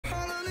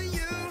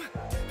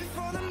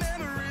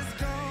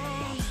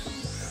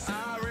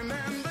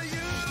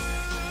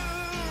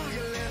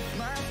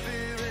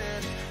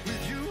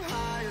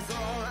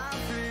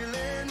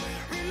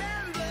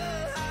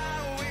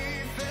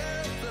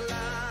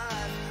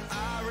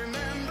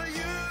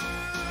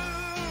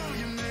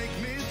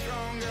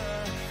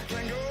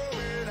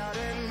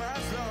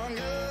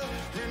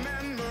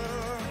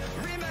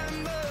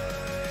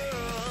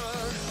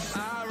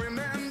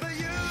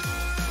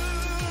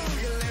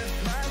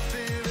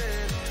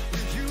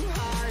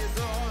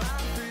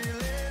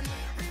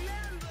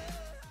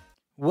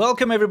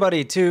Welcome,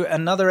 everybody, to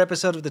another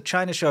episode of The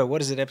China Show.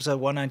 What is it, episode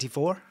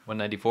 194?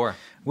 194.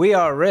 We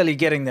are really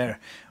getting there.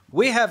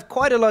 We have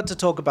quite a lot to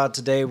talk about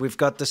today. We've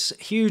got this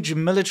huge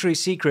military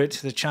secret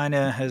that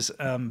China has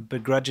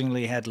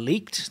begrudgingly had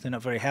leaked. They're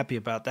not very happy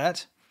about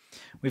that.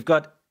 We've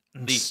got...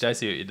 Leaked, I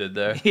see what you did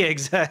there. Yeah,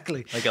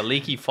 exactly. Like a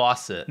leaky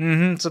faucet.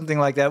 Something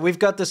like that. We've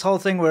got this whole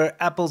thing where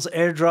Apple's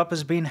AirDrop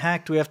has been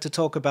hacked. We have to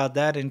talk about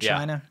that in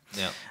China.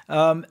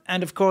 Yeah.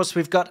 And, of course,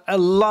 we've got a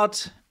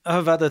lot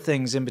of other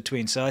things in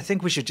between. So I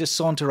think we should just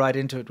saunter right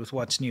into it with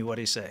what's new. What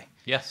do you say?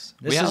 Yes.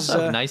 We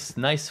also have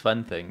nice,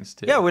 fun things,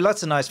 too. Yeah, we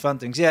lots of nice, fun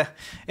things. Yeah.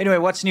 Anyway,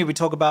 what's new? We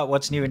talk about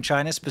what's new in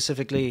China,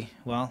 specifically,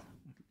 well,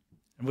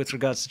 with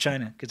regards to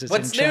China. Because it's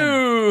What's in China.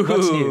 new?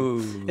 What's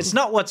new? It's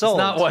not what's old. It's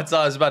not what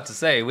I was about to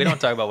say. We don't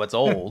talk about what's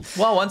old.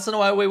 Well, once in a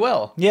while we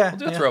will. Yeah. We'll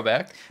do a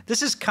throwback.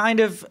 This is kind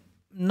of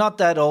not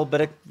that old,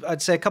 but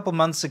I'd say a couple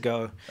months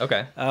ago.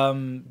 Okay.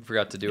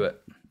 Forgot to do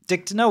it.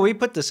 No, we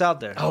put this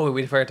out there. Oh,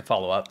 we forgot to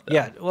follow up, though.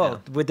 Yeah,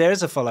 well,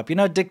 there's a follow-up. You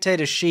know,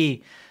 dictator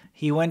Xi,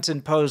 he went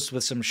and posed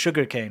with some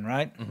sugarcane,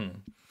 right? Mm-hmm.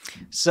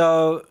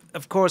 So,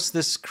 of course,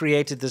 this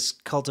created this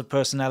cult of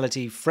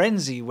personality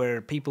frenzy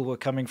where people were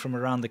coming from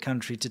around the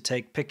country to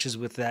take pictures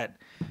with that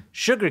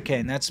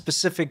sugarcane, that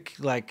specific,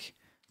 like,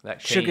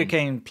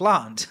 sugarcane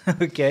plant,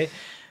 okay?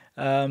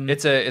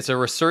 It's a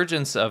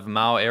resurgence of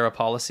Mao-era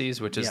policies,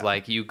 which is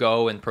like you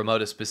go and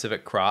promote a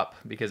specific crop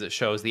because it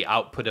shows the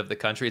output of the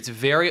country. It's a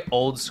very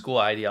old-school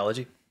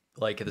ideology,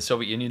 like the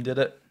Soviet Union did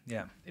it.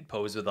 Yeah. They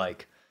pose with,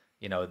 like,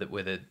 you know,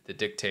 with the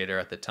dictator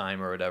at the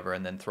time or whatever,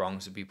 and then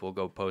throngs of people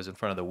go pose in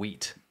front of the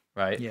wheat,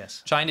 right?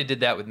 Yes. China did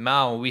that with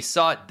Mao. We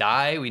saw it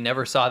die. We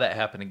never saw that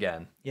happen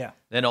again. Yeah.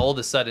 Then all of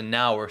a sudden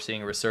now we're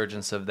seeing a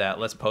resurgence of that.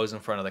 Let's pose in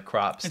front of the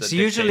crops. It's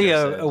usually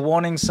a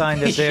warning sign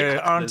that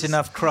there aren't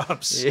enough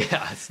crops.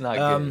 Yeah, it's not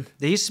good.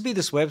 There used to be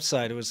this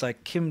website. It was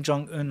like Kim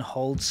Jong-un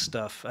holds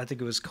stuff, I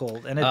think it was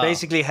called. And it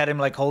basically had him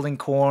like holding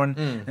corn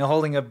and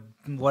holding a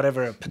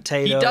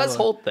potato. He does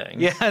hold things.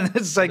 Yeah, and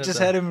it's like just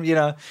had him, you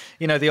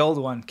know the old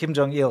one, Kim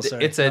Jong-il.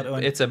 Sorry,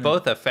 it's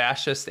both a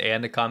fascist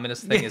and a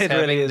communist thing. It's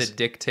having really the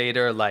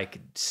dictator like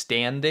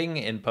standing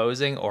and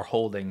posing or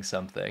holding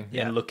something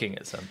and looking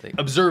at something,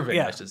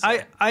 observing. Yeah, I should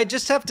say. I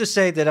just have to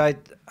say that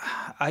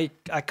I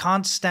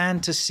can't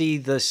stand to see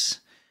this.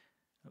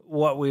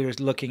 What we're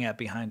looking at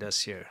behind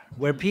us here,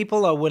 where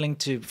people are willing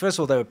to. First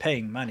of all, they were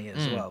paying money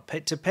as well,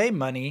 to pay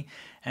money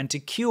and to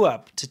queue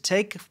up to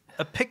take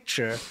a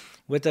picture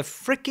with a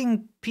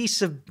freaking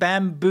piece of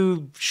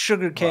bamboo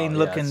sugarcane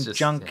looking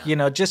junk, you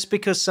know, just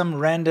because some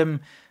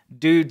random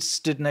dude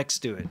stood next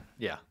to it.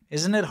 Yeah.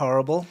 Isn't it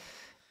horrible?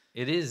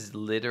 It is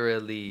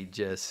literally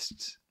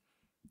just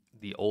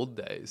the old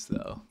days,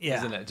 though,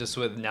 isn't it? Just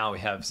with now we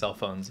have cell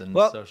phones and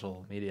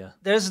social media.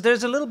 There's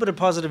a little bit of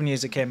positive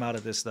news that came out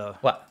of this, though.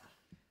 What?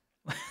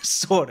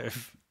 Sort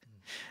of.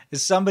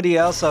 Somebody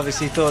else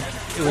obviously thought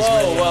it was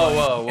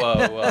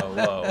whoa.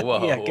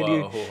 Yeah, can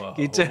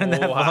you turn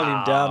that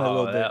volume down a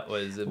little bit? That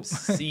was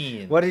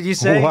obscene. What did you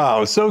say?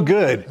 Wow, so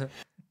good.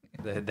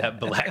 That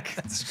black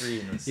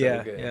screen was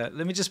so good. Yeah.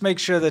 Let me just make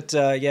sure that,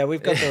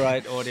 we've got the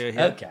right audio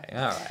here. Okay,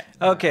 all right.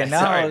 Okay,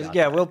 now,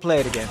 we'll play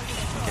it again.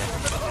 Okay.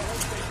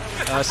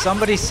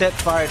 Somebody set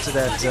fire to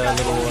that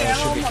little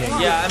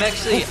sugarcane. Yeah,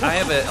 I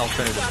have an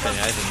alternative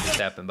opinion. I think this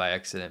happened by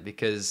accident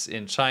because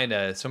in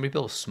China, so many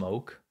people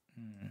smoke.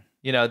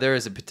 You know, there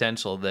is a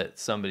potential that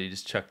somebody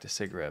just chucked a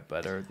cigarette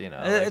butt, or you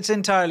know, it's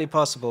entirely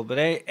possible. But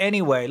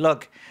anyway,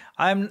 look,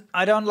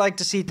 I don't like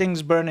to see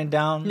things burning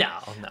down. No.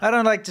 I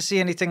don't like to see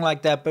anything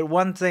like that. But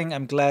one thing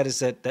I'm glad is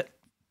that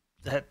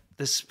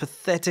this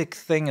pathetic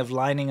thing of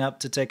lining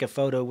up to take a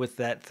photo with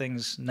that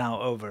thing's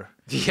now over.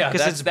 Yeah,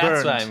 that's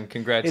why I'm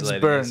congratulating.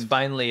 It's burned.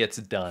 Finally, it's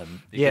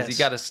done because you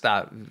got to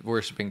stop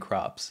worshiping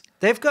crops.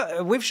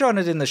 We've shown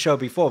it in the show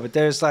before, but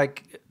there's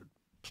like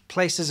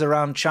places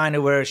around China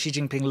where Xi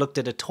Jinping looked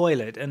at a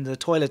toilet, and the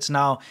toilet's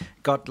now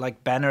got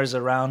like banners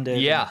around it,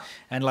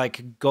 and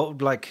like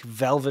gold, like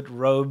velvet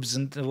robes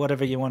and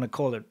whatever you want to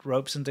call it,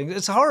 ropes and things.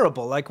 It's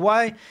horrible. Like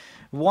why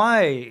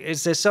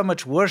is there so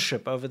much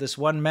worship over this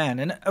one man?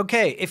 And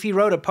okay, if he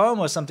wrote a poem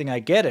or something, I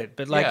get it,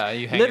 but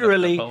like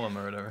literally, poem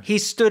or whatever. He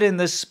stood in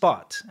this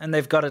spot, and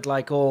they've got it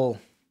like all,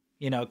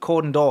 you know,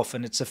 cordoned off,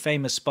 and it's a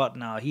famous spot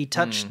now. He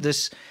touched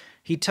this.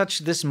 He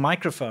touched this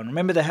microphone.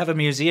 Remember, they have a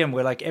museum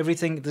where like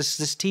everything,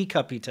 this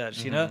teacup he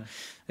touched, you know?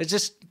 It's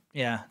just,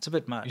 it's a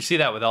bit much. You see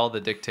that with all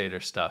the dictator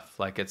stuff.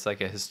 Like it's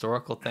like a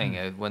historical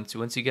thing. Once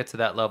you get to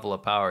that level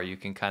of power, you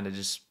can kind of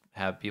just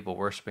have people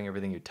worshiping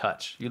everything you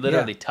touch. You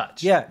literally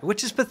touch. Yeah,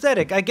 which is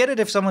pathetic. I get it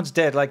if someone's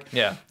dead. Like,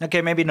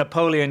 okay, maybe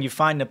Napoleon, you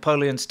find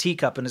Napoleon's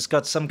teacup and it's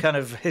got some kind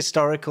of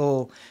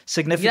historical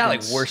significance. Yeah,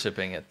 like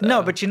worshiping it, though.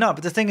 No, but you're not.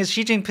 But the thing is,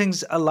 Xi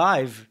Jinping's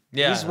alive.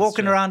 Yeah, he's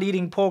walking around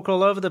eating pork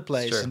all over the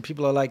place. And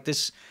people are like,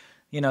 this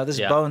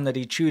bone that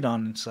he chewed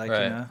on. It's like,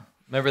 you know.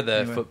 Remember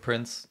the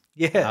footprints?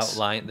 Yes.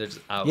 There's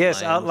outlines.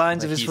 Yes,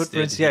 outlines of his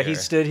footprints. Yeah, he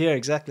stood here,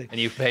 exactly.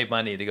 And you pay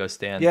money to go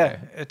stand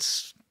there.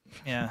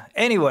 Yeah.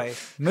 Anyway,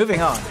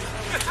 moving on.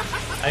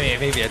 I mean,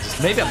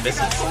 maybe I'm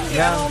missing something.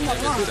 Yeah.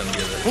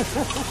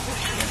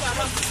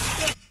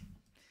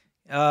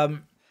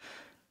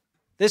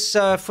 This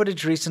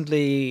footage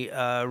recently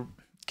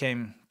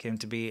came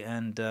to be,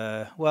 and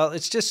well,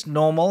 it's just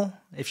normal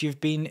if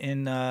you've been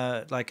in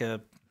like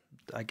a,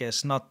 I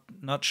guess not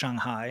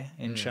Shanghai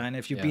in China.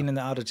 If you've been in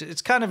the outer,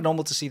 it's kind of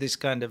normal to see this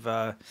kind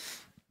of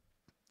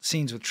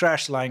scenes with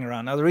trash lying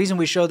around. Now, the reason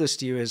we show this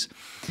to you is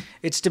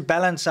it's to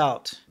balance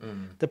out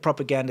the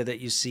propaganda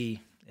that you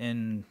see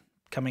in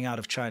coming out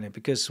of China.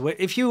 Because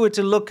if you were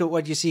to look at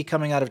what you see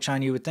coming out of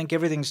China, you would think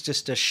everything's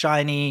just a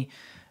shiny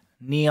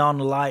neon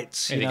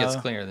lights. And it gets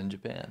cleaner than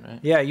Japan, right?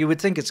 Yeah, you would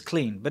think it's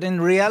clean, but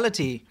in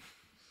reality,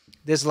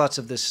 there's lots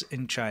of this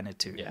in China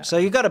too. Yeah. So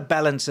you got to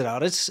balance it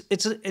out.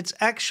 It's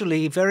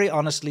actually very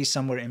honestly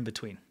somewhere in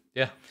between.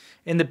 Yeah.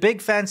 In the big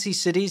fancy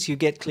cities, you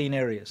get clean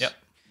areas. Yeah.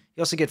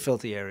 You also get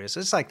filthy areas.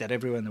 It's like that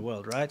everywhere in the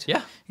world, right?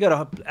 Yeah. You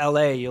go to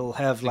LA, you'll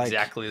have like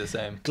exactly the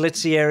same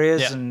glitzy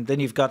areas, Yeah. and then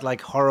you've got like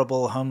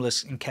horrible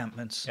homeless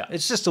encampments. Yeah.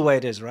 It's just the way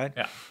it is, right?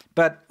 Yeah.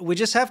 But we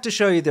just have to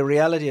show you the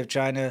reality of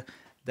China,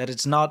 that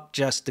it's not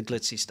just the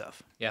glitzy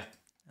stuff. Yeah.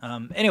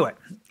 Anyway,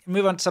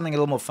 move on to something a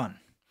little more fun.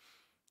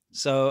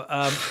 So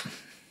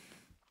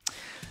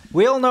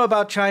we all know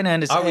about China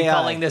and its AI. Are we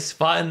calling this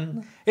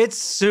fun? It's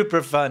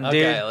super fun, dude.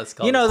 Okay, let's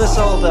call it this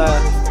old.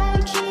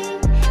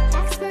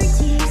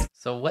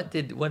 So what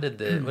did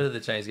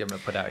the Chinese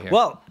government put out here?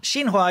 Well,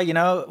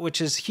 Xinhua,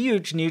 which is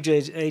huge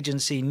news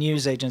agency.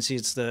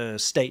 It's the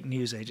state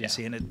news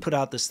agency, and it put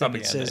out this thing.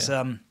 Propaganda, It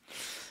says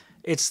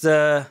it's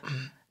the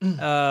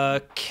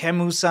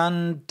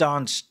Kemusan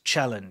Dance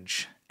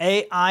Challenge.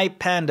 AI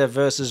panda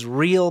versus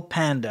real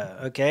panda.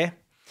 Okay.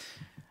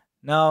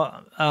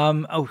 Now,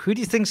 who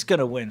do you think's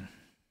gonna win?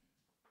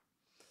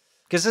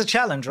 Because it's a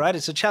challenge, right?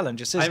 It's a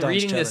challenge. It says I'm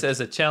reading challenge. this as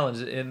a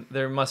challenge, and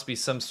there must be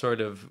some sort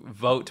of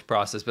vote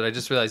process. But I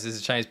just realized this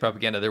is Chinese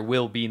propaganda. There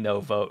will be no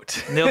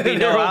vote. There'll be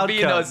no there will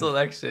be no outcome.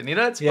 selection. You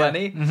know what's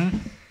funny?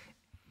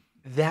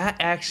 That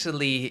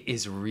actually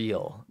is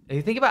real. If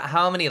you think about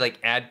how many like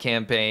ad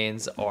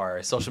campaigns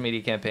or social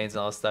media campaigns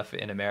and all this stuff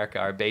in America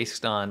are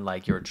based on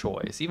like your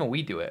choice. Even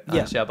we do it on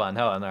Xiaoban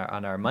Ho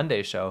on our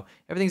Monday show.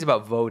 Everything's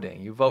about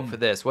voting. You vote for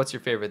this. What's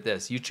your favorite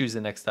this? You choose the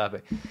next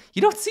topic.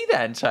 You don't see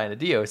that in China,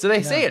 do you? So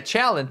they say a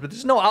challenge, but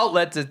there's no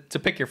outlet to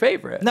pick your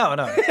favorite. No.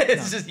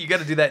 It's just you got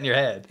to do that in your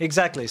head.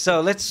 Exactly. So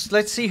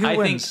let's see who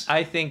wins.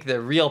 I think the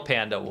real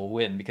panda will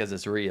win because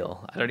it's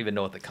real. I don't even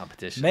know what the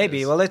competition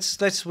Maybe. is. Well,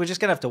 let's. We're just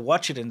gonna have to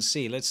watch it and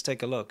see. Let's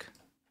take a look.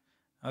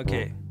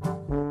 Okay.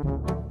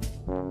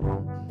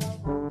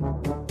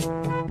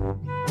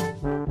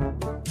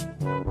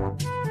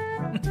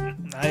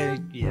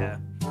 Yeah.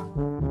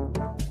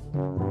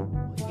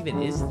 What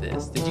even is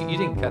this? You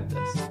didn't cut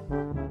this?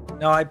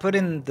 No, I put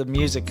in the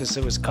music because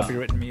it was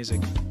copywritten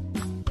music.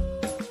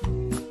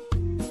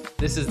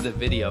 This is the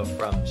video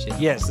from Xinhua.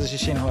 Yes, this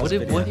is Xinhua's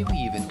video. What are we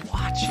even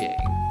watching?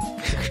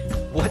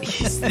 What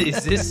is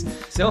this? Is this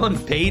someone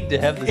paid to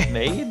have this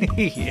made?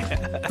 Yeah.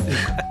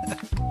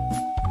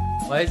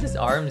 Why is his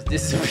arms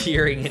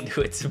disappearing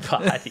into its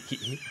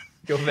body?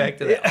 Go back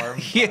to the arm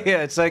part.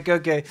 Yeah, it's like,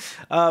 okay.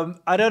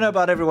 I don't know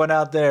about everyone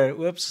out there.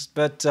 Whoops.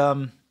 But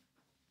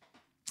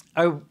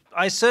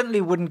I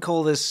certainly wouldn't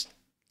call this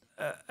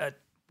a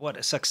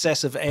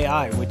success of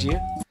AI, would you?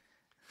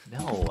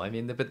 No, I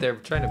mean, but they're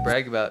trying to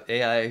brag about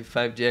AI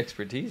 5G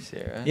expertise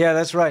here. Huh? Yeah,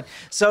 that's right.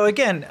 So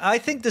again, I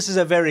think this is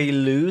a very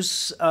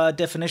loose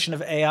definition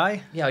of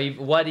AI. Yeah,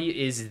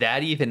 is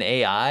that even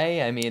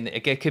AI? I mean,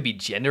 it could be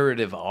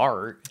generative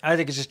art. I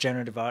think it's just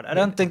generative art. I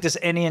don't think there's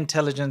any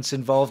intelligence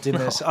involved in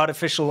this,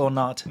 artificial or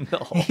not.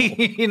 No.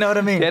 You know what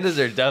I mean? Pandas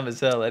are dumb as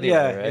hell anyway,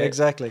 yeah, right?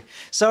 exactly.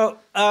 So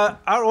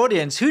our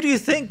audience, who do you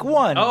think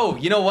won? Oh,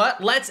 you know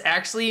what? Let's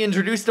actually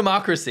introduce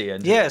democracy.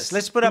 Yes,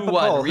 let's put up a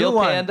poll. Real who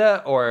won?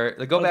 panda or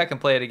go back and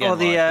play it again? Or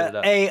the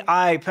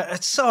AI.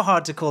 It's so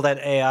hard to call that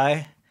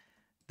AI.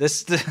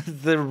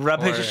 The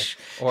rubbish.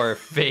 Or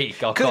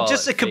fake. I'll call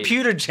just it a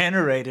computer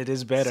generated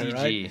is better, CG.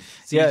 right?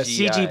 CGI. Yeah,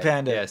 CG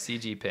panda. Yeah,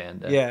 CG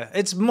panda. Yeah,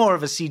 it's more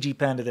of a CG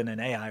panda than an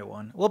AI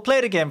one. We'll play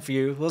it again for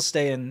you. We'll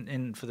stay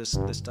in for this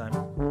time.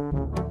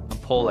 I'm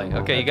polling.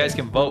 Okay, you guys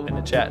can vote in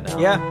the chat now.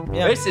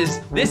 Yeah.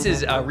 This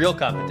is a real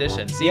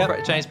competition. See,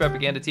 Chinese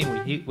propaganda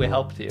team, we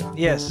helped you.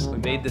 Yes. We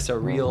made this a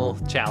real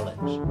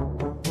challenge.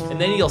 And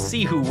then you'll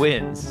see who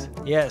wins.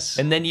 Yes.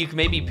 And then you can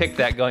maybe pick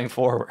that going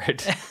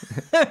forward.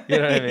 You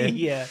know what I mean?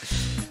 Yeah.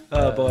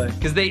 Oh boy.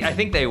 Because I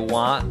think they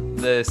want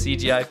the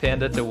CGI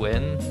panda to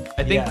win.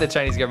 I think the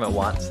Chinese government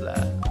wants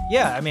that.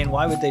 Yeah, I mean,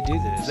 why would they do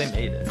this? They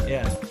made it.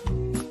 Yeah.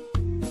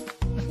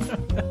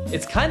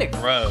 It's kind of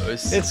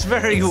gross. It's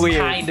very weird.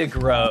 It's kind of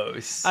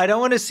gross. I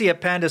don't want to see a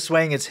panda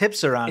swaying its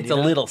hips around. It's a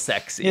little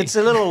sexy. It's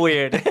a little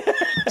weird.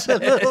 It's a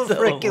little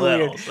freaking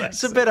weird. Sexy.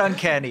 It's a bit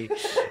uncanny.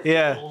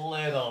 Yeah. A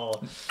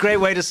little. Great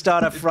way to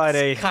start a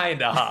Friday.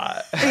 Kind of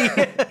hot.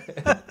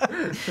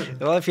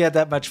 Well, if you had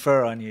that much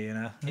fur on you,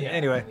 Yeah,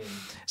 anyway.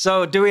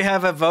 So, do we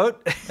have a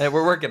vote?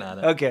 We're working on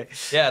it. Okay.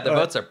 Yeah, the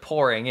votes are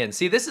pouring in.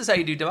 See, this is how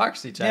you do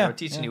democracy, China. Yeah, We're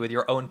teaching you with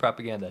your own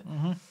propaganda.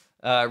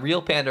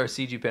 Real panda or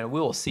CG panda, we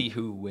will see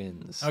who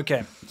wins.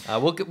 Okay.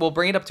 We'll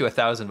bring it up to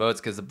 1,000 votes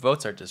because the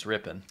votes are just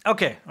ripping.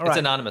 Okay, all right. It's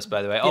anonymous,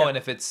 by the way. Oh, and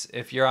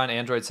if you're on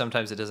Android,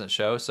 sometimes it doesn't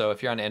show. So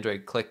if you're on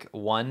Android, click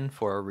 1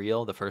 for a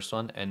real, the first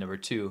one, and number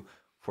 2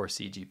 for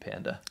CG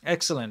panda.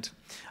 Excellent.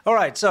 All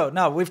right, so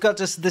now we've got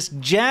this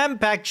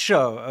jam-packed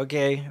show.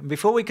 Okay,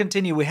 before we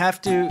continue, we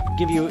have to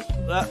give you.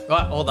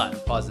 Hold on,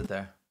 pause it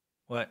there.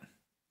 What?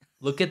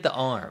 Look at the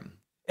arm.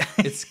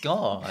 It's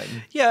gone.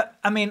 Yeah,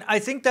 I mean, I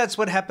think that's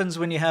what happens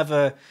when you have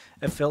a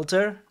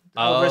filter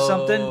over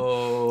something.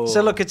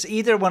 So look, it's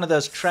either one of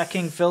those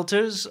tracking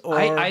filters or...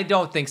 I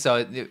don't think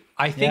so.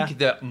 I think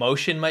the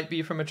motion might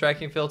be from a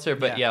tracking filter,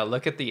 but yeah,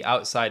 look at the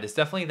outside. It's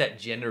definitely that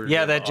generative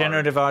art. that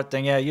generative art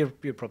thing. Yeah, you're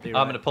probably right.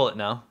 I'm going to pull it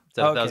now. It's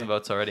at 1,000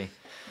 votes already.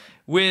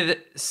 With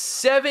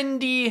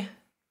 71%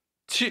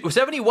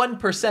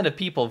 of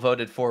people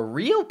voted for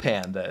Real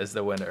Panda as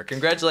the winner.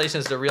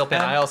 Congratulations to Real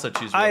Panda. I also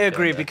choose Real I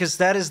agree, Panda. because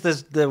that is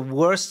the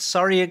worst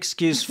sorry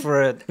excuse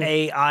for an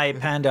AI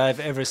panda I've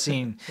ever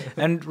seen.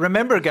 And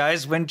remember,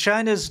 guys, when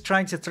China's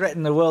trying to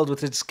threaten the world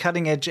with its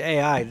cutting-edge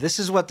AI, this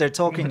is what they're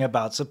talking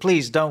about. So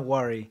please, don't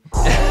worry.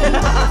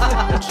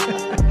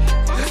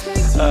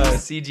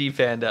 CG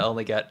Panda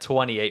only got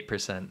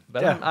 28%,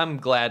 but I'm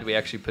glad we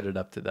actually put it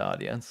up to the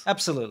audience.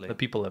 Absolutely. The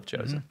people have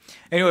chosen.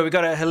 Anyway, we've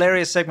got a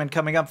hilarious segment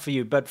coming up for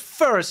you, but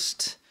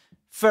first,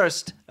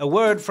 a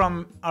word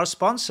from our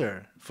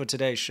sponsor for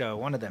today's show,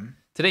 one of them.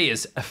 Today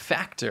is a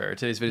Factor.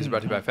 Today's video is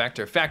brought to you by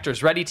Factor.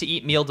 Factor's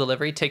ready-to-eat meal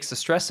delivery takes the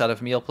stress out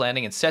of meal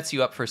planning and sets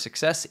you up for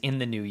success in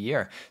the new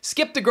year.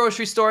 Skip the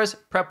grocery stores,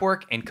 prep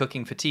work, and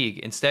cooking fatigue.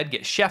 Instead,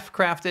 get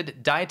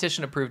chef-crafted,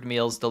 dietitian-approved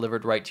meals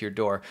delivered right to your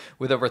door.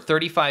 With over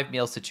 35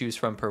 meals to choose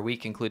from per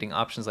week, including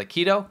options like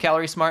keto,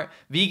 calorie smart,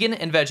 vegan,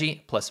 and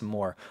veggie, plus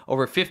more.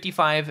 Over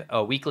 55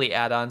 weekly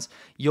add-ons.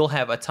 You'll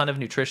have a ton of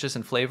nutritious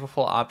and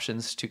flavorful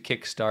options to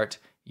kickstart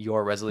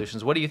your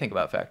resolutions. What do you think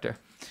about Factor,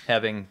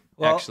 having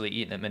actually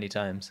eaten it many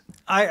times?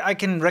 I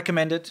can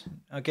recommend it.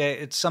 Okay,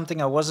 it's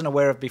something I wasn't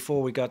aware of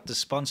before we got the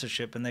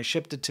sponsorship, and they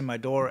shipped it to my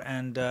door,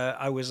 and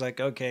I was like,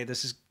 okay,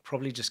 this is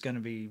probably just going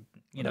to be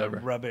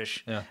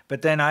rubbish. Yeah.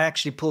 But then I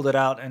actually pulled it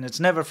out, and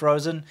it's never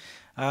frozen.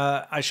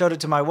 I showed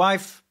it to my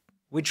wife.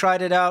 We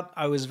tried it out.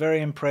 I was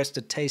very impressed.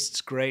 It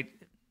tastes great.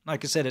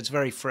 Like I said, it's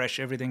very fresh.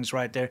 Everything's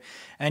right there.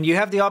 And you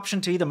have the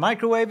option to either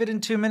microwave it in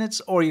 2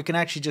 minutes, or you can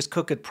actually just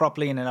cook it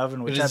properly in an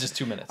oven. Which is just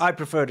 2 minutes. I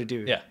prefer to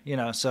do.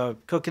 Yeah. So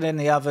cook it in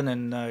the oven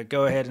and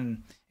go ahead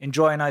and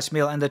enjoy a nice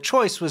meal. And the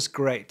choice was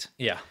great.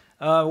 Yeah.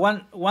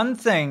 One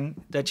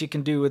thing that you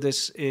can do with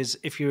this is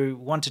if you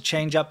want to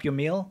change up your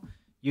meal,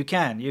 you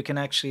can. You can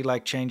actually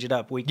like change it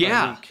up week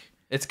by week.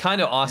 It's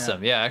kind of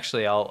awesome. Yeah,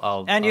 actually,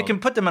 I'll... And you can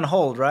put them on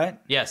hold, right?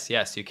 Yes,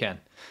 you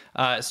can.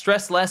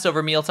 Stress less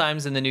over meal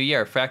times in the new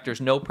year. Factor's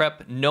no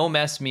prep, no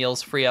mess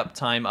meals, free up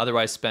time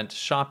otherwise spent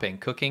shopping,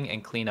 cooking,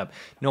 and cleanup.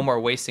 No more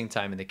wasting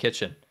time in the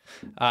kitchen.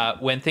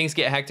 When things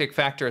get hectic,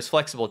 Factor is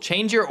flexible.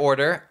 Change your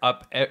order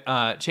up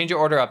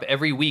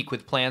every week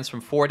with plans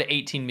from 4 to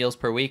 18 meals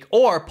per week,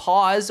 or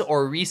pause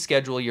or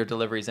reschedule your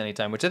deliveries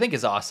anytime, which I think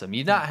is awesome.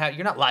 You're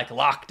not like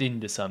locked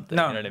into something.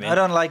 No, you know what I mean? I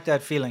don't like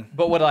that feeling.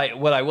 But what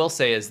I will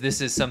say is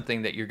this is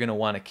something that you're going to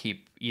want to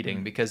keep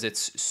eating because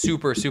it's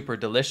super, super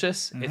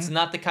delicious. It's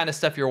not the kind of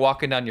stuff you're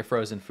walking down your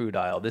frozen food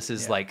aisle. This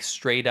is like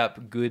straight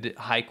up good,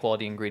 high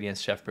quality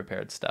ingredients, chef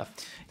prepared stuff.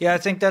 Yeah, I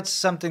think that's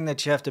something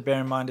that you have to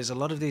bear in mind is a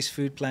lot of these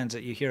food plans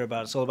that you hear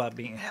about, it's all about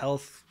being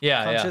health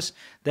conscious.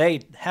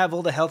 They have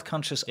all the health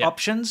conscious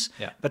options,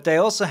 but they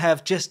also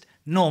have just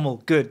normal,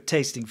 good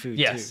tasting food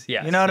too. Yes.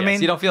 You know what I mean?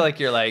 You don't feel like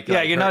you're like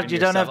you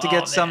don't have to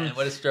get some.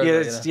 What a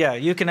struggle,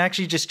 you can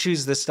actually just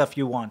choose the stuff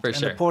you want. For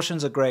sure. The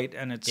portions are great,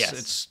 and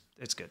it's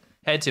good.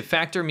 Head to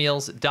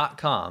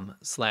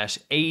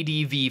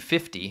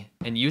factormeals.com/ADV50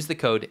 and use the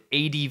code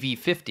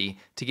ADV50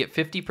 to get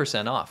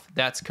 50% off.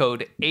 That's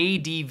code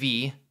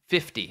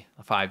ADV50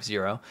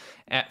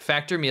 at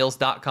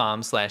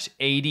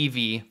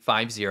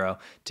factormeals.com/ADV50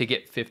 to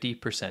get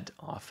 50%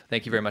 off.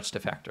 Thank you very much to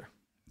Factor.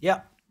 Yeah,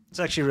 it's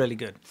actually really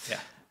good.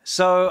 Yeah.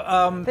 So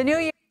the new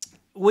year,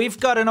 we've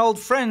got an old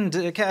friend,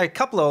 a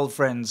couple of old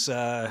friends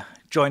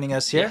joining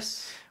us here.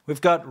 Yes. We've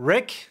got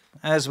Rick.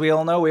 As we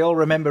all know, we all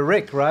remember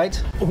Rick, right?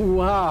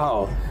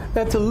 Wow,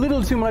 that's a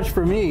little too much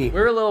for me. We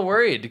were a little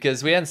worried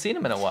because we hadn't seen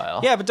him in a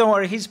while. Yeah, but don't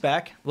worry, he's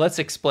back. Let's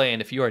explain.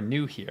 If you are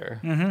new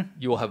here,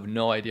 you will have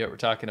no idea what we're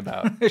talking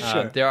about.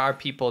 Sure. There are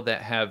people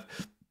that have...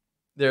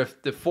 They're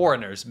the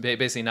foreigners,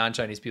 basically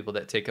non-Chinese people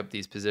that take up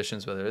these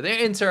positions, whether they're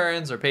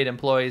interns or paid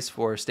employees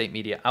for state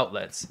media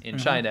outlets in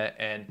China,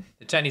 and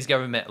the Chinese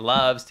government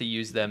loves to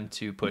use them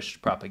to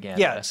push propaganda.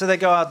 Yeah, so they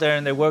go out there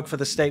and they work for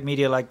the state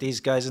media like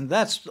these guys, and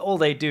that's all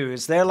they do,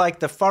 is they're like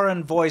the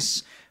foreign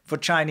voice for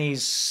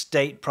Chinese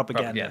state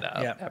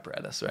propaganda.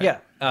 Apparatus, right? Yeah.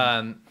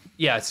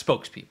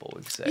 Spokespeople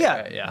would say.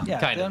 Yeah, right? yeah.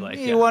 Kind of like.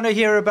 You want to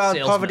hear about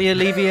Salesman. poverty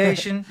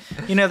alleviation?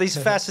 These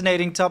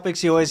fascinating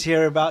topics you always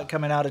hear about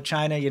coming out of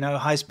China.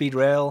 High-speed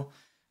rail,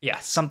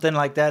 Yes. Something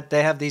like that.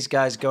 They have these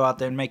guys go out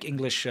there and make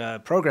English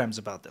programs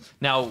about them.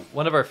 Now,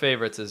 one of our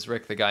favorites is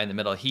Rick, the guy in the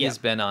middle. He has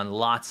been on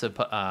lots of,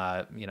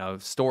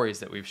 stories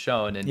that we've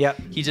shown. And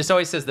he just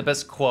always says the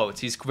best quotes.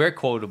 He's very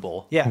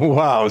quotable. Yeah.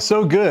 Wow,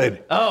 so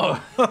good.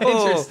 Oh,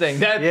 interesting.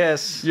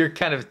 Yes. You're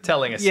kind of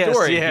telling a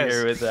story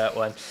here with that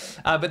one.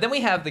 But then we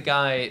have the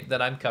guy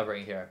that I'm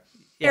covering here.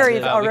 Here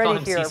he's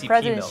already CCP here,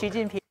 President Xi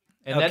Jinping.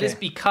 And that is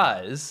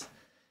because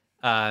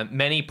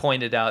many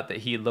pointed out that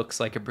he looks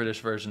like a British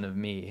version of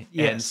me.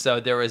 Yes. And so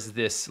there was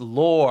this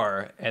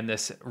lore and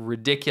this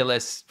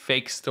ridiculous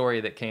fake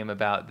story that came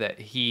about that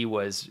he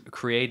was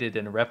created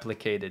and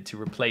replicated to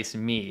replace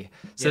me.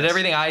 So that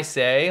everything I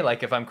say,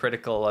 like if I'm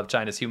critical of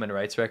China's human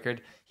rights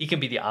record, he can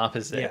be the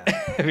opposite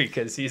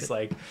because he's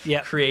like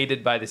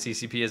created by the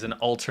CCP as an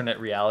alternate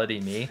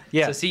reality me.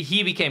 Yeah. So see,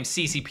 he became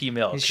CCP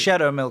milk. He's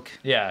shadow milk.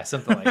 Yeah,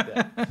 something like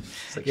that.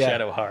 It's like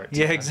shadow heart.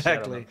 Yeah,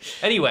 exactly.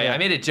 Anyway, I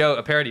made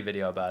a parody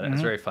video about it. It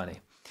was very funny.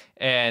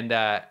 And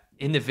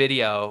in the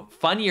video,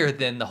 funnier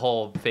than the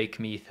whole fake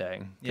me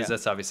thing, because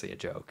that's obviously a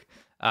joke,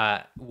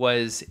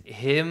 was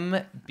him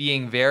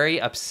being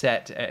very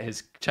upset at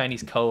his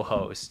Chinese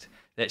co-host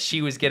that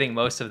she was getting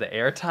most of the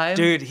airtime.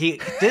 Dude,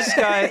 this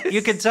guy,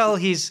 you can tell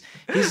he's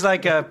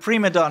like a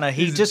prima donna.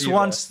 He just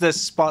wants the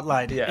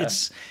spotlight. Yeah.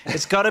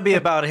 It's got to be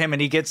about him,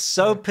 and he gets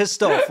so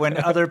pissed off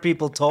when other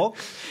people talk.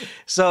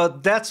 So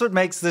that's what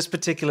makes this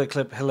particular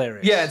clip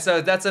hilarious. Yeah, and so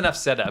that's enough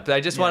setup.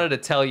 I just wanted to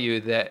tell you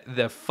that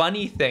the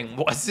funny thing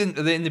wasn't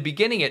in the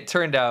beginning. It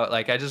turned out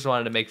like I just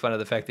wanted to make fun of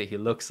the fact that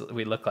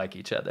we look like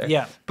each other.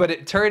 Yeah, but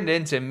it turned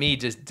into me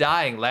just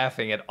dying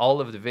laughing at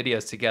all of the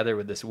videos together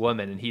with this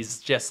woman, and he's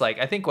just like,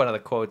 I think one of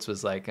the quotes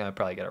was like, I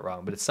probably get it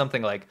wrong, but it's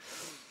something like,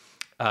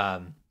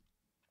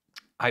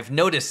 I've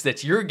noticed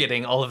that you're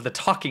getting all of the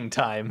talking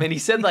time. And he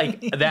said like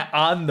that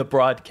on the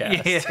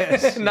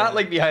broadcast, not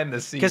like behind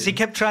the scenes. Because he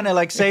kept trying to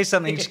like say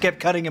something, he just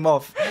kept cutting him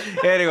off.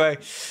 Anyway,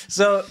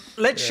 so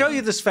let's show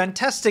you this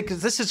fantastic,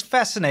 this is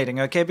fascinating,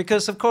 okay?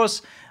 Because of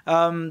course,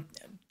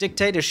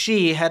 Dictator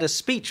Xi had a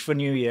speech for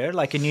New Year,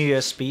 like a New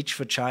Year speech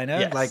for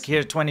China, like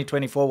here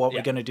 2024, what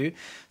we're going to do.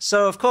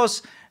 So of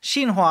course,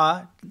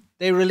 Xinhua,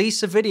 they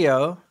release a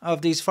video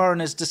of these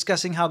foreigners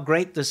discussing how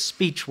great this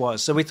speech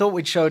was. So we thought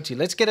we'd show it to you.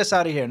 Let's get us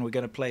out of here and we're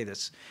going to play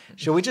this.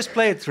 Shall we just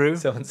play it through?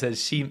 Someone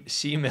says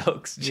She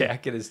Milk's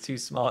jacket is too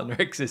small and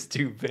Rick's is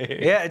too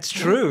big. Yeah, it's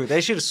true.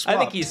 They should have swapped.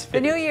 I think he's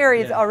The new year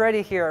is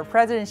already here.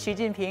 President Xi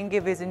Jinping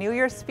gave his New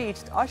Year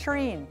speech to usher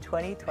in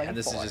 2024. And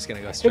this is just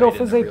going to go straight It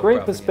offers a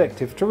great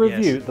perspective to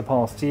review the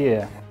past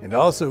year. And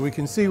also we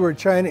can see where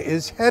China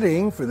is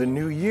heading for the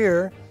new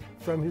year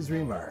from his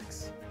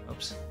remarks.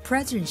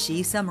 President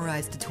Xi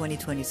summarized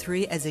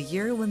 2023 as a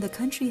year when the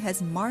country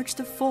has marched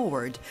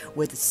forward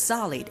with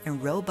solid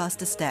and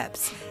robust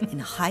steps, in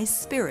high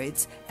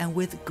spirits and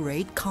with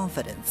great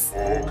confidence.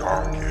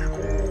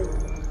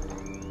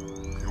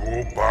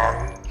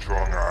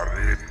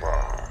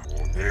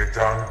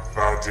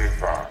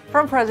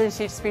 From President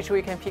Xi's speech,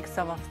 we can pick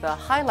some of the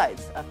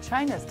highlights of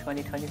China's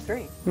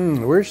 2023.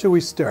 Where should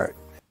we start?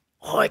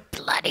 I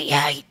bloody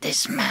hate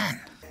this man.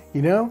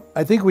 You know,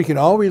 I think we can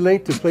all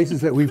relate to places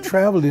that we've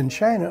traveled in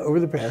China over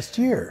the past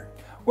year.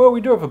 Well,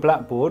 we do have a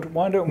blackboard.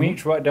 Why don't we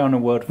each write down a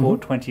word for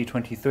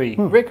 2023?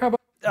 Rick, how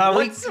about...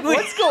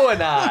 What's going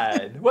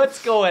on?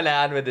 What's going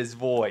on with his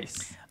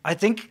voice? I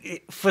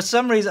think for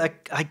some reason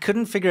I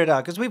couldn't figure it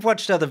out because we've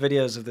watched other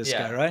videos of this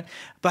guy, right?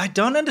 But I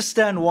don't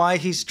understand why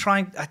he's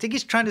trying. I think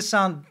he's trying to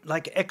sound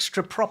like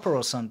extra proper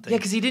or something. Yeah,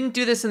 because he didn't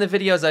do this in the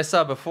videos I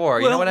saw before.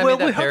 You know what I mean?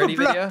 That parody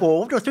video. We have a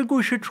blackboard. I think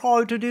we should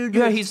try to do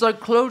this. Yeah, he's like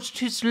closed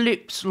his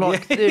lips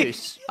like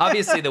this.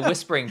 Obviously, the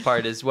whispering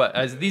part is what.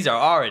 These are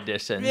our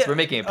editions. Yeah. We're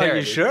making a parody. Are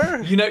you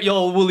sure? You know,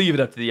 we'll leave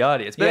it up to the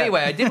audience. But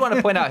anyway, I did want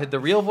to point out the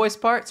real voice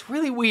part. It's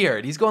really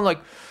weird. He's going like,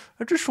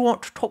 I just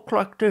want to talk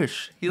like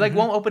this. He like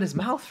won't open his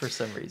mouth for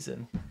some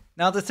reason.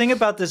 Now, the thing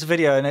about this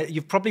video, and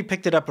you've probably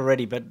picked it up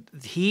already, but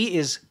he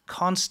is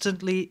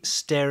constantly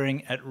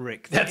staring at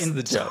Rick the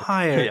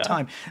entire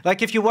time.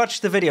 Like, if you watch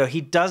the video, he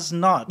does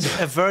not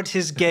avert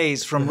his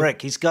gaze from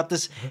Rick. He's got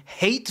this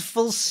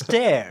hateful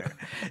stare.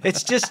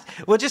 It's just,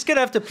 we're just going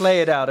to have to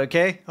play it out,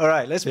 okay? All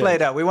right, let's play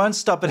it out. We won't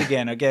stop it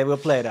again, okay? We'll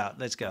play it out.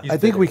 Let's go. I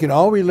think we can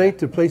all relate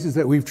to places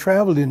that we've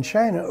traveled in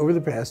China over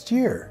the past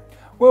year.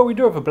 Well, we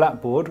do have a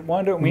blackboard.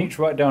 Why don't we each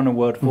write down a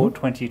word for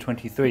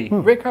 2023?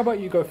 Rick, how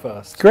about you go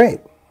first? Great.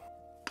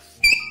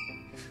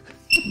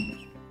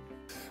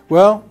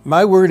 Well,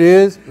 my word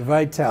is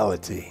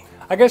vitality.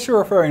 I guess you're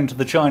referring to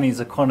the Chinese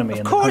economy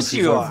and the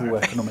country's overall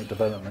economic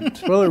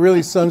development. Well, it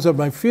really sums up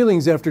my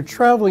feelings after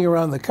traveling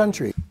around the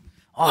country.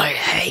 I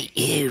hate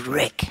you,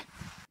 Rick.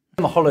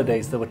 On the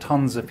holidays, there were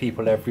tons of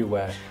people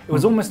everywhere. It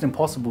was almost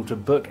impossible to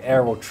book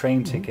air or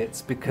train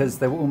tickets because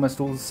they were almost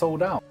all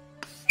sold out.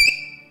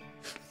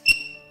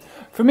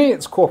 For me,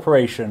 it's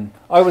cooperation.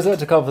 I was there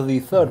to cover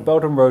the 3rd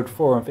Belt and Road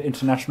Forum for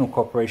International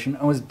Cooperation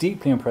and was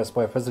deeply impressed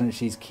by President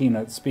Xi's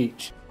keynote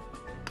speech.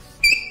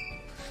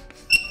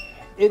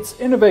 It's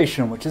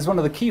innovation, which is one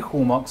of the key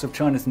hallmarks of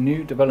China's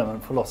new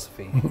development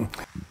philosophy.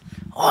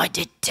 I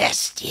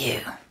detest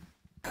you.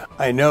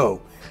 I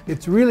know.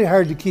 It's really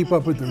hard to keep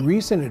up with the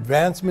recent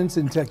advancements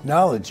in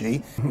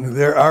technology.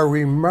 There are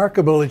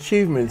remarkable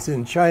achievements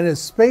in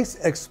China's space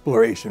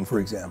exploration, for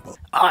example.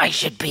 I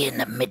should be in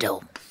the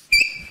middle.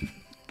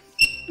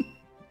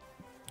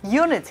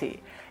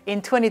 Unity.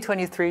 In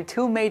 2023,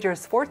 2 major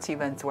sports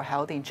events were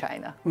held in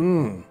China.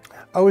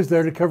 I was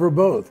there to cover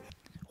both.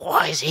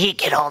 Why does he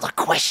get all the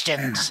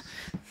questions?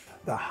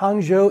 The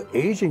Hangzhou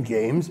Asian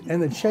Games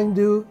and the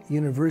Chengdu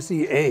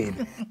University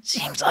Aid.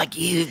 Seems like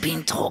you've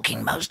been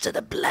talking most of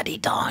the bloody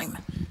time.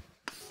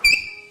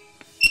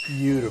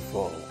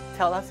 Beautiful.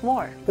 Tell us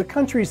more. The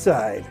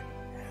countryside.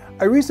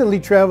 I recently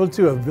traveled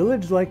to a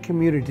village-like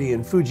community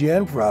in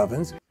Fujian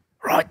province.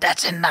 Right,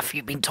 that's enough.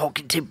 You've been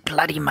talking too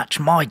bloody much.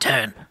 My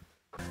turn.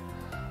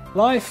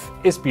 Life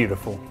is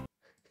beautiful.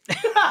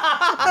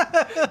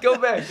 Go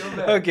back.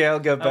 Okay, I'll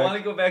go I want back.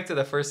 to go back to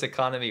the first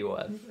economy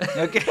one.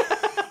 Okay.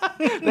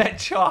 That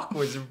chalk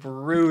was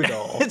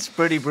brutal. It's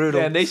pretty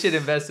brutal. Man, they should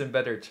invest in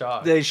better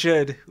chalk. They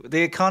should.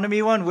 The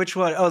economy one? Which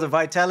one? Oh, the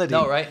vitality.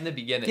 No, right in the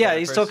beginning. Yeah, the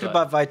he's first talking one.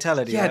 about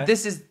vitality. Yeah, right?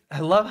 this is. I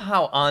love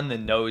how on the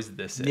nose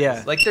this is.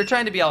 Yeah. Like they're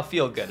trying to be all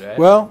feel good, right?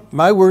 Well,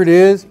 my word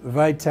is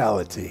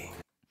vitality.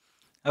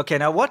 Okay,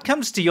 now what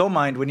comes to your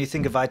mind when you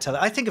think of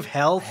vitality? I think of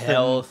health.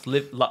 Health,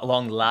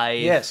 long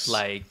life. Yes.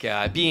 Like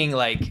being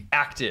like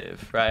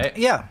active, right?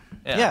 Yeah.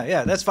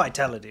 That's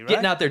vitality, right?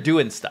 Getting out there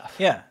doing stuff.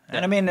 Yeah.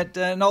 And I mean, at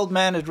an old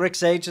man at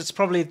Rick's age, it's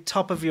probably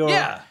top of your,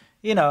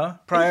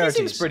 priorities.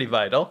 He seems pretty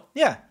vital.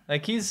 Yeah.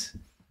 Like he's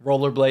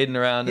rollerblading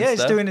around and Yeah, he's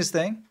stuff. doing his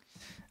thing.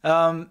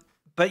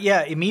 But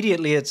yeah,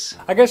 immediately it's...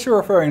 I guess you're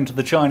referring to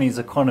the Chinese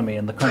economy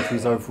and the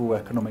country's overall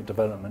economic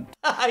development.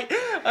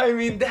 I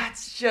mean,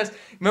 that's just...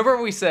 Remember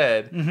what we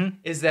said?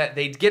 Is that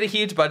they get a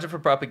huge budget for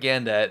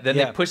propaganda, then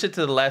they push it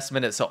to the last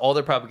minute so all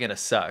their propaganda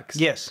sucks.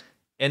 Yes.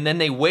 And then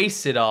they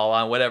waste it all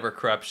on whatever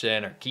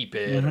corruption or keep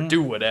it or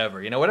do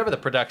whatever. Whatever the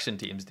production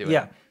team's doing.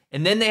 Yeah.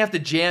 And then they have to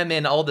jam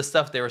in all the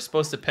stuff they were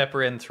supposed to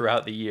pepper in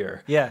throughout the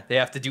year. Yeah. They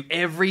have to do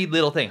every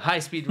little thing.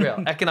 High-speed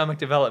rail, economic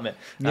development.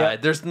 Yeah.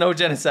 There's no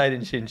genocide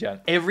in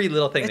Xinjiang. Every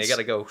little thing, they got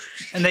to go...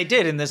 And they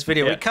did in this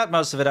video. Yeah. We cut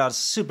most of it out. It's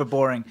super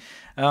boring.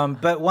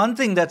 But one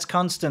thing that's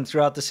constant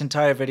throughout this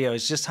entire video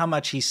is just how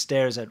much he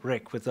stares at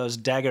Rick with those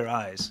dagger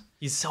eyes.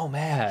 He's so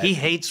mad. He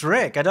hates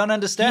Rick. I don't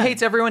understand. He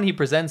hates everyone he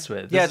presents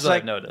with. This is what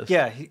I've noticed.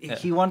 Yeah,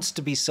 he wants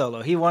to be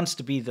solo. He wants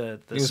to be the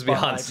He wants to be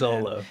Han spotlight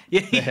Solo.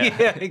 man.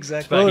 Yeah,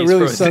 exactly. But Well, it he's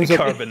really frozen sums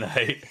up-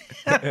 carbonite.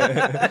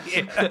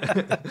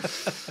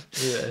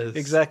 Yes.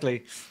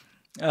 Exactly.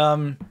 I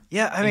mean,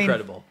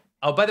 Incredible.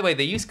 Oh, by the way,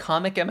 they use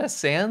Comic MS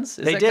Sans?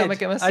 Is they that did.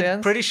 Comic MS Sans?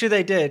 I'm pretty sure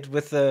they did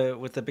with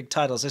the big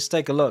titles. Let's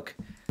take a look.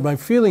 My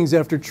feelings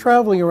after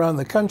traveling around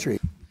the country.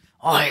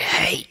 I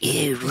hate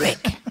you,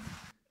 Rick.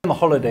 On the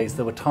holidays,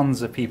 there were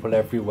tons of people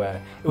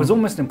everywhere. It was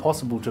almost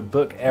impossible to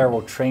book air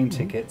or train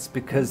tickets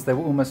because they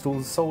were almost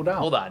all sold out.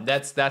 Hold on.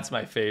 That's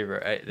my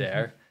favorite right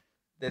there.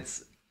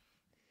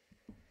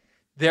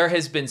 There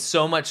has been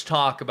so much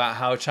talk about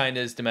how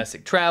China's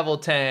domestic travel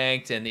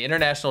tanked and the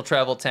international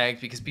travel tanked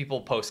because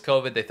people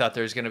post-COVID, they thought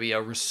there was going to be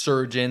a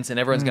resurgence and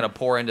everyone's going to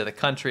pour into the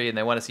country and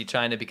they want to see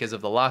China because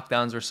of the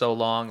lockdowns were so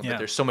long, but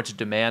there's so much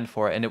demand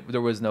for it and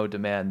there was no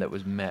demand that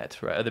was met,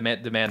 right? The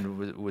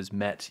demand was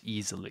met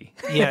easily.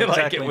 Yeah, Like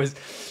exactly. it was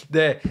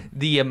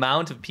the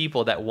amount of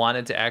people that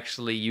wanted to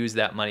actually use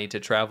that money to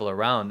travel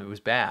around, it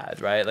was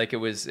bad, right? Like it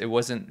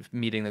wasn't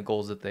meeting the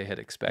goals that they had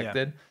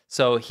expected.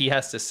 So he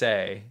has to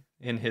say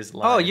in his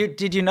line. Oh,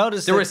 did you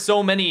notice there were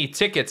so many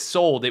tickets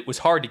sold, it was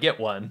hard to get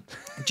one.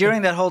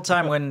 during that whole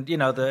time when,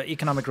 the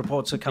economic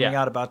reports were coming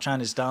out about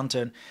China's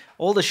downturn,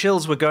 all the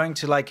shills were going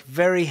to like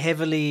very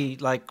heavily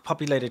like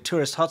populated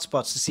tourist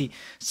hotspots to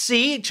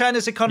see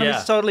China's economy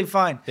is totally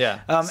fine. Yeah.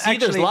 Actually,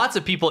 There's lots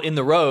of people in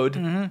the road.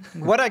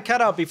 What I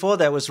cut out before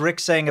that was Rick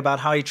saying about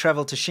how he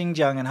traveled to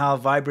Xinjiang and how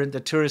vibrant the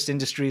tourist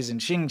industry is in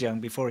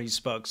Xinjiang before he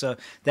spoke. So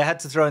they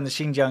had to throw in the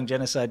Xinjiang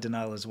genocide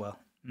denial as well.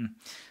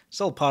 It's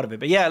all part of it.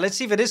 But yeah, let's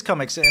see if it is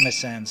Comic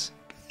MS.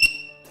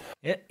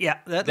 Yeah,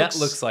 that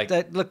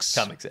looks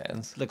Comic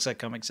Sans. Looks like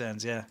Comic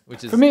Sans, yeah.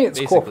 Which is For me, it's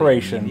basically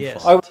cooperation.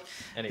 Yes.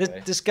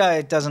 Anyway. This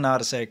guy doesn't know how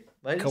to say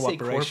Why did he say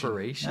cooperation.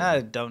 corporation?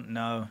 I don't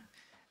know.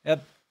 I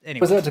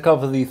Anyway. was there to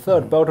cover the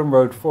third Belt and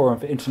Road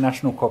Forum for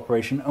International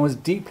Cooperation and was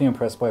deeply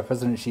impressed by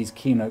President Xi's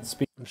keynote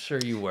speech. I'm sure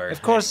you were.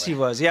 Of course he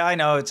was. Yeah, I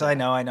know. I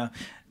know.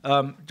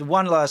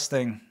 One last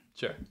thing.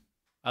 Sure.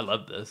 I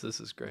love this.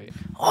 This is great.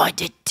 I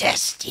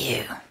detest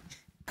you.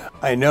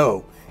 I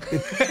know.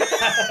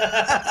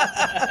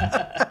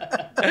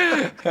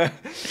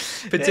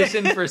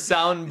 Petition for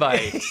sound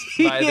bites,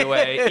 by the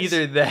way.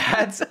 Either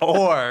that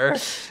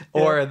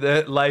or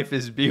the life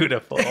is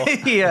beautiful.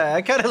 Yeah,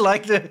 I kind of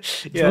like the.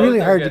 It's really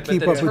hard to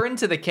keep up with. Turn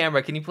to the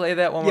camera. Can you play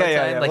that one more time?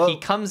 Yeah. Like he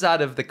comes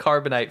out of the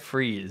carbonite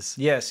freeze.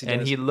 Yes,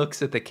 and he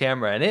looks at the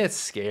camera, and it's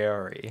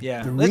scary.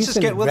 Yeah, The let's just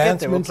recent we'll get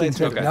there. We'll advancements play in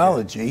through.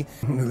 technology.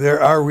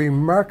 There are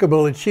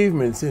remarkable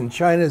achievements in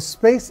China's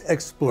space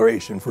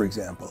exploration, for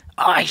example.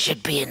 I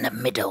should be in the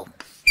middle.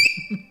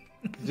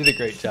 You did a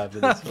great job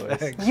with this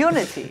voice.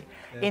 Unity.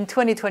 In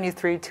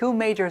 2023, 2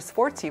 major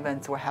sports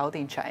events were held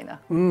in China.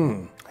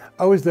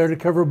 I was there to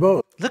cover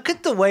both. Look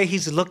at the way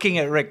he's looking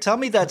at Rick. Tell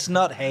me that's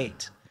not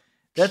hate.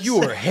 That's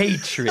pure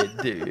hatred,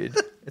 dude.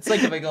 It's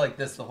like if I go like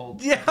this the whole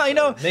time. Yeah, I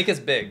know. Make us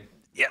big.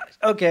 Yeah.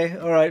 Okay.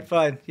 All right.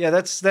 Fine. Yeah.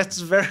 That's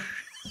very.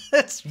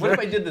 What if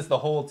I did this the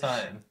whole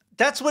time?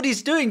 That's what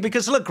he's doing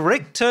because look,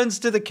 Rick turns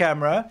to the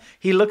camera.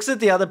 He looks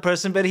at the other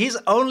person, but he's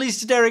only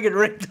staring at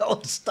Rick.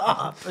 Oh,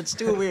 stop! It's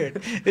too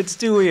weird. It's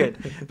too weird.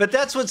 But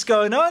that's what's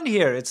going on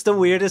here. It's the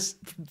weirdest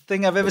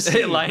thing I've ever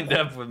seen. It lined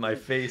up with my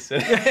face.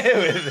 With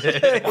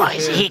it. Why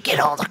does he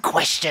get all the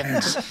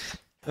questions?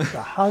 The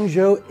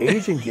Hangzhou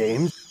Asian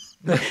Games.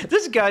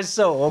 This guy's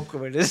so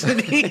awkward,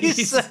 isn't he?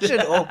 He's such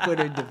an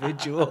awkward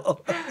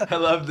individual. I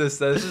love this.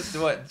 This is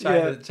what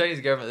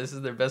Chinese government. This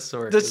is their best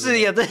source. This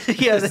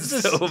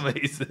is so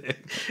amazing.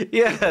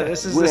 Yeah,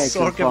 this is the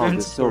source of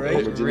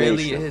inspiration. It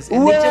really is.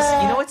 And they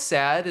just, you know what's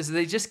sad is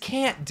they just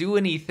can't do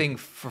anything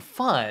for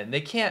fun.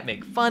 They can't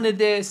make fun of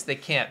this. They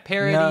can't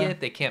parody it.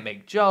 They can't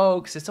make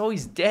jokes. It's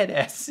always dead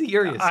ass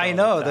serious. I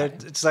know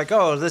that it's like,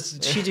 oh, this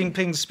Xi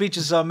Jinping's speech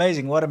is so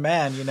amazing. What a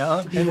man, you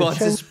know. He wants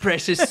his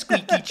precious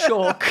squeaky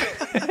chalk.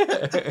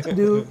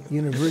 New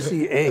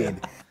University aid.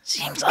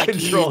 Seems like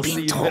you've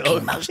been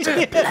talking most of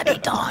the bloody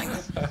time.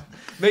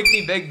 Make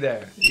me big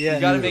there. Yeah, you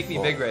gotta make me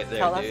big right there,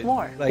 Tell us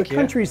more. Like the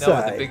countryside. No,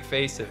 with the big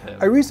face of him.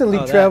 I recently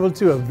traveled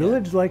to a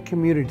village-like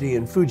community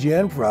in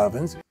Fujian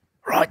province.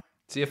 Right.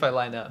 See if I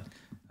line up.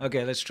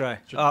 Okay, let's try.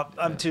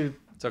 I'm too.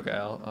 It's okay.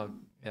 I'll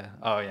yeah.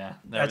 Oh yeah.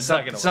 No, it's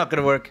not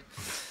gonna work.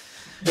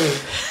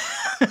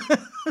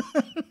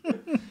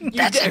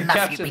 That's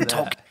enough. You've been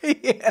talking.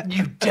 Yeah.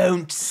 You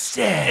don't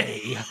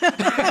say.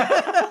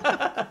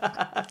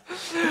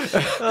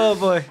 Oh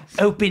boy!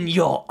 Open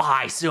your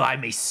eye so I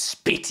may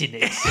spit in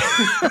it.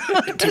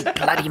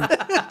 Bloody.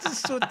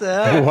 What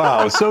the hell?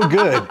 Wow, so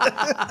good.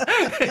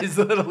 His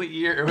little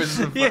ear was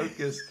the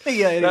focus.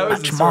 Yeah, that was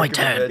it's my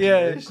turn.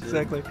 Yeah,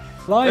 exactly.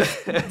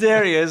 Life,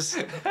 there he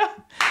is.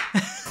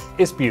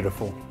 It's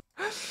beautiful.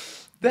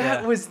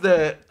 That was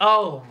the,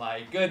 oh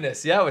my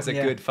goodness. Yeah, it was a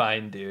good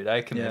find, dude.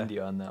 I commend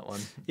you on that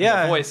one.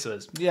 Yeah. The voice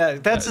was. Yeah,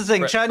 that's the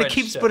thing. China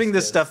keeps putting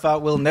this stuff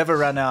out. We'll never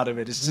run out of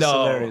it. It's just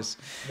hilarious.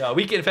 No,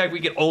 in fact, we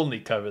can only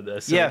cover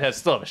this. So we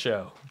still have a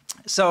show.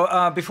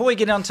 So before we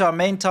get on to our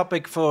main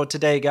topic for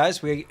today,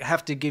 guys, we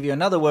have to give you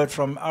another word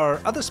from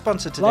our other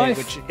sponsor today.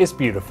 Life is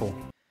beautiful.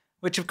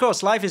 Which, of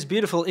course, life is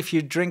beautiful if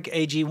you drink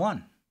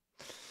AG1.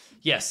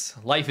 Yes,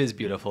 life is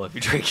beautiful if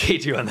you drink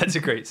AG1. That's a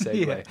great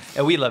segue.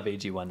 And we love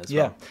AG1 as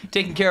well.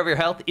 Taking care of your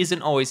health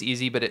isn't always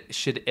easy, but it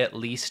should at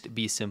least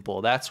be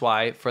simple. That's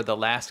why for the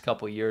last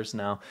couple years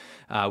now,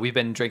 we've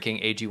been drinking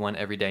AG1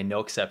 every day, no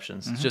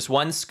exceptions. It's just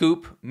one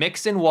scoop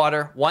mixed in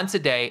water once a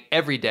day,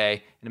 every day,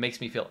 and it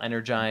makes me feel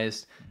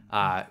energized.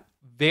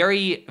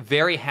 Very,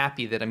 very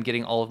happy that I'm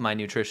getting all of my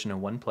nutrition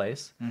in one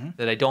place,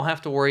 that I don't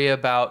have to worry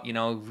about,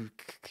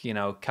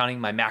 counting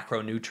my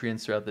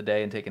macronutrients throughout the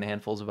day and taking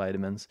handfuls of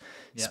vitamins.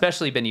 Yeah.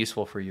 Especially been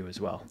useful for you as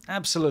well.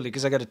 Absolutely,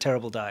 because I got a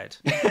terrible diet.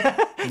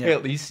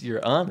 At least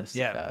you're honest.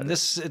 Yeah, and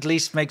this at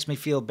least makes me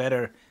feel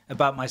better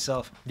about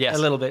myself a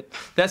little bit.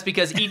 That's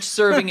because each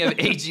serving of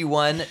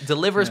AG1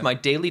 delivers my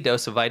daily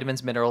dose of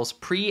vitamins, minerals,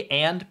 pre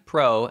and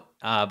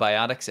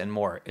probiotics, and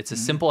more. It's a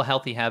simple,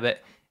 healthy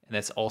habit. And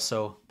it's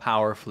also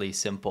powerfully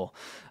simple.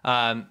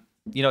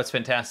 It's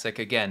fantastic.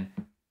 Again,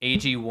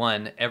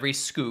 AG1, every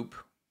scoop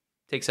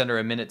takes under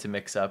a minute to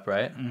mix up,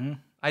 right?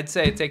 I'd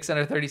say it takes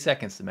under 30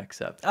 seconds to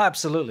mix up.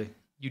 Absolutely.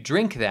 You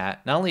drink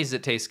that, not only does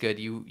it taste good,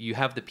 you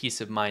have the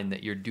peace of mind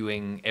that you're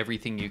doing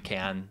everything you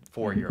can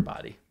for your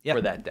body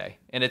for that day.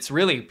 And it's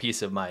really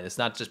peace of mind. It's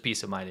not just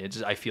peace of mind. It's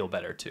just I feel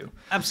better too.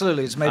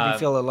 Absolutely. It's made me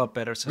feel a lot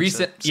better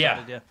since it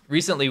started.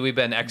 Recently we've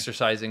been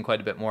exercising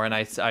quite a bit more, and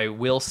I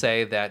will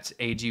say that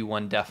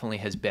AG1 definitely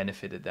has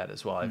benefited that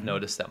as well. I've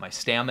noticed that my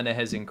stamina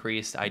has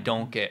increased. I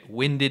don't get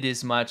winded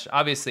as much.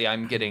 Obviously,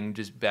 I'm getting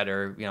just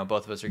better.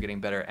 Both of us are getting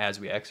better as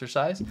we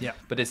exercise. Yeah.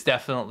 But it's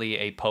definitely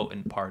a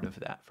potent part of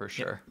that for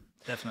sure. Yeah.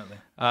 Definitely.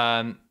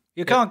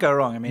 You can't go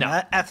wrong. I mean,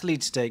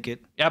 athletes take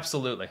it.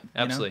 Absolutely.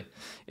 Absolutely.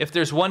 If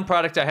there's one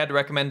product I had to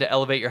recommend to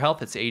elevate your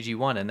health, it's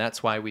AG1, and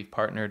that's why we've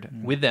partnered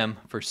with them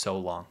for so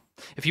long.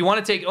 If you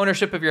want to take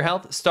ownership of your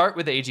health, start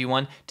with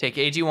AG1. Take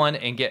AG1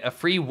 and get a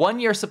free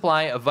 1-year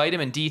supply of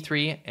vitamin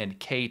D3 and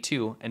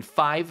K2 and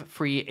 5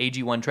 free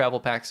AG1 travel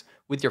packs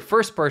with your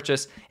first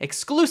purchase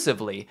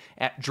exclusively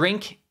at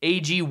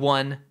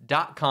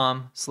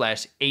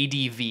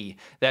drinkag1.com/ADV.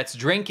 That's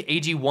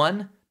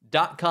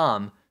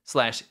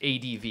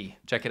drinkag1.com/ADV.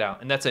 Check it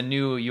out. And that's a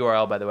new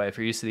URL, by the way. If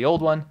you're used to the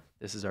old one,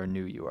 this is our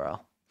new URL.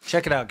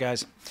 Check it out,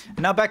 guys.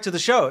 And now back to the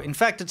show. In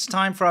fact, it's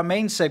time for our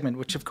main segment,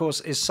 which, of course,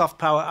 is Soft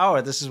Power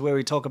Hour. This is where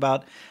we talk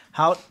about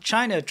how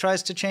China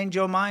tries to change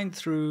your mind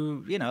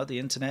through, the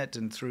internet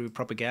and through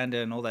propaganda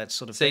and all that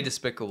sort of thing. Say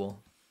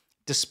despicable.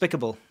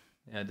 Despicable.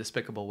 Yeah,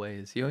 despicable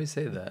ways. You always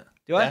say that.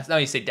 Do I? No,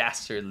 you say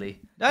dastardly.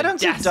 I don't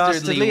say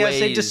dastardly. I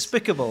say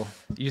despicable.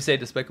 You say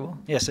despicable?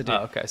 Yes, I do.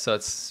 Oh, okay. So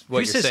it's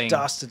what you're saying.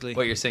 Dastardly.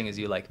 What you're saying is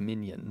you like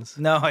minions.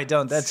 No, I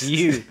don't. That's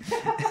you.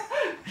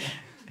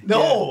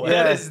 No,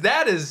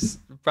 that is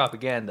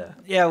propaganda.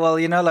 Yeah, well,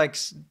 you know, like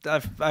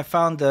I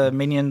found the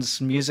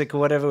Minions music or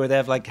whatever, where they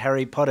have like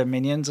Harry Potter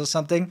minions or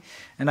something,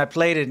 and I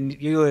played it, and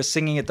you were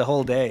singing it the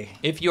whole day.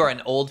 If you are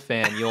an old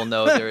fan, you'll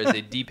know there is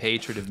a deep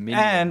hatred of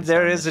Minions. And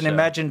there is an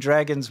Imagine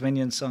Dragons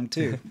Minions song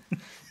too.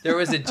 There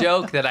was a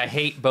joke that I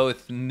hate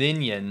both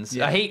Minions.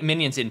 Yeah. I hate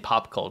Minions in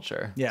pop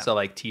culture. Yeah. So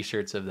like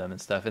T-shirts of them and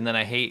stuff. And then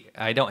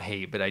I don't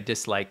hate, but I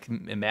dislike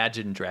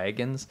Imagine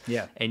Dragons.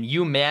 Yeah. And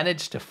you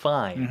managed to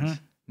find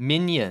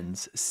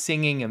Minions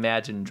singing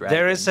Imagine Dragons.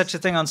 There is such a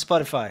thing on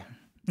Spotify.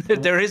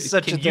 There is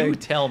such a thing. Can you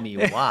tell me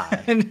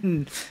why?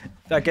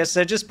 I guess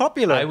they're just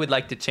popular. I would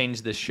like to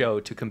change the show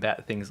to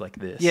combat things like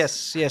this.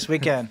 Yes, we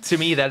can. To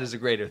me, that is a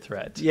greater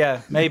threat.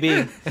 Yeah,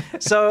 maybe.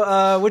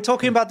 So we're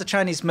talking about the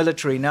Chinese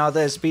military. Now,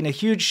 there's been a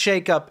huge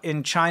shakeup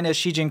in China.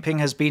 Xi Jinping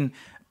has been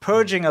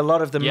purging a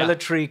lot of the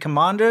military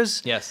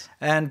commanders. Yes.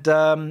 And,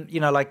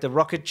 like the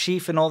rocket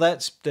chief and all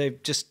that,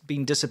 they've just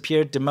been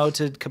disappeared,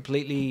 demoted,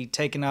 completely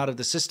taken out of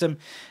the system.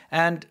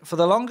 And for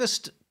the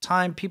longest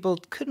time, people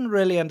couldn't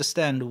really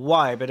understand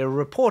why, but a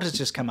report has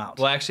just come out.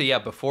 Well, actually, yeah,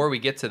 before we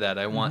get to that,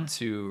 I want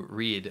to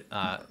read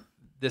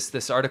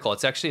this article.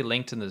 It's actually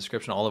linked in the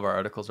description. All of our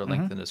articles are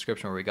linked in the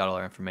description where we got all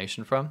our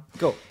information from.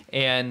 Cool.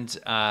 And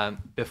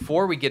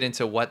before we get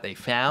into what they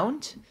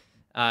found,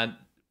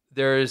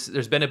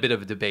 there's been a bit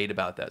of a debate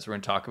about that, so we're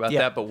going to talk about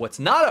that. But what's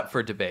not up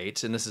for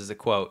debate, and this is a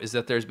quote, is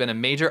that there's been a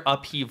major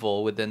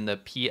upheaval within the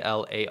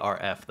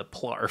PLARF, the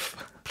PLARF.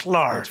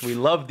 PLARF. Which we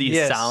love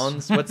these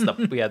sounds.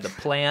 We had the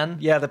plan.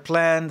 Yeah, the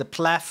plan, the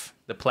PLAF.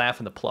 The PLAF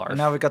and the PLARF. And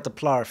now we got the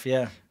PLARF,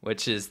 yeah.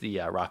 Which is the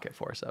Rocket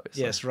Force,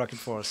 obviously. Yes, Rocket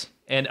Force.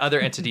 And other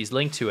entities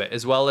linked to it,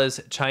 as well as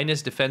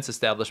China's defense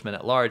establishment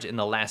at large in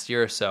the last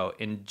year or so.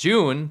 In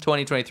June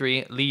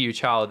 2023, Li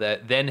Yuchao, the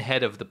then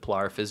head of the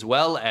PLARF, as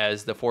well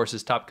as the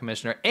force's top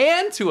commissioner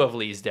and two of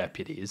Li's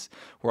deputies,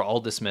 were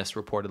all dismissed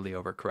reportedly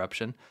over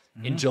corruption.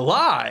 In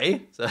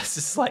July, so it's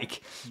just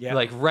like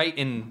right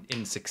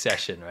in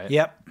succession, right?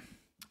 Yep.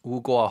 Wu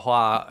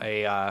Guohua,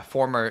 a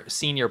former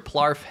senior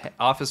PLARF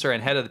officer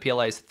and head of the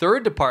PLA's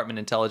third department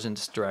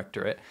intelligence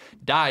directorate,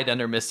 died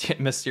under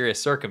mysterious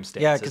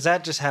circumstances. Yeah, because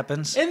that just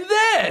happens. And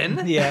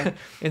then,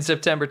 in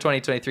September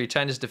 2023,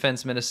 China's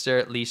defense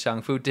minister Li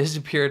Shangfu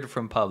disappeared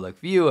from public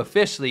view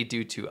officially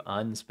due to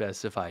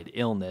unspecified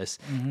illness.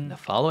 The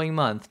following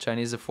month,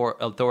 Chinese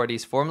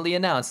authorities formally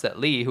announced that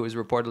Li, who was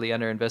reportedly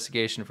under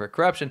investigation for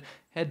corruption,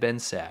 had been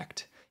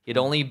sacked. He'd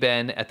only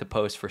been at the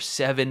post for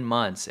 7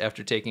 months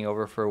after taking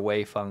over for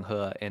Wei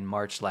Fenghe in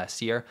March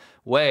last year.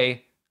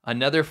 Wei,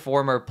 another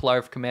former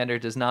PLARF commander,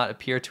 does not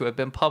appear to have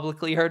been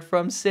publicly heard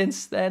from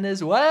since then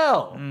as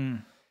well.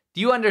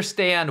 Do you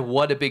understand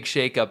what a big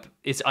shakeup?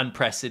 It's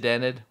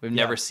unprecedented. We've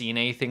never seen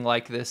anything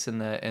like this in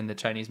the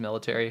Chinese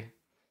military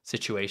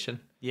situation.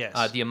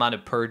 Yes. The amount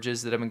of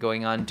purges that have been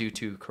going on due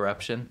to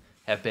corruption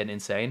have been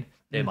insane.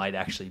 They might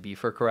actually be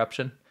for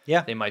corruption.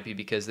 Yeah. They might be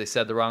because they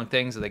said the wrong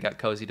things or they got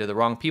cozy to the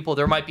wrong people.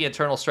 There might be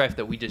internal strife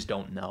that we just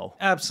don't know.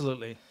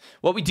 Absolutely.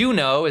 What we do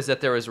know is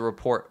that there was a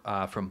report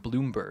from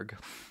Bloomberg.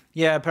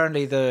 Yeah,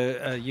 apparently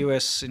the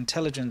U.S.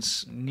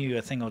 intelligence knew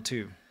a thing or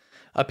two.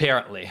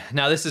 Apparently.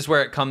 Now, this is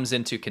where it comes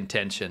into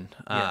contention.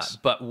 Yes.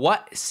 But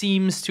what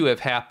seems to have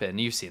happened,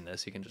 you've seen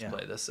this, you can just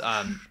play this.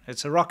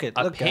 It's a rocket.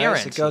 Look,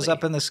 guys, it goes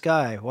up in the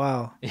sky.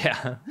 Wow.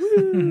 Yeah.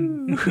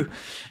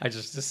 I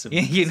just some,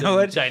 you know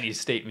what?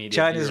 Chinese state media.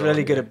 China's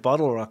really good at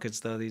bottle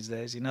rockets, though, these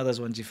days. You know those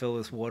ones you fill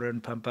with water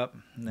and pump up,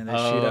 and then they shoot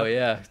up? Oh,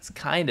 yeah. It's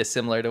kind of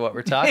similar to what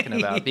we're talking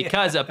about.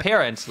 Because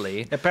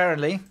apparently,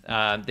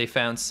 they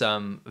found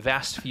some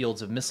vast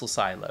fields of missile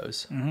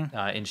silos in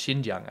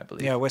Xinjiang, I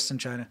believe. Yeah, Western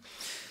China.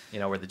 You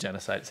know, where the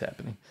genocide is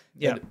happening.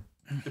 Yeah.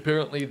 And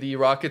apparently, the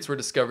rockets were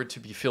discovered to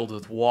be filled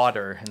with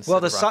water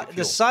instead of rocket fuel.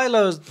 The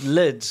silos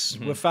lids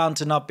were found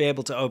to not be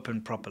able to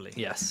open properly.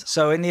 Yes.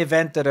 So in the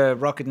event that a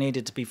rocket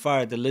needed to be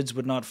fired, the lids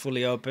would not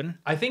fully open.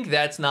 I think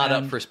that's not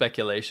up for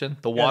speculation.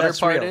 The water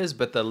part is,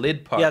 but the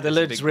lid part the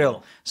lid's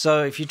real.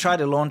 So if you try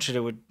to launch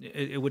it,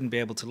 it wouldn't be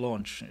able to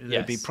launch.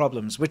 There'd be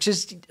problems, which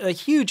is a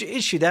huge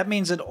issue. That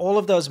means that all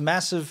of those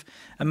massive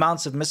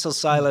amounts of missile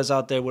silos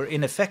out there were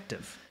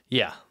ineffective.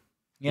 Yeah.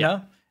 You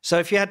know? So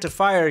if you had to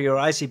fire your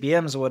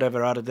ICBMs or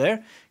whatever out of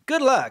there,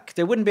 good luck.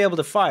 They wouldn't be able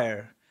to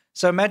fire.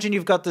 So imagine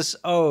you've got this,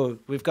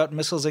 we've got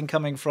missiles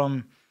incoming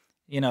from,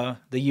 the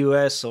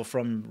US or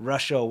from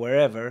Russia or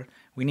wherever.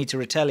 We need to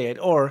retaliate.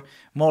 Or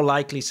more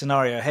likely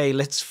scenario, hey,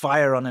 let's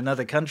fire on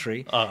another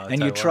country. And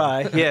Taiwan. You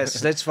try.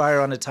 Yes, let's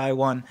fire on a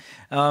Taiwan.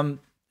 Then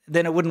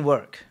it wouldn't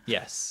work.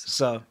 Yes.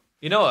 So.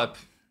 You know what?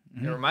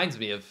 It reminds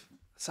me of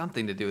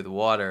something to do with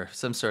water,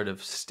 some sort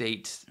of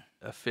state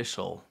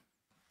official.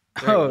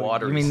 You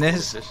mean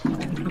this?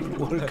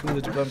 Water cooler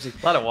diplomacy.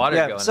 A lot of water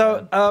going on.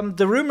 So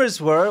the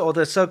rumors were, or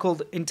the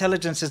so-called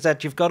intelligence, is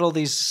that you've got all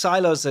these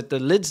silos that the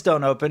lids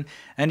don't open,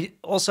 and you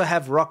also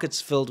have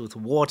rockets filled with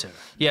water.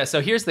 Yeah,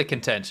 so here's the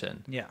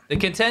contention. Yeah. The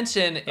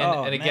contention,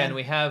 and again,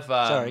 we have...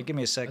 Sorry, give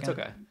me a second. That's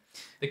okay.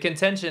 The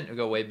contention... We'll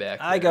go way back.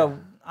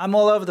 I'm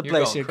all over the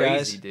place You're here, going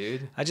guys. crazy,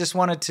 dude. I just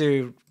wanted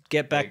to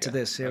get back to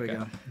this. Here we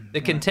go.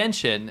 The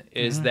contention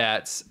is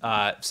that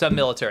some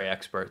military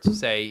experts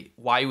say,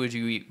 why would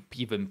you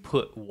even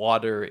put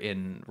water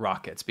in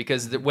rockets?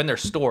 Because when they're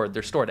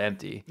stored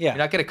empty. Yeah. You're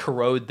not going to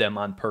corrode them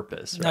on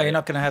purpose. Right? No, you're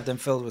not going to have them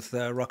filled with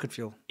rocket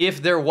fuel.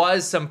 If there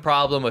was some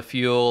problem with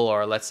fuel,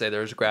 or let's say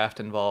there's graft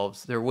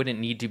involved, there wouldn't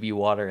need to be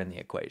water in the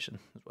equation,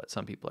 is what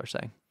some people are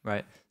saying,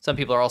 right? Some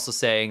people are also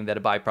saying that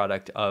a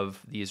byproduct of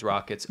these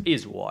rockets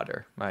is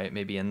water, right?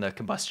 Maybe in the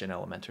combustion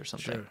element or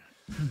something. Sure.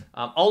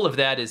 All of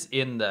that is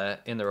in the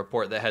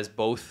report that has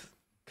both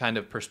kind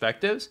of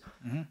perspectives,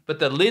 but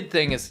the lid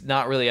thing is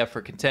not really up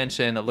for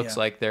contention. It looks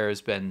like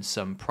there's been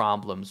some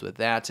problems with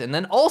that, and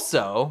then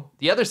also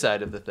the other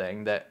side of the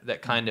thing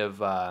that kind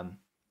of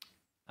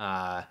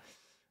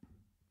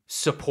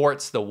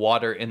supports the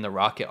water in the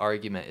rocket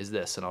argument is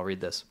this, and I'll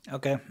read this.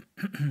 Okay.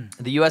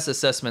 The U.S.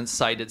 assessment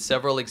cited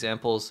several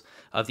examples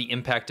of the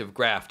impact of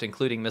graft,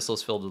 including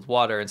missiles filled with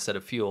water instead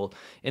of fuel,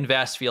 in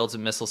vast fields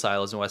of missile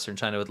silos in Western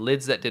China with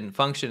lids that didn't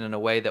function in a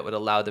way that would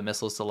allow the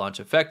missiles to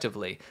launch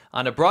effectively.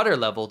 On a broader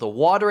level, the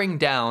watering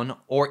down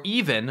or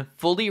even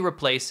fully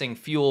replacing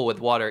fuel with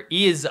water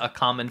is a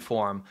common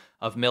form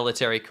of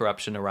military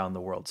corruption around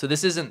the world. So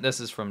this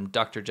is from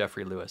Dr.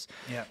 Jeffrey Lewis.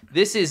 Yeah.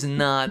 This is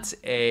not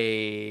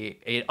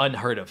a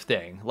unheard of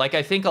thing. Like,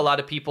 I think a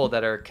lot of people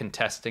that are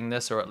contesting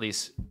this, or at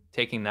least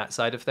taking that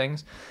side of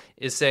things,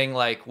 is saying,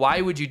 like, why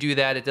would you do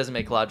that? It doesn't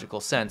make logical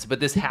sense. But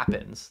this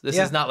happens. This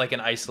is not like an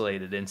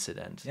isolated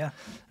incident. Yeah.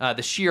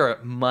 The sheer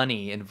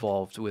money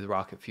involved with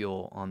rocket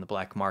fuel on the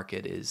black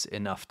market is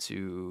enough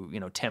to,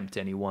 tempt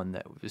anyone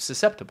that is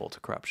susceptible to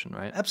corruption,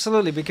 right?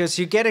 Absolutely, because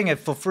you're getting it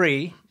for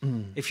free.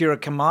 If you're a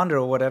commander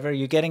or whatever,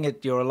 you're getting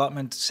it, your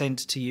allotment sent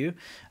to you.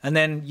 And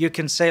then you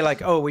can say,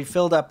 like, oh, we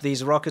filled up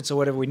these rockets or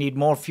whatever, we need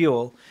more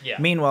fuel. Yeah.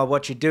 Meanwhile,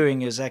 what you're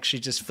doing is actually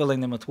just filling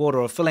them with water,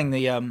 or filling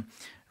the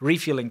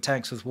refueling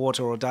tanks with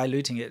water, or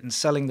diluting it and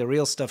selling the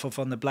real stuff off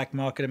on the black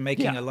market and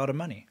making a lot of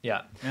money.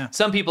 Yeah.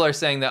 Some people are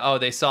saying that,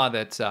 they saw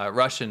that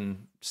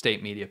Russian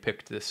state media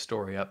picked this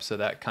story up, so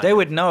that kind They of...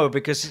 would know,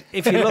 because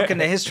if you look in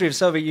the history of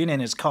Soviet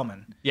Union, it's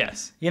common.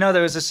 Yes.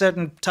 There was a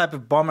certain type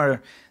of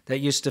bomber that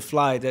used to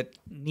fly that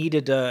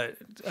needed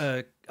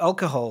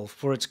alcohol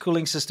for its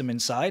cooling system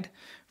inside,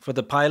 for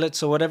the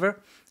pilots or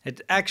whatever. It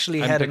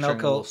actually had an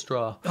alcohol a little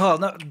straw. Oh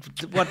no!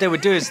 What they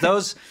would do is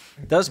those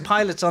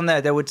pilots on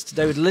there, they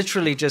would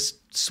literally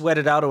just sweat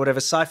it out or whatever,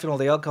 siphon all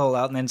the alcohol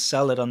out, and then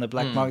sell it on the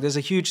black market. There's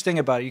a huge thing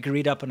about it. You can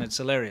read up on it. It's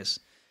hilarious.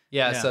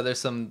 Yeah. So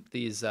there's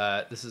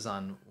this is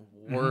on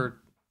Word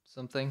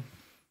something.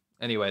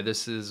 Anyway,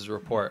 this is a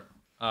report.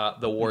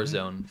 The War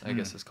Zone, I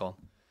guess it's called.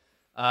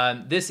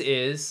 This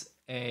is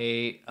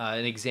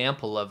an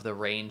example of the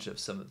range of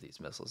some of these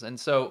missiles. And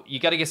so you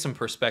got to get some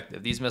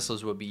perspective. These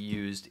missiles would be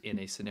used in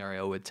a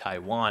scenario with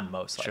Taiwan,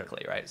 most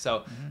likely, right?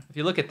 So if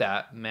you look at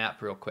that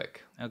map real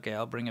quick. Okay,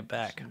 I'll bring it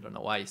back. I don't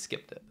know why you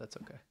skipped it. That's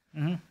okay.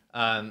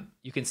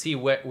 You can see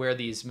where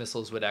these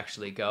missiles would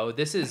actually go.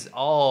 This is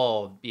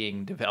all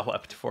being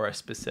developed for a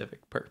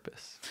specific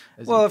purpose.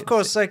 Well, of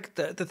course, like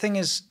the thing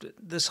is,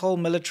 this whole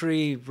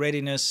military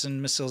readiness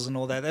and missiles and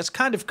all that, that's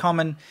kind of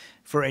common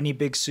for any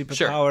big superpower.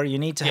 Sure. You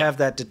need to have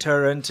that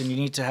deterrent, and you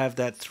need to have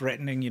that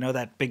threatening,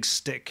 that big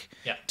stick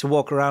to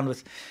walk around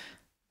with.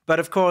 But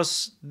of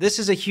course, this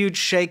is a huge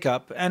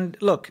shakeup. And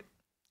look,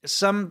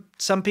 some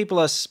people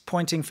are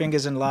pointing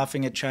fingers and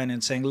laughing at China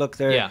and saying, look,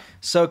 they're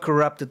so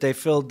corrupt that they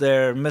filled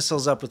their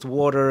missiles up with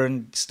water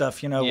and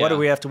stuff. What do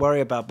we have to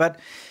worry about? But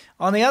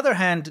on the other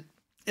hand,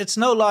 it's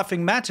no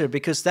laughing matter,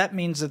 because that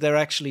means that they're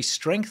actually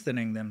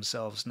strengthening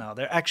themselves now.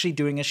 They're actually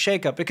doing a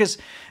shakeup, because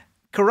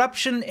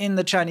corruption in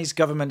the Chinese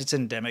government, it's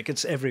endemic.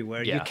 It's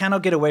everywhere. You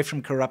cannot get away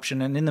from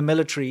corruption, and in the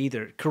military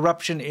either.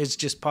 Corruption is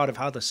just part of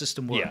how the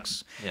system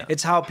works.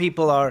 It's how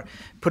people are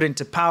put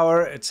into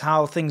power. It's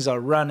how things are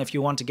run. If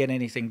you want to get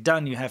anything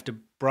done, you have to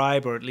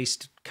bribe, or at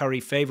least curry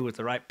favor with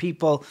the right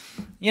people.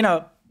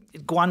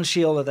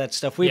 Guanxi, all of that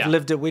stuff. We've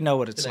lived it. We know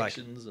what it's like.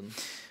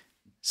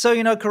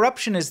 So,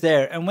 corruption is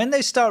there. And when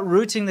they start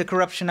rooting the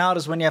corruption out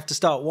is when you have to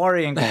start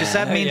worrying, because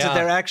that means that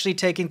they're actually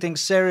taking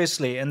things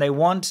seriously, and they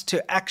want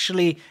to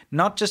actually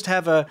not just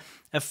have a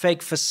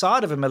fake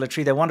facade of a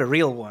military, they want a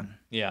real one.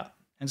 Yeah.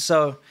 And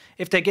so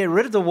if they get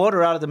rid of the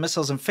water out of the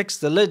missiles and fix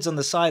the lids on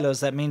the silos,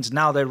 that means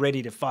now they're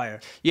ready to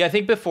fire. Yeah, I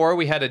think before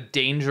we had a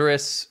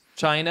dangerous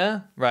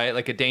China, right?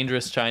 Like a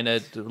dangerous China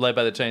led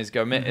by the Chinese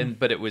government,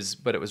 but it was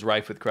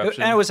rife with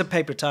corruption. And it was a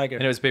paper tiger.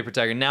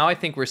 Now I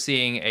think we're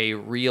seeing a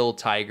real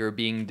tiger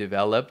being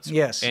developed.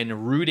 Yes.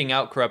 And rooting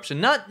out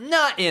corruption, not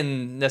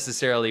in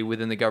necessarily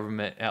within the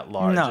government at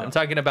large. No. I'm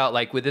talking about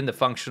like within the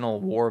functional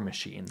war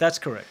machine. That's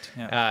correct.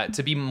 Yeah.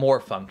 To be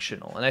more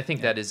functional, and I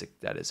think that is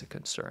a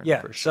concern.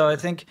 Yeah. For sure. So I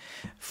think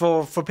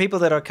for people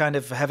that are kind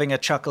of having a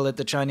chuckle at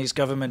the Chinese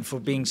government for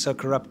being so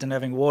corrupt and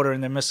having water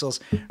in their missiles,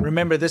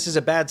 remember, this is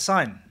a bad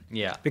sign.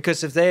 Yeah.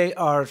 Because if they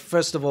are,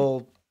 first of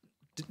all,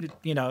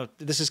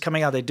 this is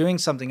coming out, they're doing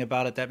something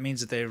about it, that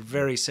means that they're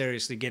very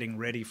seriously getting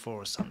ready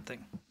for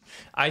something.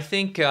 I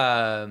think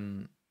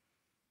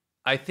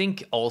I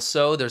think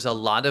also there's a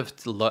lot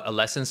of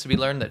lessons to be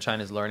learned that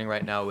China's learning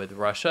right now with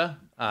Russia.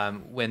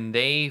 When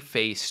they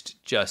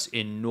faced just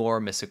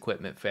enormous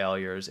equipment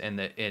failures and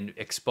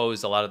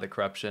exposed a lot of the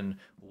corruption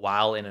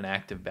while in an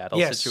active battle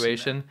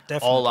situation,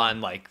 all on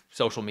like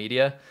social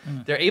media,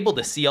 they're able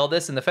to see all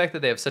this. And the fact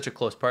that they have such a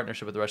close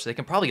partnership with Russia, they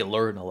can probably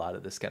learn a lot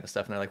of this kind of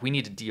stuff. And they're like, we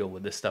need to deal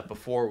with this stuff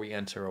before we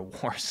enter a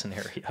war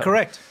scenario.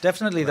 Correct.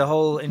 Definitely. The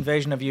whole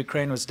invasion of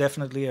Ukraine was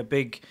definitely a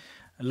big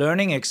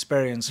learning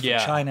experience for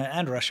China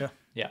and Russia.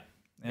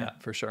 Yeah,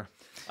 for sure.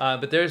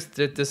 But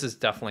this is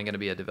definitely going to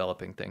be a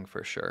developing thing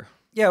for sure.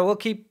 Yeah, we'll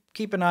keep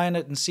an eye on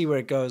it and see where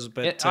it goes.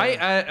 But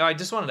I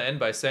just wanted to end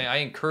by saying I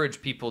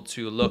encourage people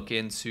to look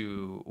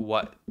into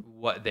what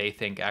they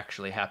think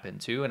actually happened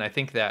too, and I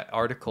think that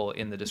article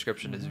in the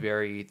description is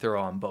very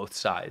thorough on both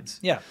sides.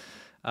 Yeah.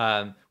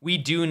 We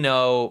do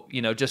know,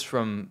 just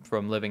from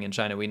living in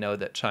China, we know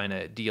that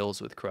China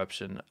deals with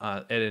corruption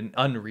at an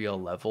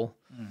unreal level.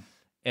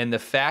 And the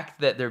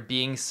fact that they're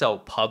being so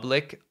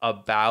public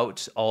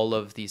about all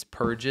of these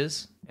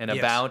purges and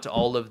about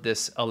all of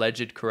this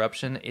alleged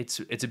corruption, it's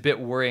a bit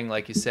worrying,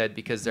 like you said,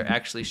 because they're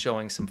actually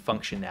showing some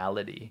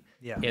functionality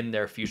in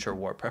their future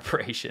war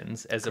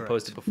preparations, as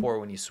opposed to before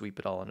when you sweep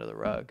it all under the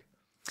rug.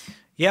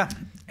 Yeah.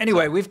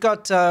 Anyway, we've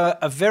got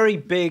a very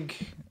big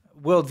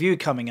worldview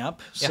coming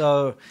up. Yeah.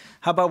 So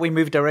how about we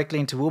move directly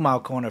into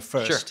Wumao Corner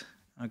first? Sure.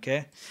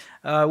 Okay.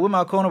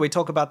 Wumao Corner, we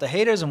talk about the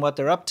haters and what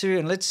they're up to,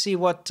 and let's see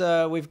what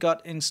we've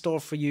got in store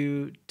for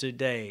you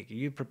today.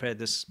 You prepared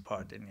this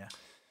part, didn't you?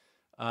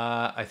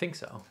 I think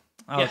so.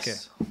 Oh,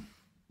 yes. Okay.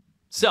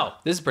 So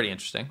this is pretty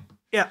interesting.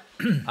 Yeah.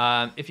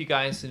 If you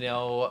guys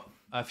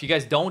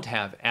don't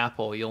have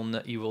Apple,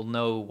 you will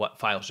know what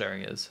file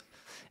sharing is.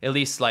 At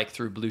least like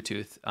through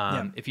Bluetooth.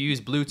 If you use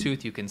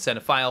Bluetooth, you can send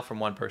a file from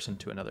one person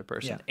to another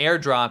person. Yeah.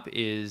 AirDrop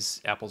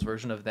is Apple's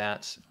version of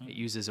that. It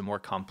uses a more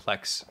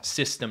complex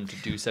system to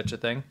do such a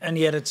thing. And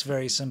yet it's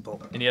very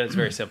simple.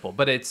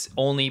 But it's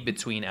only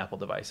between Apple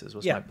devices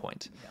was my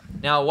point. Yeah.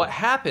 Now, what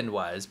happened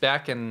was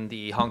back in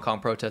the Hong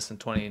Kong protests in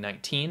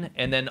 2019,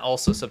 and then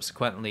also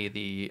subsequently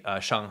the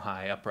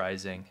Shanghai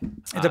uprising.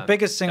 The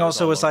biggest thing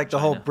also was like the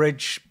whole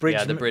bridge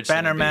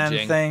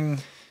bannerman thing.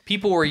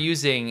 People were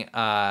using...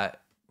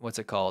 what's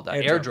it called?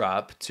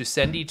 AirDrop to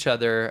send each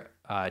other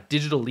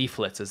digital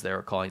leaflets, as they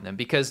were calling them.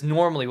 Because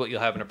normally what you'll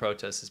have in a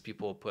protest is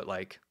people will put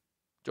like,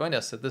 join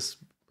us at this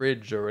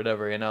bridge or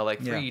whatever, like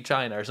free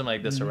China or something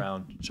like this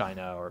around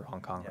China or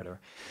Hong Kong or whatever.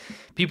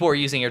 People were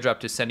using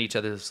AirDrop to send each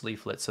other this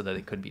leaflet so that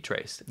they couldn't be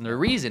traced. And the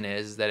reason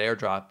is that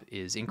AirDrop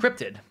is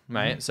encrypted,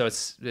 right? So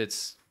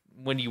it's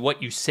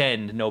what you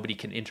send, nobody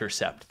can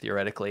intercept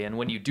theoretically, and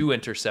when you do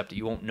intercept it,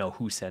 you won't know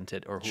who sent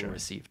it or who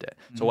received it.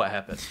 So what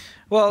happened?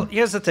 Well,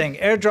 here's the thing: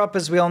 AirDrop,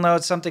 as we all know,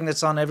 it's something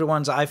that's on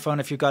everyone's iPhone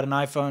if you've got an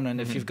iPhone,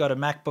 and if you've got a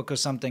MacBook or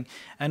something.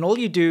 And all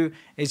you do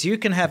is you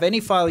can have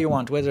any file you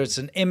want, whether it's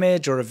an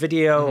image or a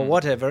video or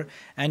whatever,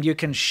 and you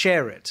can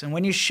share it. And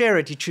when you share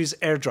it, you choose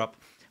AirDrop.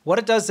 What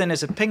it does then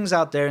is it pings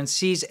out there and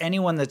sees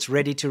anyone that's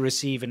ready to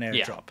receive an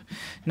AirDrop. Yeah.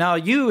 Now,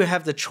 you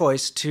have the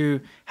choice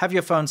to have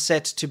your phone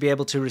set to be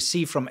able to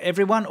receive from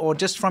everyone or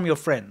just from your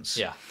friends.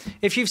 Yeah.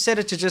 If you've set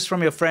it to just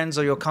from your friends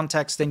or your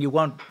contacts, then you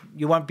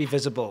won't be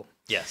visible.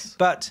 Yes.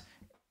 But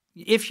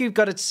if you've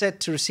got it set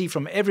to receive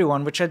from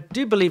everyone, which I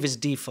do believe is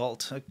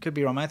default, I could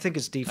be wrong, I think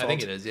it's default. I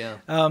think it is, yeah.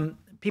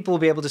 People will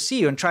be able to see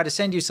you and try to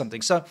send you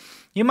something. So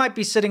you might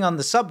be sitting on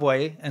the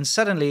subway and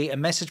suddenly a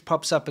message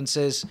pops up and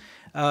says,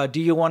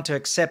 do you want to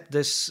accept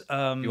this?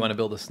 Do you want to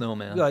build a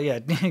snowman? Well, yeah,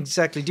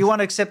 exactly. Do you want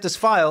to accept this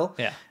file?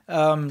 Yeah.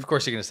 Of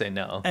course you're going to say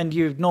no. And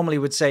you normally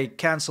would say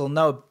cancel,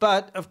 no.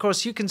 But, of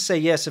course, you can say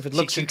yes if it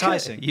looks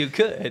enticing. You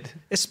could.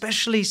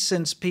 Especially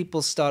since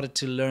people started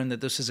to learn that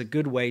this is a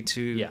good way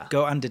to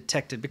go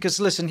undetected. Because,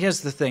 listen,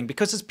 here's the thing.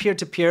 Because it's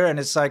peer-to-peer and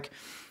it's like...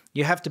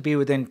 you have to be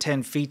within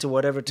 10 feet or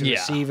whatever to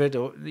receive it.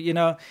 Or,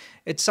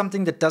 it's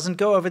something that doesn't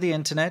go over the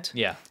internet.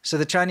 Yeah. So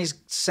the Chinese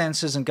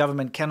censors and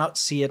government cannot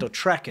see it or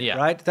track it,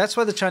 right? That's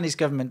why the Chinese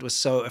government was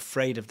so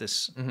afraid of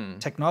this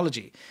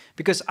technology.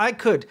 Because I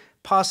could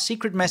pass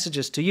secret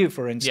messages to you,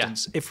 for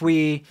instance, if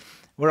we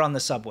were on the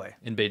subway.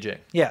 In Beijing.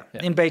 Yeah,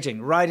 in Beijing,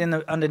 right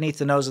underneath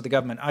the nose of the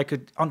government. I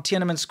could, on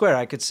Tiananmen Square,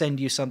 I could send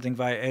you something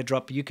via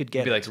AirDrop. You could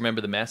get it. Be like,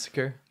 remember the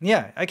massacre?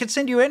 Yeah, I could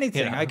send you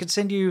anything. I could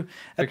send you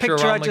a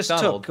picture I just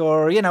McDonald. took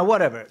or,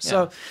 whatever. Yeah.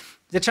 So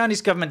the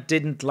Chinese government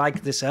didn't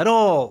like this at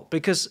all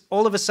because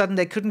all of a sudden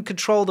they couldn't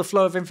control the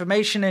flow of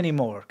information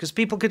anymore because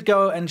people could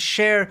go and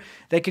share.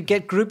 They could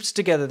get groups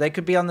together. They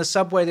could be on the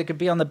subway. They could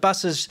be on the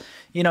buses,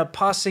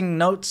 passing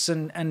notes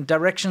and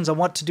directions on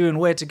what to do and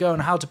where to go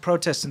and how to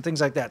protest and things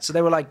like that. So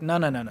they were like, no.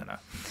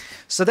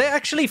 So they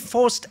actually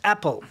forced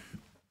Apple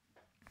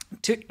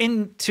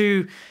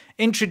to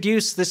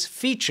introduce this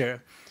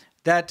feature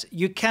that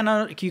you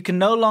can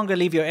no longer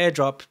leave your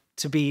AirDrop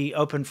to be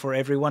open for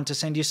everyone to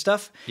send you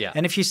stuff. Yeah.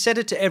 And if you set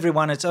it to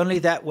everyone, it's only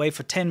that way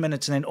for 10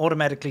 minutes and then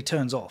automatically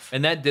turns off.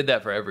 And that did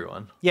that for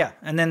everyone. Yeah.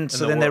 And then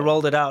they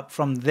rolled it out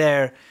from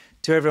there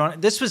to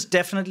everyone. This was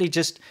definitely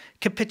just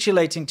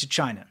capitulating to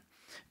China.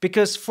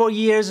 Because for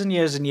years and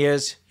years and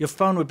years, your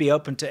phone would be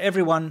open to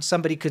everyone.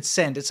 Somebody could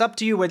send. It's up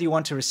to you whether you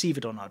want to receive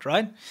it or not,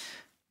 right?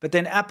 But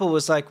then Apple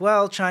was like,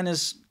 well,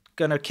 China's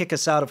going to kick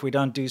us out if we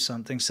don't do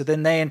something. So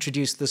then they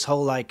introduced this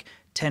whole like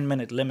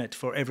 10-minute limit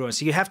for everyone.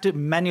 So you have to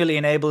manually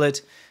enable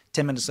it.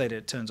 10 minutes later,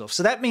 it turns off.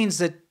 So that means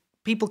that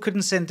people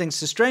couldn't send things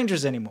to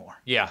strangers anymore.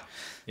 Yeah.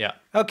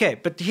 Okay,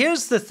 but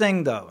here's the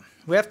thing, though.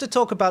 We have to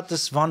talk about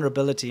this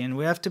vulnerability, and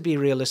we have to be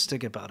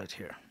realistic about it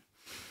here.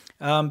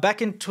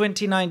 Back in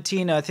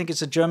 2019, I think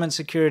it's a German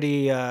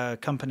security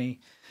company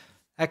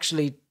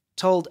actually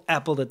told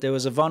Apple that there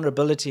was a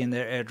vulnerability in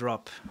their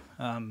AirDrop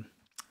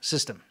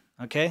system,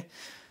 okay?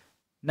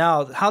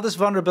 Now, how this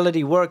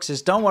vulnerability works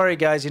is, don't worry,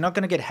 guys, you're not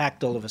going to get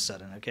hacked all of a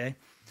sudden, okay?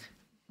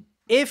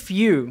 If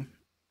you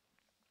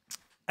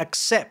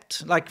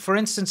accept, like, for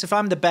instance, if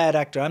I'm the bad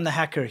actor, I'm the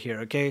hacker here,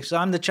 okay? So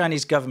I'm the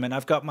Chinese government.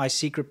 I've got my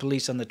secret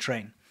police on the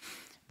train.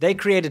 They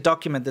create a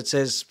document that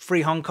says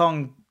free Hong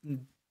Kong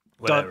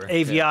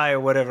 .avi or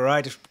whatever,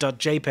 right?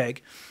 .jpeg.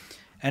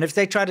 And if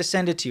they try to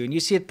send it to you and you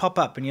see it pop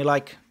up and you're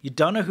like, you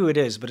don't know who it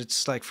is, but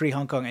it's like free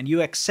Hong Kong, and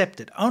you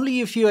accept it. Only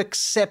if you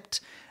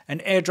accept an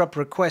AirDrop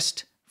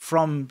request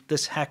from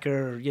this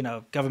hacker, you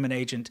know, government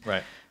agent,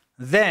 right?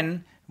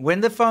 Then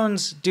when the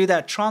phones do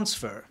that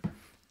transfer,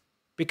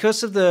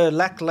 because of the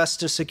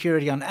lackluster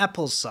security on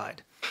Apple's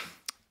side,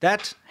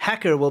 that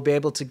hacker will be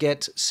able to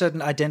get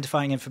certain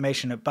identifying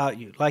information about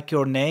you, like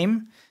your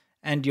name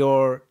and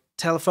your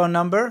telephone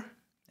number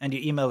and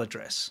your email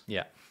address.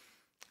 Yeah.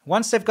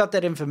 Once they've got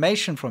that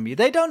information from you,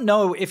 they don't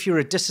know if you're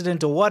a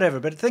dissident or whatever,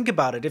 but think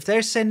about it. If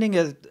they're sending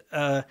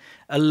a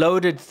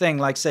loaded thing,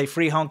 like, say,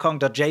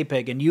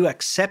 freehongkong.jpg, and you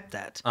accept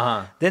that,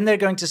 then they're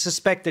going to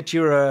suspect that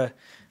you're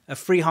a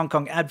free Hong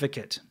Kong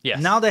advocate. Yes.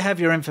 Now they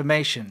have your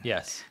information.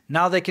 Yes.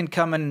 Now they can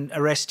come and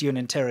arrest you and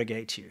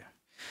interrogate you.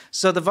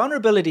 So the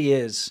vulnerability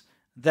is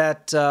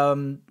that,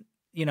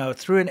 you know,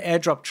 through an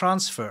AirDrop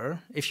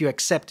transfer, if you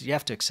accept it, you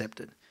have to accept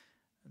it,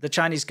 the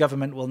Chinese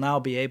government will now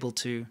be able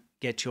to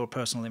get your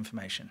personal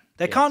information.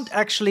 They can't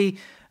actually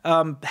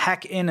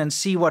hack in and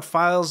see what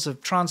files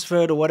have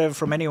transferred or whatever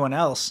from anyone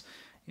else.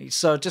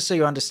 So just so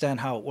you understand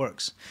how it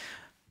works.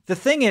 The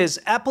thing is,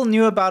 Apple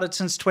knew about it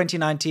since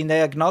 2019.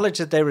 They acknowledged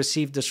that they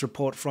received this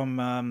report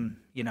from,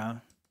 you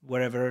know,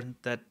 wherever,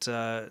 that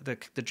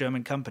the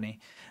German company.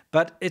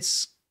 But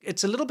it's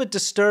a little bit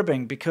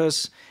disturbing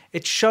because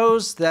it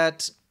shows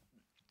that,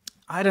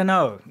 I don't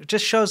know, it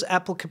just shows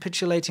Apple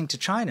capitulating to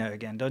China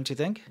again, don't you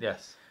think?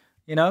 Yes.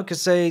 You know,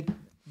 because they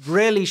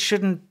really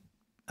shouldn't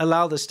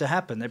allow this to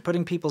happen. They're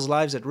putting people's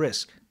lives at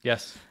risk.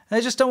 Yes. And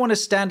they just don't want to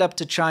stand up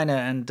to China,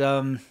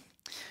 and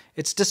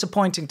it's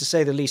disappointing, to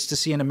say the least, to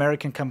see an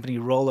American company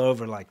roll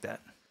over like that.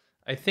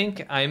 I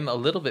think I'm a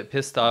little bit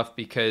pissed off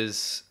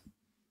because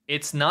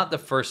it's not the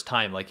first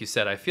time, like you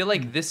said. I feel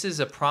like this is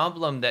a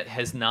problem that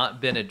has not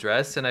been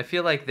addressed, and I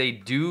feel like they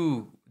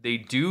do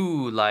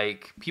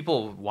like,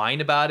 people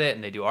whine about it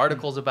and they do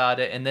articles about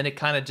it, and then it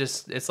kind of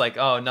just, it's like,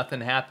 oh, nothing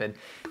happened.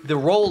 The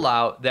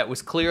rollout that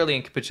was clearly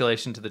in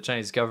capitulation to the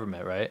Chinese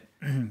government, right?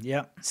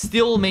 Yeah.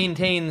 Still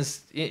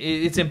maintains,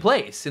 it's in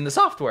place in the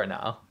software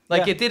now.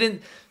 Like, it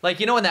didn't, like,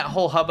 you know, when that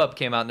whole hubbub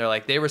came out and they're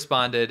like, they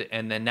responded,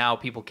 and then now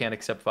people can't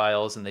accept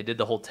files, and they did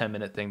the whole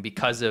 10-minute thing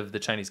because of the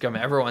Chinese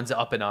government. Everyone's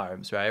up in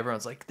arms, right?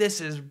 Everyone's like, this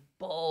is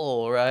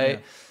bull, right?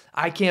 Yeah.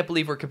 I can't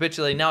believe we're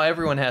capitulating. Now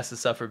everyone has to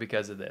suffer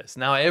because of this.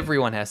 Now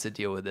everyone has to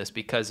deal with this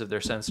because of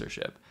their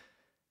censorship,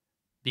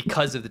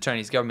 because of the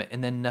Chinese government,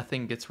 and then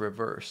nothing gets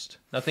reversed.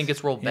 Nothing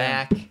gets rolled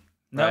back,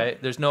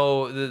 right? There's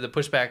no, the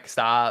pushback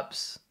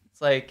stops.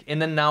 It's like, and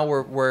then now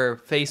we're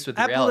faced with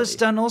Apple reality. has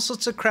done all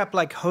sorts of crap,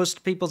 like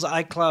host people's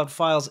iCloud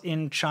files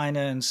in China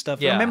and stuff.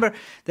 Yeah. Remember,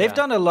 they've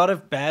done a lot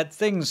of bad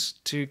things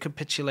to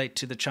capitulate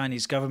to the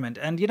Chinese government.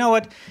 And you know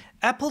what?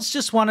 Apple's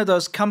just one of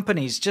those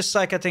companies, just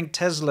like I think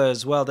Tesla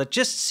as well, that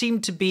just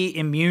seem to be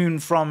immune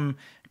from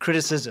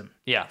criticism.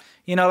 Yeah.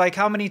 You know, like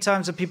how many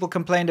times have people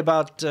complained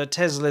about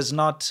Tesla's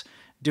not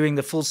doing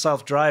the full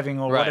self-driving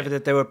or whatever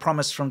that they were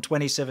promised from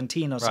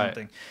 2017 or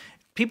something.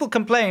 People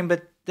complain,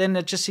 but then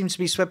it just seems to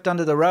be swept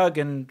under the rug,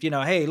 and, you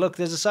know, hey, look,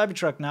 there's a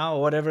Cybertruck now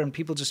or whatever, and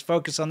people just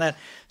focus on that.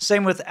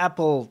 Same with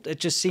Apple. It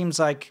just seems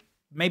like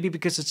maybe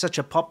because it's such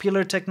a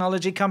popular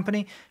technology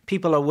company,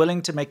 people are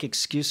willing to make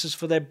excuses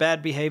for their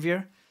bad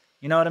behavior.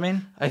 You know what I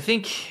mean?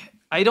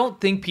 I don't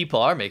think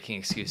people are making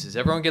excuses.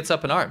 Everyone gets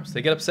up in arms.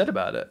 They get upset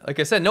about it. Like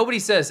I said, nobody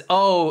says,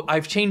 oh,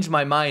 I've changed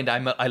my mind.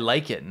 I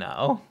like it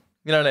now.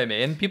 You know what I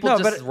mean? People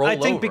just roll over. I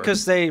think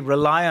because they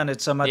rely on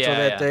it so much, or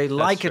that they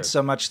like it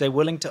so much, they're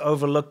willing to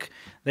overlook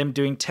them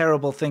doing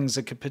terrible things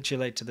that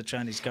capitulate to the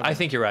Chinese government. I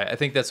think you're right. I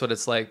think that's what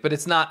it's like. But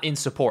it's not in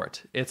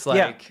support. It's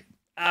like...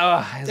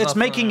 it's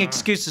making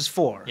excuses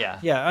for.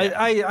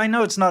 I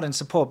know it's not in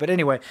support, but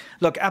anyway,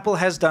 look, Apple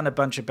has done a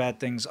bunch of bad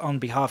things on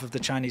behalf of the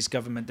Chinese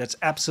government that's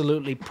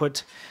absolutely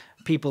put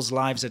people's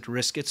lives at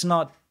risk. It's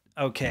not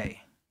okay.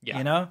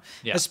 You know,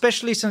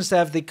 especially since they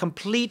have the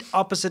complete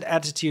opposite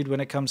attitude when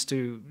it comes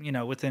to, you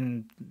know,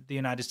 within the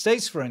United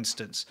States, for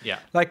instance.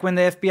 Like when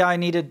the FBI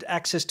needed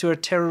access to a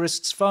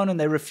terrorist's phone and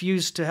they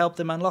refused to help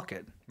them unlock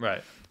it.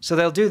 Right. So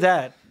they'll do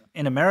that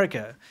in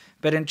America,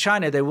 but in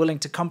China they're willing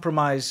to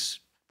compromise.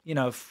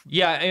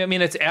 Yeah, I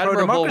mean, it's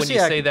admirable when you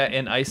say that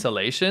in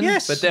isolation.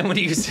 Yes. But then when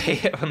you say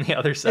it on the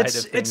other side of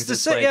things,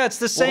 it's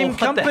the same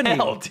company. What the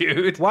hell,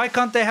 dude? Why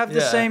can't they have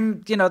the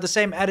same, the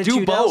same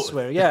attitude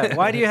elsewhere? Yeah.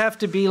 Why do you have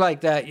to be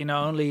like that,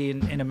 only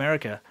in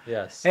America?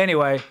 Yes.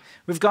 Anyway,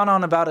 we've gone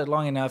on about it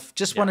long enough.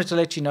 Just wanted to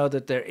let you know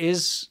that there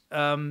is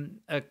a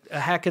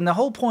hack, and the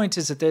whole point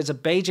is that there's a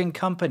Beijing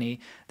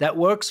company that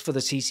works for the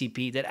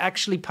CCP that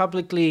actually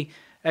publicly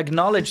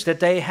acknowledged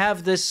that they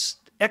have this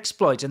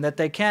exploit and that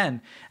they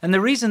can. And the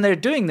reason they're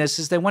doing this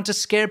is they want to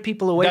scare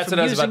people away from using airdrop.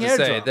 That's what I was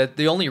about to say. That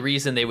the only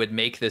reason they would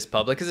make this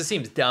public, because it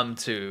seems dumb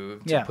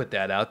to put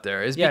that out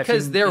there, is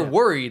because they're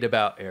worried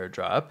about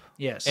airdrop.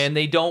 Yes. And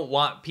they don't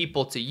want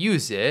people to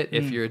use it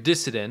if you're a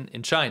dissident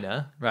in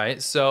China,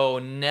 right? So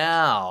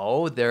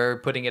now they're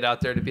putting it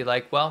out there to be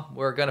like, well,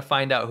 we're going to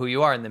find out who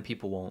you are, and then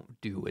people won't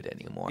do it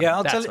anymore. Yeah,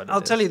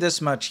 I'll tell you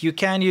this much. You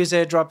can use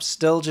airdrop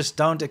still, just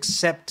don't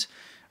accept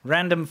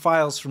random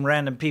files from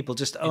random people.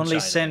 Just only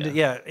send it.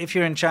 Yeah, if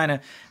you're in China,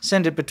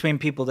 send it between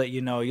people that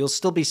you know. You'll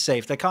still be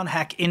safe. They can't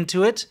hack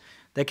into it.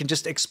 They can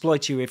just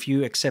exploit you if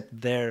you accept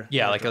their...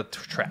 Yeah, like a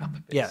trap.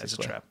 Basically. Yeah, it's a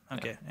trap.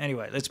 Okay. Yeah.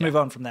 Anyway, let's move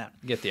on from that.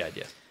 Get the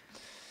idea.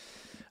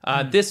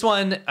 This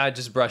one, I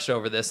just brushed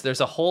over this. There's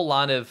a whole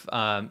lot of...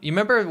 you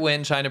remember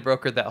when China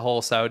brokered that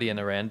whole Saudi and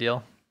Iran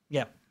deal?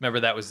 Yeah.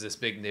 Remember that was this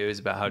big news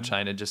about how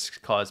China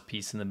just caused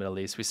peace in the Middle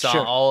East. We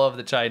saw all of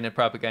the China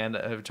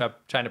propaganda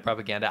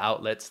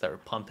outlets that were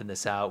pumping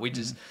this out. We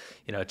just,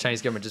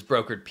 Chinese government just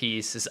brokered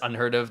peace. It's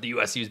unheard of. The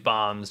U.S. used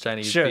bombs, China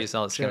used peace, and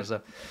all this kind of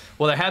stuff.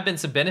 Well, there have been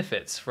some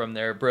benefits from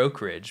their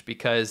brokerage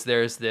because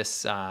there's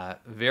this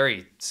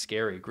very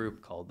scary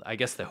group called, I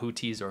guess, the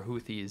Houthis or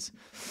Houthis,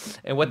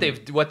 and what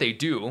they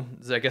do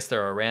is, I guess,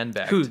 they're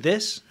Iran-backed. Who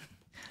this?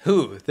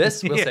 Who?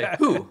 This? We'll say,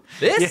 who?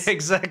 This? Yeah,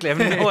 exactly. I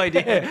have no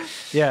idea.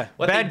 Yeah.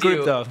 Bad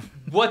group, though.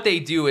 What they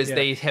do is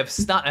they have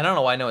stopped. I don't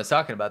know why no one's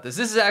talking about this.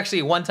 This is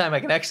actually one time I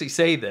can actually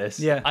say this.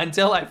 Yeah.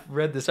 Until I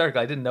read this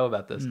article, I didn't know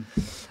about this.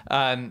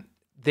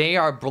 They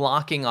are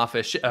blocking off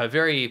a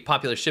very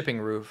popular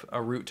shipping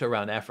route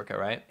around Africa,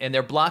 right? And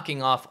they're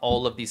blocking off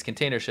all of these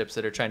container ships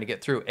that are trying to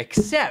get through,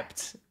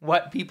 except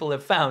what people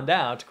have found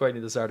out, according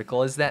to this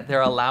article, is that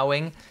they're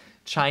allowing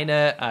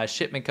China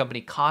shipment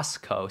company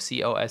Costco,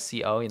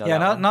 C-O-S-C-O,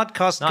 not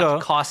Costco.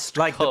 Not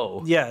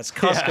Costco. It's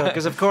Costco,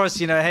 because of course,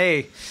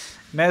 hey,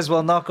 may as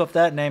well knock off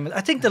that name.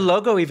 I think the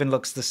logo even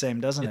looks the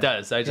same, doesn't it? It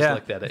does. I just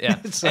looked at it, yeah.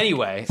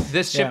 Anyway,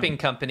 this shipping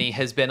company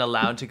has been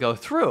allowed to go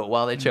through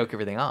while they choke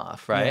everything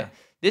off, right? Yeah.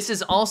 This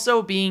is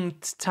also being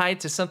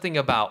tied to something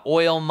about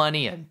oil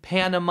money in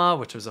Panama,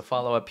 which was a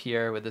follow-up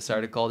here with this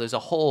article. There's a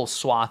whole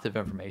swath of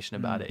information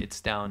about it.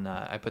 It's down,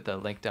 I put the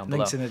link down below.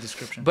 Links in the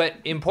description. But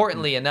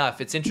importantly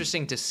enough, it's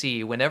interesting to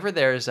see whenever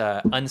there's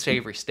an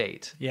unsavory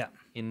state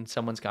in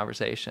someone's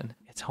conversation,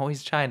 it's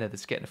always China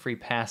that's getting a free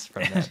pass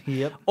from that.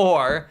 Yep.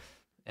 Or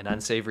an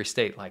unsavory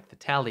state like the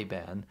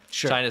Taliban.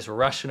 China's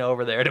rushing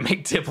over there to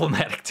make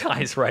diplomatic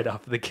ties right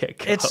off the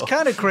get-go. It's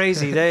kind of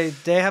crazy. They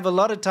have a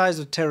lot of ties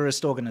with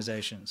terrorist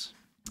organizations.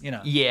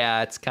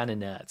 Yeah, it's kind of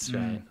nuts,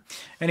 right?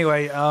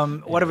 Anyway,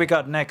 what have we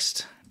got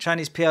next?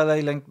 Chinese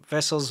PLA-linked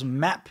vessels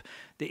map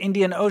the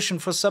Indian Ocean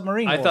for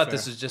submarine warfare. I thought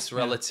this was just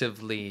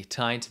relatively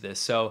tied to this.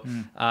 So,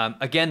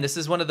 again, this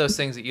is one of those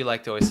things that you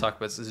like to always talk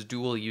about. This is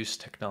dual-use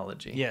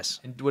technology. Yes.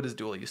 And what is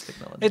dual-use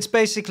technology? It's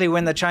basically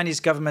when the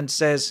Chinese government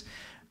says,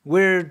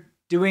 we're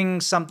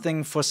doing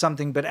something for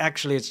something, but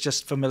actually it's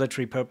just for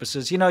military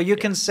purposes. You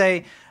can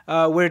say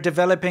we're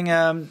developing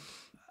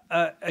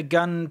a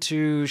gun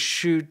to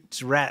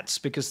shoot rats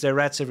because there are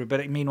rats everywhere.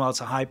 But meanwhile, it's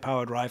a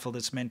high-powered rifle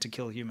that's meant to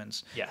kill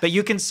humans. Yes. But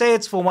you can say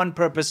it's for one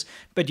purpose,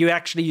 but you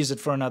actually use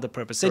it for another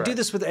purpose. They do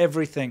this with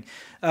everything.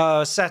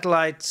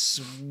 Satellites,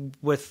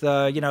 with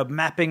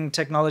mapping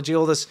technology,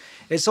 all this.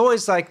 It's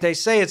always like they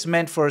say it's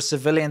meant for a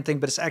civilian thing,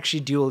 but it's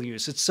actually dual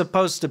use. It's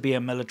supposed to be a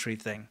military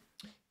thing.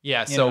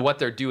 Yeah, so what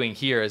they're doing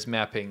here is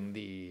mapping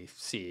the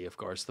sea, of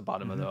course, the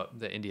bottom of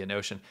the Indian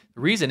Ocean.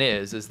 The reason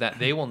is that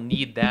they will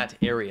need that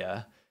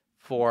area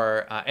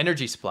for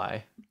energy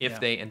supply if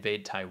they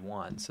invade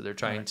Taiwan. So they're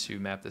trying to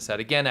map this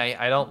out. Again,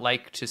 I don't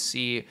like to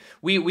see...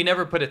 We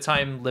never put a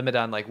time limit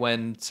on like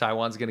when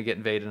Taiwan's going to get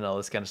invaded and all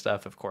this kind of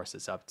stuff. Of course,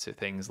 it's up to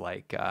things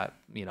like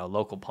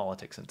local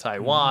politics in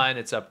Taiwan.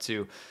 It's up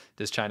to,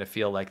 does China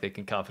feel like they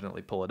can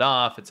confidently pull it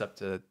off? It's up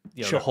to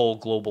the whole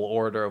global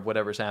order of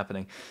whatever's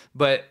happening.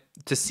 But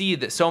to see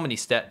that so many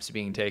steps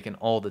being taken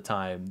all the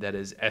time that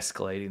is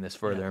escalating this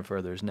further and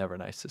further is never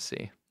nice to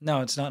see. No,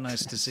 it's not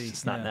nice to see.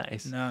 It's not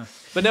nice. No.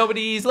 But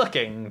nobody's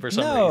looking for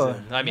some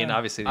reason. I mean,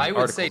 obviously these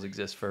articles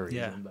exist for a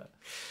reason.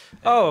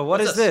 But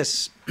what is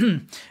this?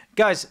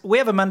 Guys, we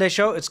have a Monday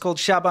show. It's called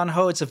Shaban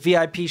Ho. It's a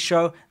VIP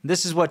show.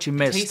 This is what you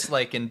missed. It tastes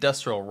like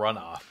industrial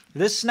runoff.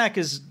 This snack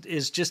is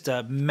just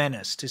a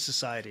menace to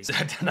society. So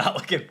I'm not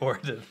looking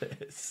forward to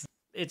this.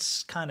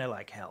 It's kind of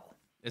like hell.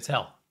 It's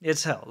hell.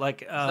 It's hell.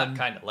 Like it's not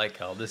kind of like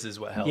hell. This is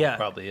what hell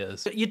probably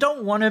is. You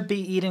don't want to be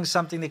eating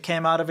something that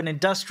came out of an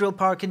industrial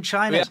park in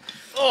China. Yeah.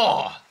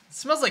 Oh, it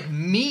smells like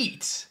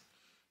meat.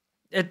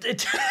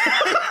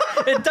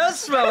 It does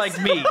smell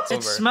like meat.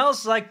 It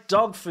smells like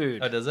dog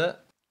food. Oh, does it?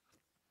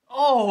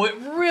 Oh, it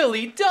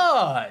really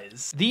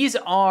does. These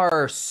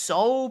are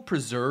so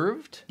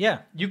preserved. Yeah.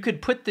 You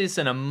could put this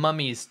in a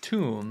mummy's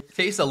tomb. It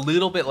tastes a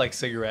little bit like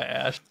cigarette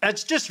ash.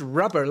 It's just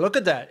rubber. Look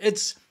at that.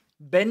 It's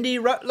bendy.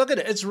 Look at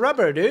it. It's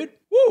rubber, dude.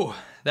 Woo!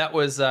 That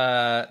was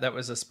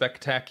a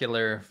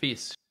spectacular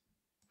feast.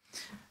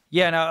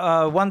 Yeah.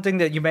 Now, one thing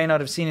that you may not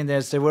have seen in there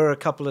is there were a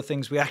couple of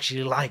things we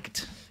actually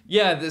liked.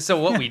 Yeah, so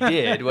what we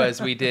did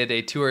was we did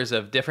a tours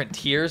of different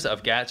tiers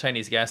of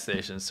Chinese gas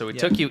stations. So we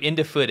took you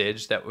into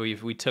footage that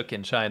we took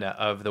in China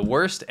of the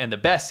worst and the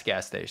best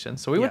gas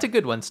stations. So we went to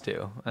good ones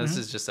too. This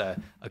is just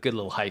a good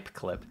little hype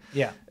clip.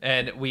 Yeah.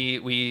 And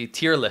we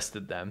tier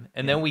listed them.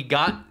 And then we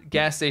got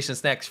gas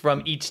stations next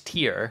from each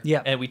tier.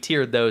 Yeah. And we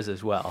tiered those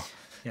as well.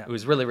 Yeah. It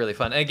was really, really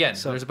fun. And again,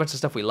 there's a bunch of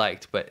stuff we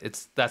liked, but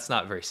that's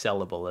not very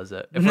sellable, is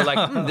it? If we're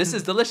like, this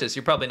is delicious,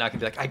 you're probably not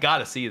going to be like, I got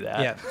to see that.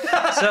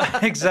 Yeah,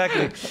 so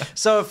exactly.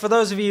 So for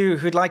those of you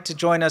who'd like to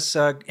join us,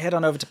 head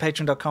on over to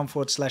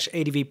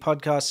patreon.com/ADV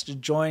podcast to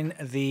join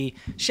the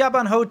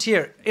Xiaban Ho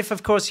tier, if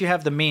of course you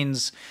have the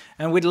means.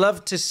 And we'd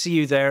love to see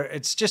you there.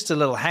 It's just a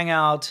little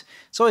hangout.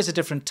 It's always a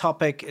different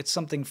topic. It's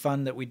something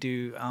fun that we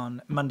do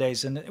on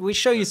Mondays. And we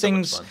show you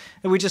things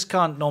that we just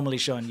can't normally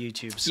show on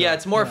YouTube. So, yeah,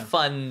 it's more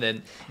fun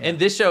than... And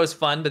this show is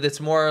fun, but it's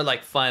more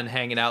like fun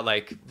hanging out,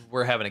 like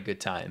we're having a good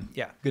time.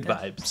 Yeah. Good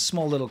vibes.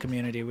 Small little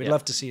community. We'd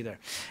love to see you there.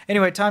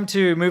 Anyway, time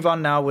to move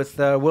on now with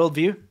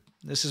Worldview.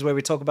 This is where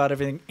we talk about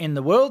everything in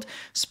the world.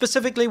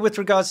 Specifically with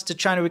regards to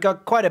China, we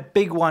got quite a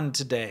big one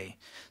today.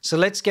 So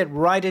let's get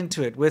right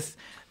into it with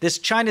this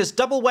China's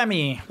double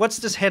whammy. What's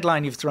this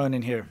headline you've thrown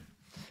in here?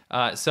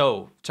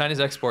 So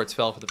China's exports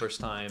fell for the first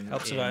time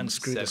in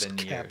 7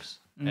 cap. years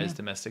as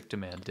domestic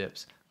demand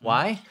dips.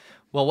 Why?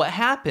 Well, what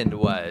happened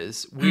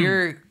was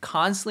we're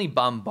constantly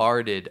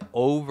bombarded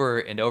over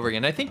and over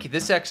again. I think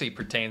this actually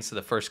pertains to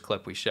the first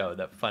clip we showed,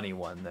 that funny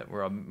one that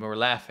we're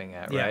laughing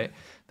at, right?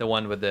 The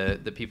one with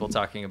the people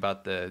talking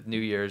about the New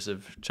Year's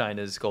of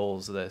China's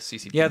goals, the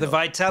CCP. Yeah, the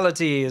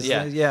vitality is.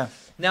 Yeah.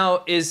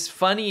 Now, as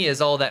funny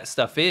as all that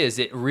stuff is,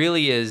 it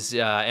really is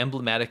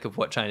emblematic of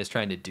what China's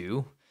trying to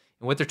do.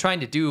 And what they're trying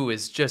to do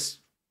is just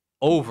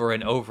over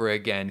and over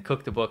again,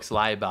 cook the books,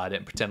 lie about it,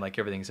 and pretend like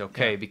everything's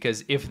okay. Yeah.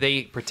 Because if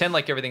they pretend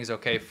like everything's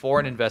okay,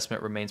 foreign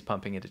investment remains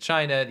pumping into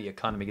China, the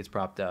economy gets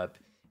propped up,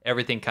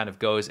 everything kind of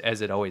goes as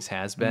it always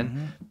has been.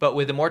 Mm-hmm. But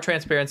with the more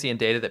transparency and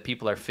data that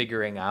people are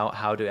figuring out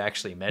how to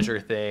actually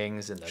measure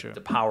things and the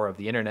power of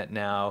the internet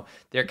now,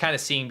 they're kind of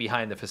seeing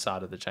behind the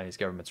facade of the Chinese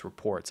government's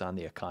reports on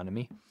the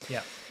economy.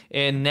 Yeah.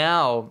 And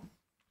now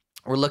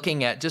we're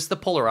looking at just the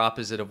polar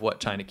opposite of what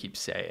China keeps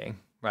saying.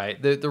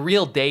 Right. The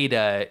real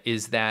data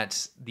is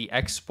that the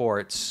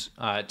exports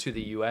to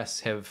the U.S.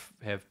 have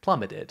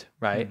plummeted.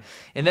 Right.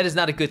 And that is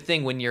not a good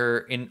thing when you're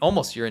in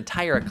almost your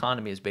entire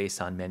economy is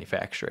based on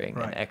manufacturing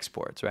and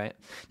exports. Right.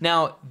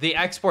 Now, the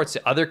exports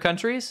to other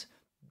countries,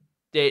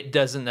 they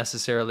didn't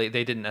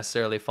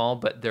necessarily fall.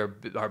 But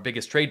our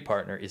biggest trade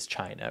partner is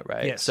China.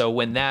 Right. Yes. So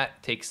when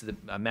that takes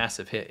a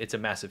massive hit, it's a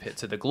massive hit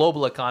to the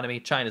global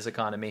economy, China's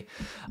economy,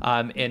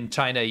 and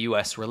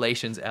China-U.S.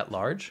 relations at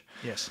large.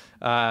 Yes.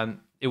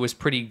 It was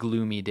pretty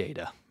gloomy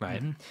data, right?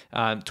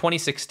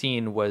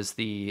 2016 was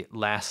the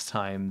last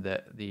time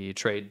that the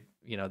trade,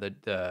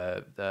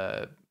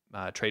 the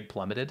trade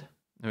plummeted.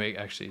 Let me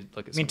actually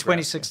look at.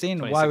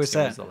 2016? Why was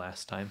that? Was the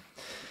last time.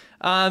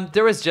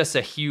 There was just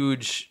a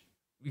huge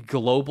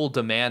global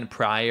demand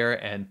prior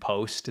and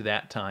post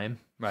that time,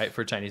 right,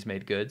 for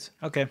Chinese-made goods.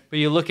 Okay. But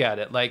you look at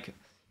it, like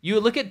you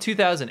look at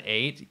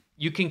 2008.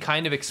 You can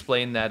kind of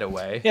explain that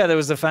away. Yeah, there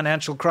was the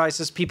financial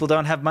crisis. People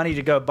don't have money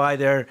to go buy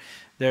their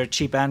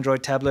cheap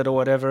Android tablet or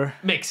whatever.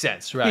 Makes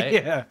sense, right?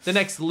 Yeah. The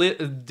next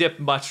dip,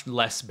 much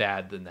less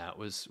bad than that,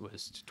 was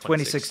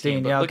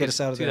 2016. Yeah, I'll get us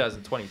out of there.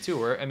 2022.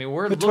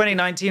 We're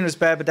 2019 was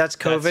bad, but that's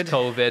COVID. That's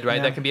COVID, right?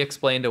 Yeah. That can be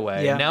explained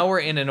away. Yeah. Now we're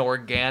in an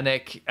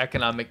organic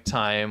economic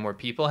time where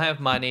people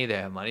have money. They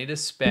have money to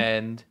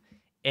spend.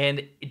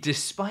 And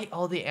despite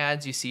all the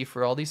ads you see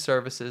for all these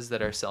services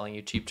that are selling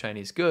you cheap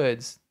Chinese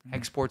goods,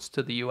 exports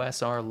to the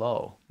U.S. are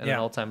low, at an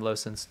all-time low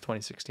since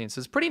 2016. So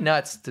it's pretty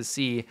nuts to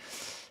see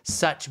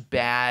such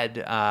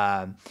bad,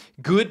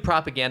 good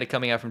propaganda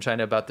coming out from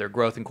China about their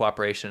growth and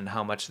cooperation and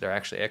how much they're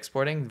actually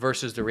exporting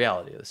versus the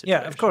reality of the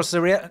situation. Yeah, of course.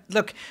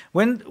 Look,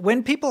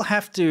 when people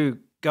have to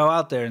go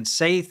out there and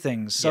say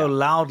things so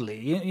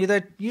loudly,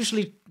 they're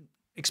usually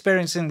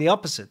experiencing the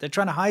opposite. They're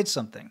trying to hide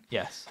something.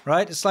 Yes.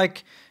 Right? It's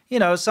like,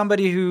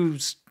 somebody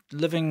who's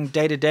living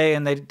day to day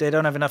and they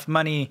don't have enough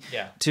money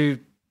to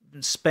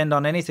spend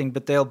on anything,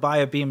 but they'll buy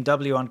a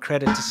BMW on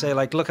credit to say,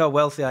 like, look how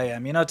wealthy I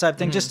am, type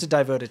thing, just to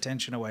divert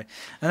attention away.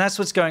 And that's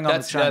what's going on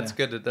with China. That's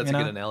good. That's a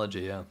good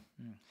analogy, yeah.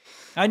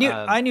 I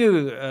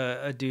knew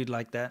a dude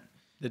like that.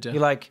 Did you?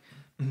 He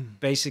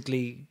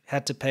basically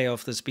had to pay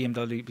off this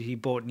BMW he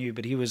bought new,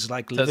 but he was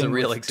like living. That's a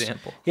real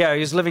example. Yeah, he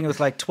was living with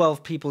like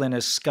 12 people in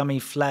a scummy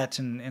flat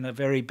in a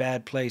very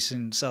bad place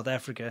in South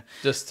Africa.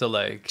 Just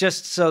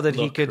so that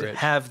he could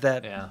have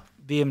that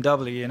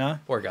BMW, you know?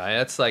 Poor guy.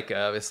 That's like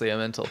obviously a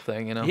mental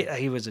thing, you know? Yeah,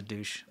 he was a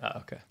douche. Oh,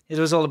 okay. It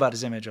was all about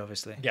his image,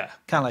 obviously. Yeah.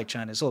 Kind of like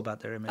China. It's all about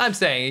their image. I'm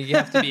saying you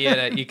have to be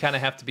you kind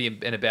of have to be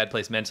in a bad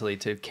place mentally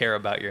to care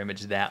about your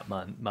image that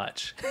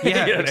much.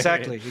 Yeah, You know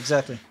exactly, what I mean?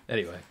 exactly.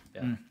 Anyway,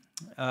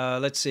 yeah.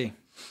 Let's see.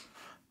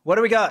 What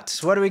do we got?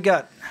 What do we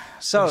got?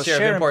 So, share of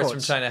share imports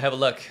imports from China. Have a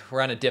look.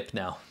 We're on a dip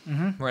now.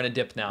 We're on a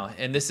dip now,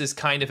 and this is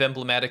kind of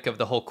emblematic of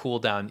the whole cool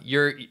down.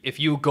 If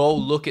you go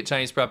look at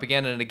Chinese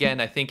propaganda, and again,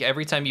 I think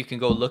every time you can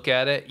go look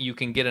at it, you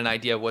can get an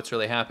idea of what's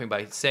really happening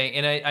by saying.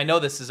 And I know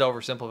this is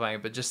oversimplifying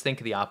it, but just think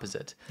of the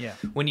opposite. Yeah.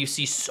 When you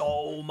see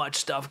so much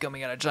stuff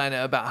coming out of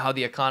China about how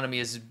the economy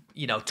is,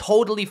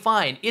 totally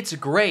fine. It's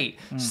great,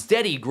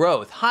 steady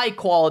growth, high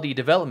quality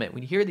development.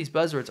 When you hear these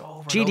buzzwords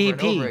over and over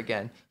and over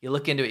again, you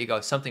look into it, you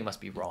go, something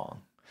must be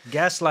wrong.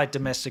 Gaslight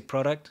domestic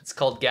product. It's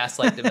called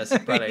gaslight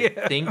domestic product.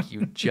 I think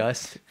you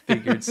just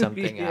figured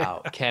something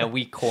out. Can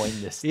we coin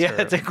this term? Yeah,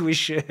 I think we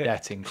should.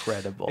 That's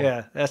incredible.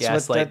 Yeah, that's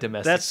gaslight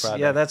domestic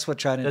product. Yeah, that's what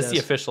China does. That's the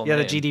official name.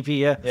 name. Yeah, the GDP,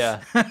 yeah.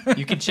 Yeah.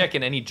 You can check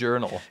in any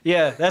journal.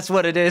 Yeah, that's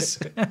what it is.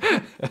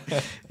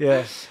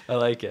 Yeah. I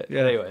like it.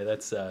 Yeah. Anyway,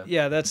 that's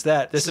that's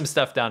that. There's some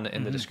stuff down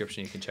in the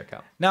description you can check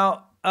out.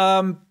 Now,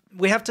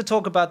 we have to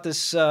talk about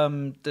this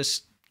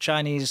this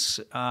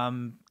Chinese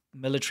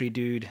military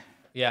dude.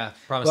 Yeah,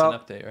 promise an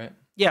update, right?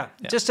 Yeah,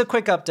 just a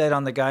quick update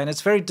on the guy, and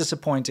it's very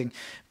disappointing.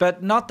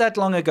 But not that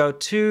long ago,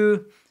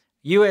 2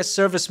 U.S.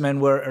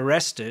 servicemen were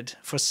arrested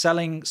for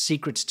selling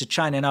secrets to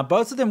China. Now,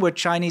 both of them were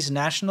Chinese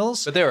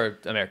nationals. But they were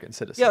American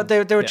citizens. Yeah,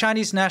 they were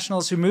Chinese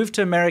nationals who moved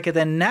to America,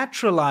 then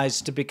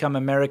naturalized to become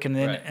American,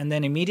 and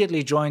then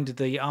immediately joined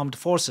the armed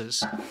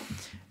forces.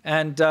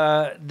 And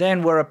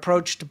then were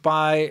approached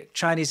by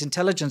Chinese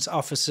intelligence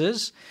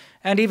officers,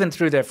 and even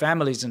through their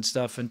families and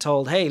stuff, and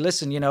told, hey,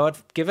 listen, you know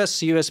what, give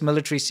us U.S.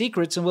 military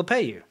secrets and we'll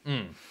pay you.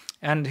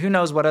 And who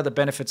knows what other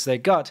benefits they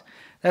got.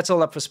 That's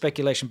all up for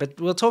speculation.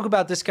 But we'll talk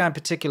about this guy in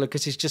particular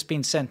because he's just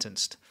been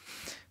sentenced.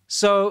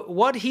 So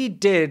what he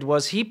did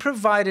was he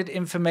provided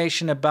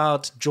information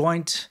about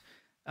joint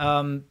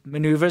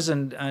maneuvers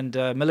and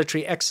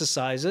military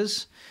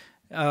exercises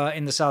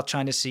in the South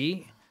China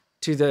Sea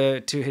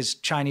to his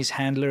Chinese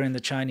handler in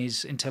the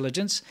Chinese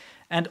intelligence,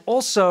 and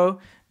also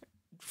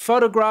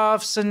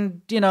photographs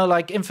and,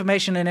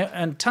 information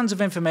and tons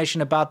of information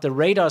about the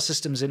radar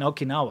systems in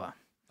Okinawa.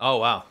 Oh,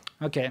 wow.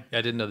 Okay. Yeah,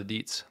 I didn't know the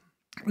deets.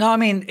 No, I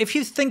mean, if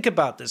you think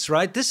about this,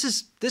 right, this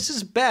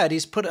is bad.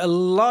 He's put a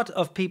lot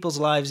of people's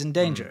lives in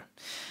danger.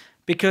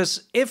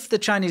 Because if the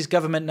Chinese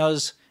government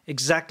knows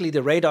exactly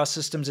the radar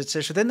systems,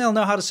 etc., then they'll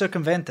know how to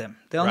circumvent them.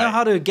 They'll know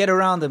how to get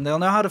around them. They'll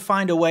know how to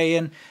find a way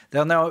in.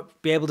 They'll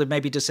be able to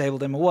maybe disable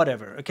them or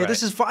whatever. Okay,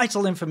 this is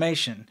vital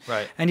information.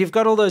 Right. And you've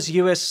got all those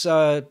U.S.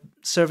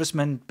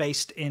 Servicemen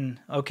based in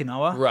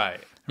Okinawa. Right.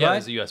 Yeah,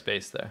 there's a U.S.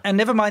 base there. And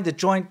never mind the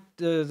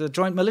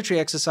joint military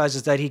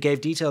exercises that he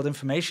gave detailed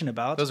information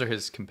about. Those are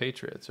his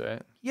compatriots,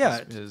 right?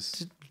 Yeah.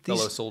 His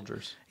fellow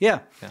soldiers. Yeah.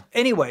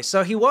 Anyway,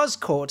 so he was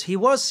caught. He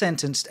was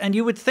sentenced. And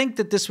you would think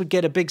that this would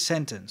get a big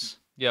sentence.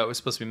 Yeah, it was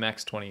supposed to be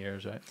max 20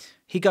 years, right?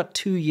 He got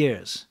 2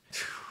 years.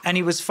 And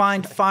he was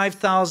fined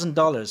 $5,000,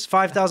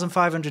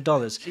 $5,500.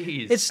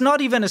 Jeez. It's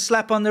not even a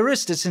slap on the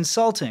wrist. It's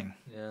insulting.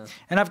 Yeah.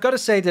 And I've got to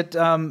say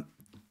that,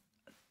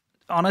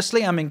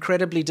 honestly, I'm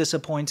incredibly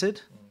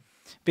disappointed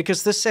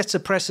because this sets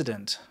a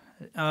precedent.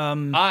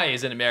 I,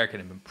 as an American,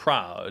 am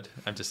proud.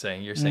 I'm just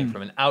saying, you're saying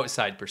from an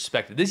outside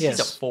perspective. He's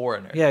a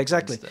foreigner. Yeah,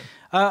 exactly.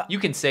 You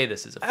can say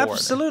this as a foreigner.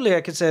 Absolutely,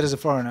 I could say it as a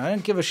foreigner. I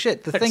don't give a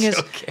shit. The thing is,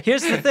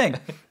 here's the thing.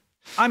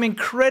 I'm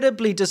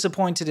incredibly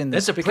disappointed in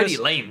this. That's a pretty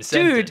lame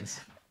sentence.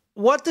 Dude,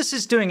 what this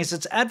is doing is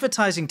it's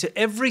advertising to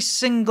every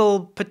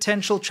single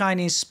potential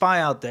Chinese spy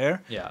out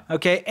there. Yeah.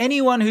 Okay,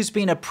 anyone who's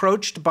been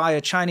approached by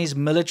a Chinese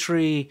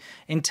military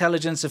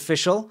intelligence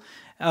official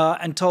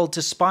and told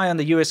to spy on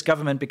the U.S.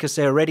 government because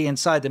they're already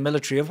inside the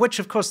military, of which,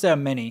 of course, there are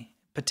many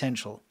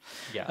potential.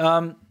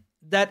 Yeah.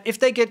 That if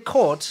they get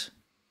caught,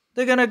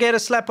 they're going to get a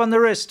slap on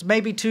the wrist,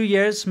 maybe 2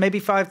 years, maybe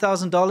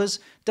 $5,000.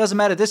 Doesn't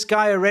matter. This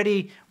guy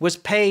already was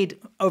paid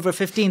over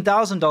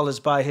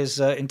 $15,000 by his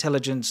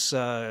intelligence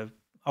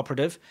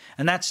operative.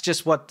 And that's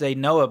just what they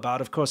know about.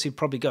 Of course, he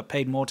probably got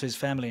paid more to his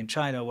family in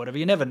China or whatever.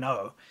 You never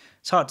know.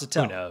 It's hard to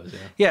tell. Who knows?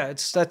 Yeah.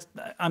 Yeah,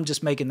 I'm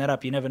just making that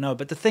up. You never know.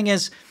 But the thing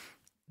is,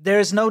 there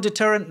is no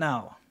deterrent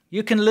now.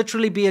 You can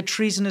literally be a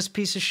treasonous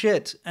piece of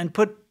shit and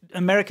put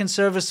American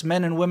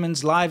servicemen and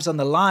women's lives on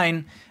the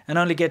line and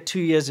only get 2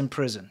 years in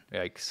prison.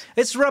 Yikes.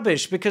 It's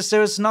rubbish because there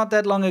was not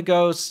that long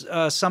ago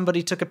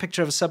somebody took a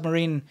picture of a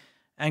submarine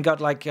and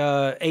got like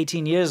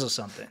 18 years or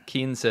something.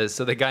 Keen says,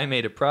 so the guy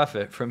made a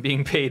profit from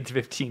being paid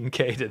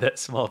 $15K to that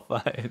small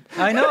fine.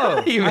 I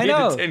know. He made a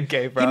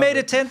 $10K profit. He made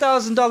a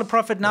 $10,000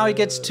 profit. Now he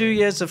gets 2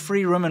 years of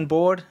free room and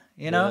board,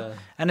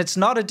 and it's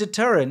not a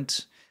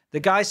deterrent. The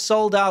guy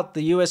sold out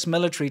the U.S.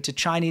 military to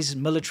Chinese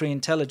military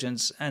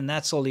intelligence, and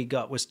that's all he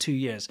got was 2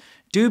 years.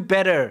 Do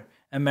better,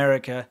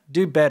 America.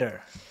 Do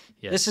better.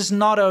 Yes. This is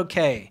not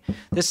okay.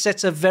 This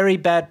sets a very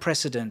bad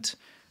precedent.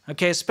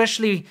 Okay,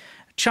 especially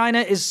China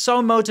is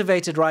so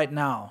motivated right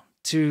now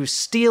to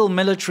steal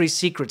military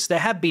secrets. There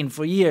have been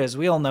for years.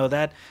 We all know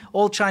that.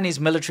 All Chinese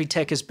military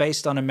tech is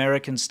based on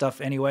American stuff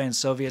anyway and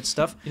Soviet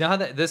stuff. You know how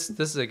this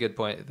is a good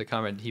point. The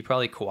comment, he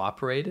probably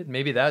cooperated.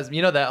 Maybe that's,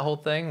 you know, that whole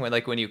thing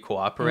when you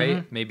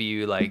cooperate, maybe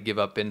you like give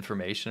up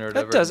information or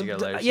whatever. That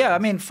does. Yeah, I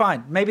mean,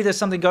 fine. Maybe there's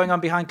something going on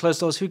behind closed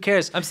doors. Who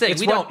cares? I'm saying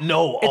we don't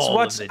know it's all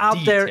what's of the out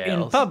details. there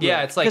in public.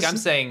 Yeah, it's like I'm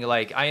saying,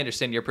 like, I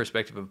understand your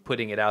perspective of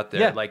putting it out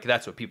there. Yeah. Like,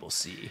 that's what people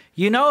see.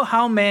 You know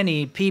how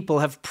many people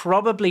have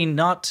probably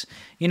not,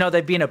 you know,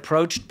 they've been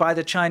approached by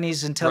the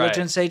Chinese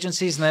intelligence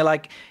agencies and they're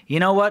like, you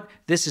know what,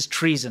 this is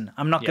treason.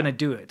 I'm not going to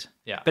do it.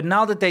 Yeah. But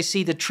now that they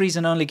see that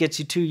treason only gets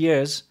you 2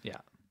 years,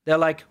 they're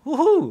like,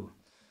 woohoo,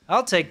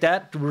 I'll take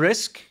that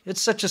risk.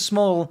 It's such a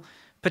small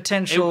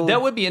potential.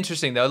 That would be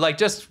interesting, though. Like,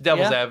 just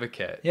devil's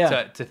advocate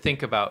to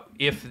think about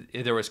if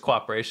there was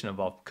cooperation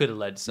involved, could have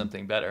led to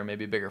something better,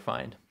 maybe a bigger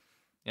find.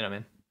 You know what I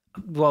mean?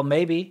 Well,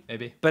 maybe.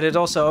 But it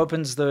also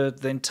opens the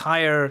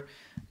entire,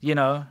 you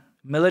know,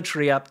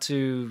 military up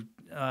to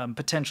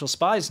potential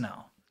spies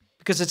now.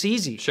 Because it's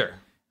easy. Sure.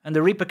 And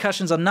the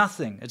repercussions are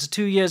nothing. It's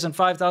 2 years and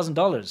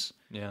 $5,000.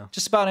 Yeah.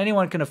 Just about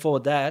anyone can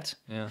afford that.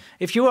 Yeah.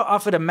 If you were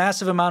offered a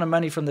massive amount of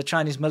money from the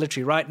Chinese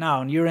military right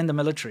now and you're in the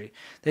military,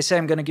 they say,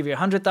 I'm going to give you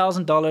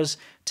 $100,000,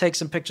 take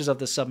some pictures of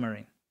the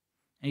submarine.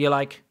 And you're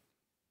like,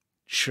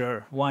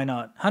 sure, why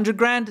not? 100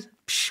 grand?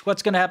 Psh,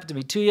 what's going to happen to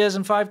me? 2 years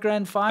and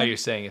 $5,000 fine? Oh, you're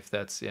saying if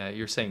that's,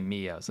 you're saying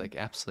me. I was like,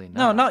 absolutely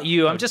No, not. not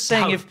you. I'm just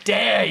saying How if...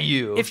 dare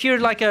you? If you're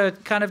like a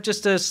kind of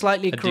just a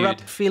slightly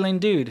corrupt feeling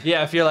dude.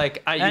 Yeah, if you're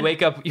like,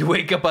 you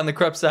wake up on the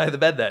corrupt side of the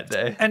bed that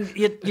day. And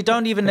you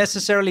don't even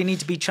necessarily need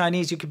to be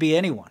Chinese. You could be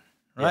anyone,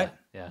 right?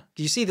 Yeah.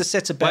 You see the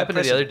sets of What bad happened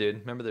to the precedent. other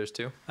dude? Remember there's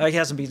two? He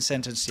hasn't been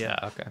sentenced yet.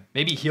 Yeah, okay.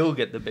 Maybe he'll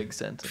get the big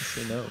sentence.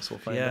 Who knows? We'll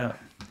find out.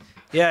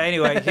 Yeah,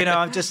 anyway, you know,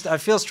 I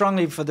feel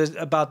strongly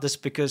about this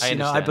because, you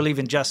know, I believe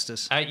in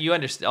justice. You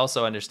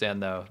also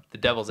understand, though, the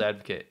devil's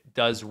advocate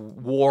does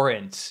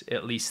warrant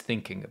at least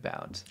thinking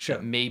about. Sure.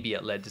 That maybe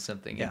it led to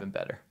something even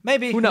better.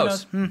 Maybe. Who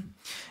knows?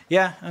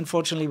 Yeah,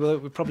 unfortunately,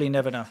 we'll probably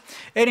never know.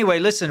 Anyway,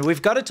 listen,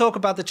 we've got to talk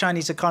about the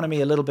Chinese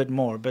economy a little bit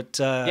more, but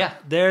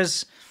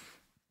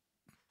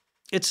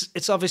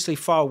it's obviously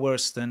far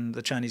worse than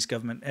the Chinese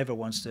government ever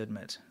wants to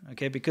admit,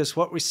 okay? Because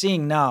what we're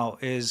seeing now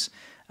is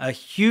a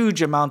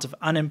huge amount of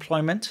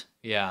unemployment.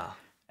 Yeah.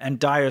 And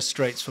dire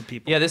straits for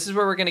people. Yeah, this is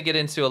where we're going to get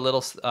into a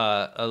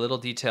little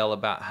detail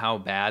about how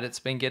bad it's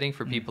been getting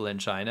for people in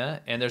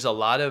China. And there's a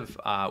lot of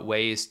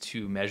ways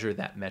to measure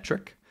that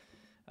metric.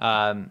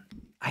 I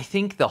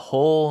think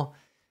a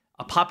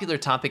popular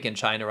topic in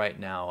China right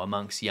now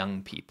amongst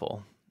young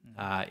people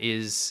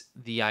is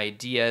the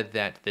idea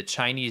that the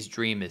Chinese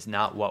dream is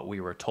not what we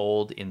were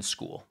told in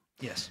school.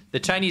 Yes. The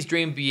Chinese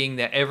dream being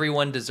that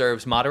everyone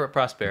deserves moderate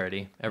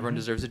prosperity, everyone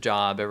deserves a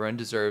job, everyone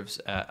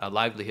deserves a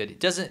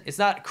livelihood. It's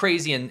not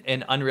crazy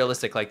and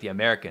unrealistic like the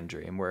American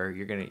dream, where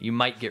you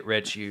might get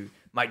rich, you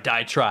might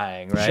die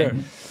trying, right?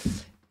 Sure.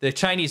 The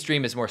Chinese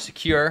dream is more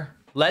secure.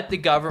 Let the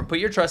government put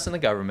your trust in the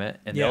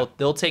government, and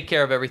they'll take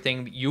care of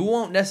everything. You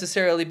won't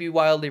necessarily be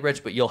wildly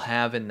rich, but you'll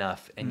have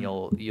enough, and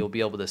you'll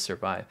be able to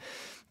survive.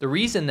 The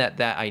reason that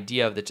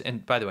idea of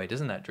and by the way,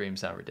 doesn't that dream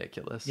sound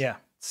ridiculous? Yeah.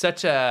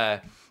 Such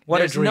a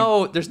there's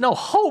no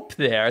hope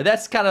there.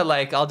 That's kind of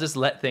like, I'll just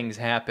let things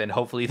happen.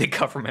 Hopefully the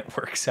government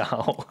works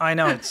out. I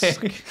know.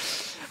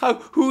 It's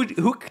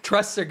who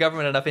trusts their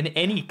government enough in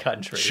any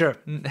country? Sure.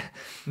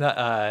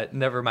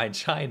 Never mind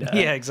China.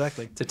 Yeah,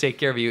 exactly. To take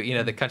care of you, you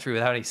know, the country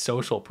without any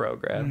social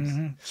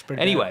programs.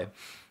 Anyway,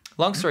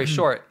 long story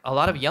short, a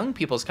lot of young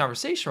people's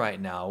conversation right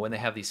now, when they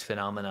have these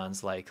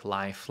phenomenons like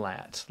lie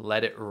flat,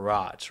 let it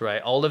rot,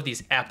 right? All of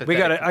these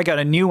apathetic... I got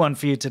a new one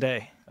for you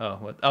today.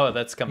 Oh,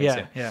 that's coming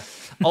soon. Yeah.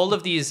 all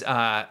of these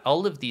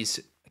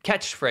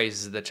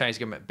catchphrases the Chinese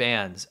government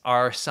bans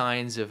are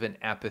signs of an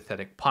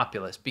apathetic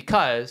populace,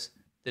 because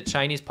the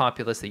Chinese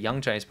populace, the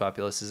young Chinese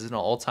populace, is at an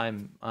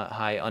all-time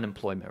high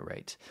unemployment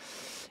rate.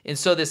 And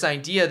so this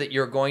idea that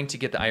you're going to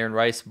get the iron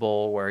rice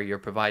bowl where you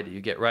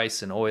get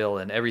rice and oil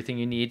and everything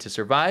you need to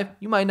survive,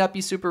 you might not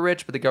be super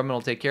rich, but the government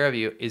will take care of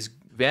you, is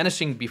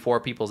vanishing before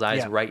people's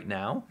eyes right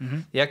now.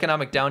 The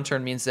economic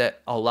downturn means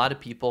that a lot of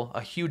people,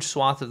 a huge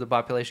swath of the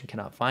population,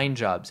 cannot find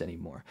jobs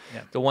anymore.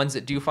 The ones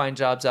that do find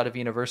jobs out of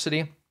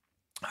university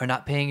are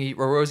not painting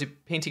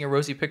a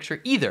rosy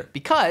picture either,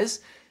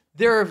 because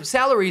their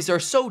salaries are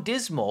so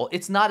dismal,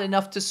 it's not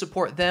enough to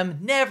support them,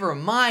 never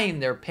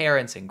mind their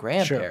parents and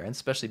grandparents,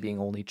 especially being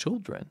only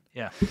children.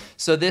 Yeah.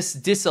 So this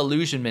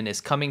disillusionment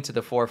is coming to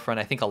the forefront,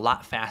 I think, a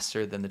lot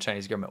faster than the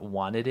Chinese government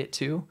wanted it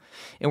to.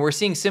 And we're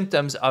seeing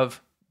symptoms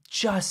of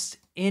just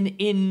an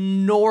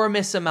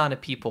enormous amount of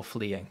people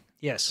fleeing.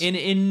 Yes. An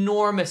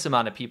enormous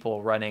amount of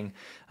people running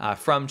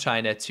from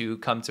China to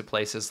come to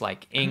places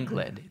like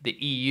England, the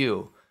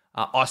EU.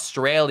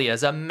 Australia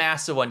is a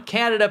massive one.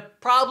 Canada,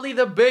 probably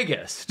the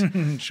biggest.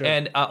 Sure.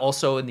 And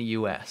also in the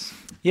US.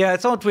 Yeah, I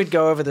thought we'd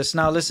go over this.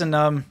 Now,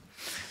 listen,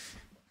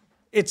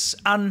 it's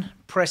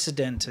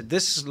unprecedented.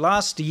 This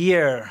last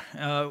year,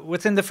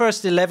 within the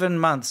first 11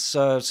 months,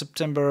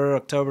 September,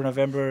 October,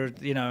 November,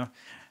 you know,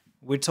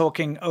 we're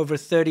talking over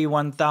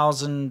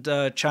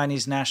 31,000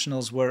 Chinese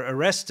nationals were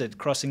arrested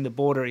crossing the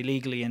border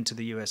illegally into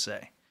the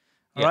USA.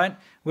 All right?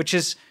 Which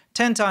is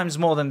 10 times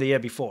more than the year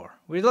before.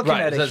 We're looking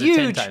at a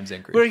huge, 10 times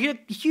increase. We're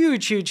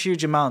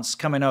huge amounts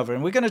coming over.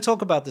 And we're going to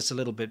talk about this a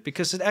little bit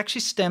because it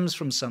actually stems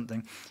from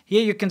something.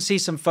 Here you can see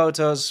some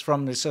photos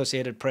from the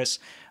Associated Press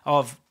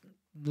of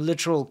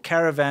literal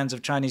caravans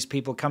of Chinese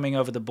people coming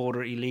over the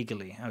border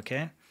illegally,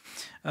 okay?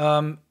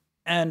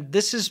 And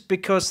this is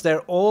because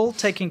they're all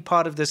taking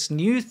part of this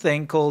new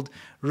thing called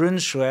润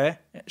学,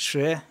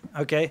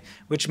 okay,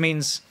 which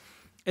means,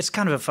 it's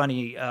kind of a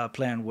funny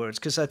play on words,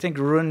 because I think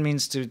润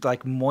means to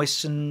like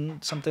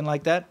moisten, something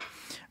like that.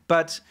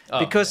 But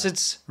because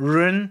it's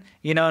润,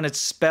 you know, and it's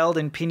spelled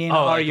in pinyin,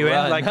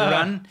 R-U-N, like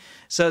run.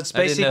 So it's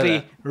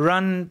basically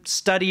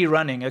study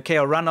running, okay,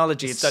 or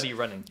runology. Study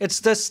running. It's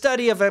the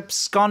study of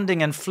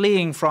absconding and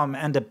fleeing from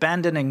and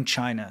abandoning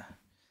China,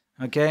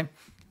 okay?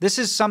 This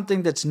is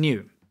something that's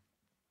new.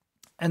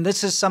 And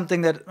this is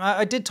something that,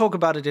 I did talk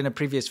about it in a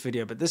previous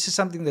video, but this is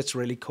something that's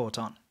really caught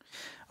on,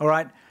 all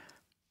right?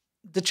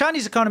 The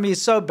Chinese economy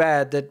is so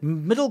bad that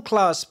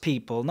middle-class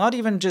people, not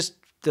even just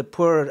the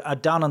poor are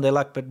down on their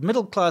luck, but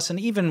middle-class and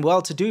even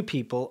well-to-do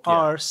people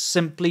are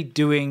simply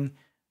doing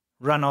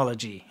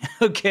runology,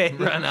 okay?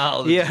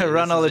 Runology. Yeah,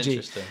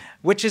 runology,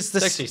 which is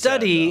the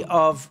study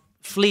of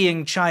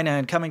fleeing China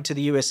and coming to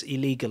the US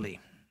illegally.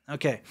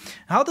 Okay,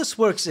 how this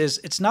works is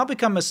it's now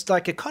become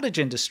like a cottage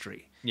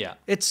industry. Yeah.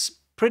 It's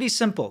pretty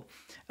simple.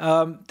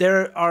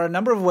 There are a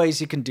number of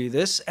ways you can do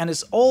this, and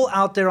it's all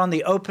out there on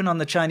the open on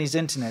the Chinese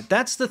internet.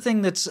 That's the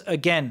thing that's,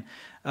 again,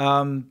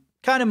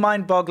 kind of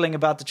mind-boggling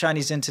about the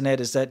Chinese internet,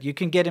 is that you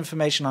can get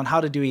information on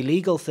how to do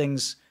illegal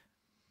things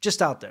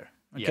just out there.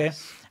 Okay,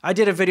 yes. I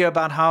did a video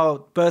about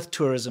how birth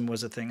tourism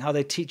was a thing, how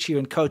they teach you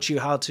and coach you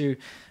how to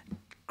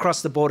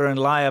cross the border and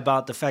lie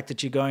about the fact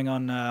that you're going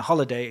on a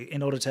holiday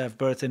in order to have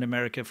birth in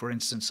America, for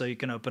instance, so you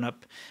can open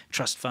up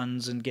trust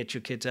funds and get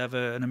your kid to have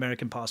an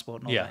American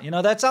passport and all that. You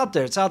know, that's out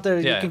there. It's out there.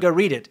 You can go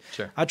read it.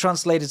 Sure. I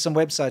translated some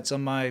websites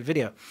on my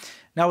video.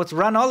 Now, with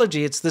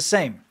runology, it's the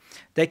same.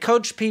 They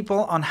coach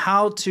people on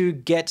how to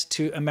get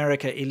to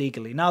America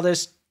illegally. Now,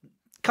 there's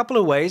a couple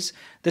of ways.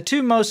 The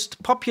two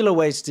most popular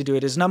ways to do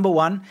it is, number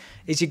one,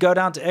 is you go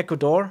down to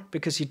Ecuador,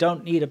 because you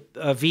don't need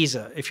a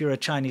visa if you're a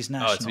Chinese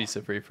national. Oh, it's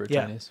visa-free for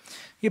Chinese.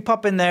 You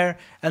pop in there,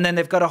 and then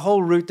they've got a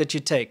whole route that you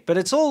take. But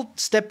it's all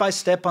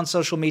step-by-step on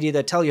social media.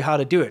 They tell you how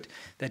to do it.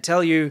 They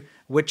tell you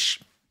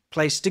which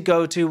place to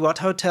go to, what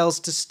hotels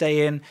to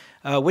stay in,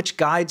 which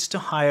guides to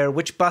hire,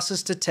 which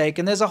buses to take.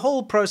 And there's a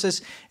whole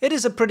process. It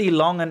is a pretty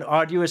long and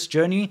arduous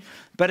journey,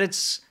 but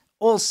it's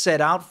all set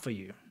out for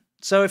you.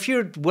 So if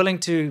you're willing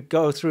to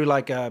go through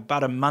like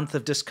about a month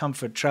of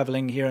discomfort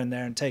traveling here and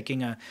there and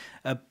taking a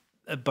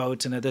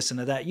boat and a this and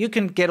a that, you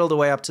can get all the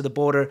way up to the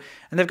border,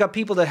 and they've got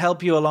people that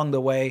help you along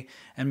the way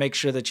and make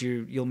sure that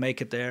you'll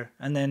make it there.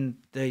 And then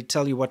they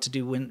tell you what to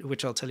do,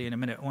 which I'll tell you in a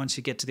minute, once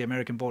you get to the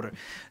American border.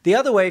 The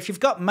other way, if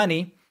you've got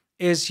money,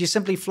 is you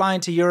simply fly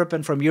into Europe,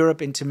 and from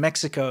Europe into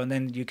Mexico, and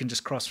then you can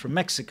just cross from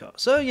Mexico.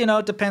 So, you know,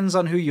 it depends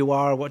on who you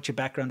are, what your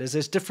background is.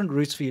 There's different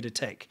routes for you to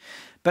take.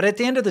 But at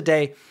the end of the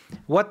day,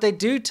 what they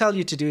do tell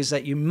you to do is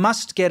that you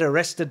must get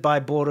arrested by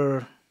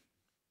border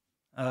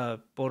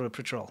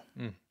patrol,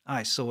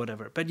 ICE or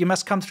whatever. But you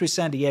must come through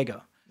San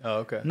Diego. Oh,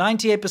 okay.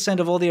 98%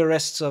 of all the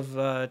arrests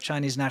of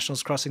Chinese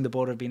nationals crossing the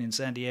border have been in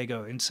San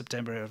Diego in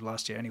September of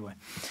last year anyway.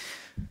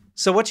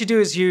 So what you do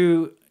is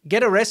you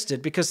get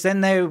arrested, because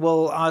then they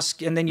will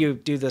ask, and then you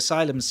do the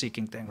asylum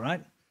seeking thing,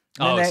 right?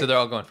 So they're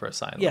all going for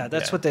asylum. Yeah,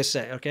 that's what they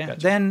say, okay? Gotcha.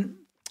 Then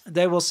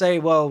they will say,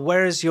 well,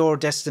 where is your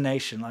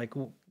destination? Like,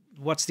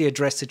 what's the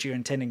address that you're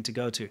intending to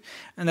go to?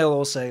 And they'll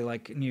all say,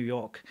 like, New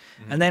York.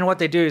 Mm-hmm. And then what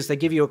they do is they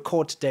give you a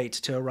court date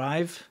to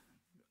arrive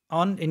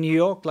on in New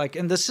York, like,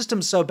 and the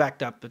system's so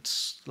backed up,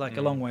 it's like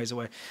a long ways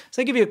away.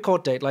 So they give you a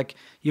court date, like,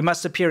 you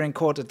must appear in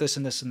court at this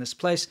and this and this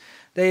place.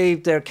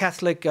 They're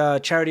Catholic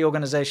charity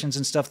organizations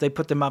and stuff. They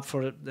put them up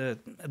for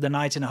the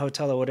night in a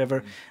hotel or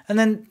whatever. And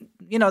then,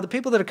 you know, the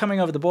people that are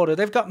coming over the border,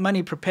 they've got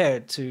money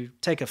prepared to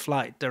take a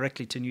flight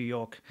directly to New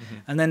York.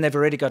 And then they've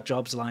already got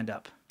jobs lined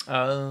up.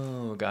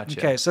 Oh, gotcha.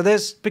 Okay, so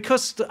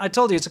because I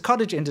told you it's a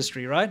cottage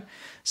industry, right?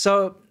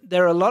 So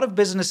there are a lot of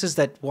businesses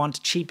that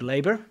want cheap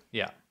labor.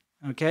 Yeah.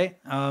 Okay,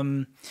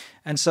 and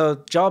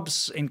so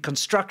jobs in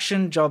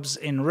construction, jobs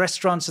in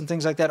restaurants and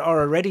things like that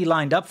are already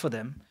lined up for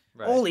them.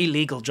 Right. All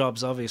illegal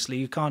jobs, obviously.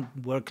 You can't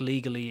work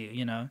legally,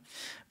 you know,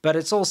 but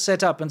it's all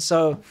set up. And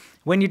so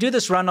when you do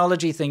this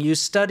runology thing,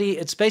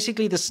 it's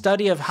basically the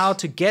study of how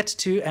to get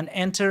to and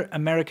enter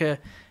America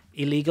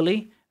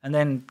illegally. And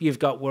then you've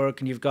got work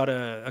and you've got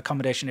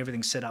accommodation,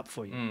 everything set up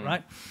for you,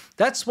 right?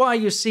 That's why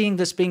you're seeing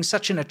this being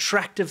such an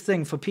attractive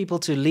thing for people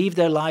to leave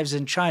their lives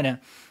in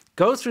China,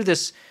 go through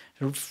this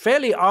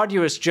fairly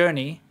arduous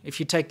journey if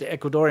you take the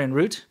Ecuadorian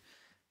route,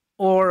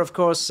 or of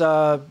course,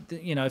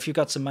 you know, if you've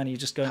got some money, you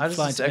just go and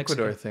fly into Mexico. How does this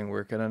Ecuador thing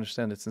work? I don't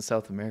understand. It's in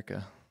South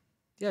America.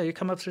 Yeah, you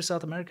come up through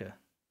South America.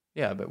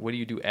 Yeah, but what do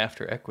you do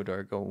after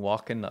Ecuador? Go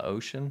walk in the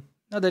ocean?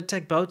 No, they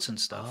take boats and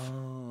stuff.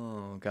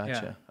 Oh,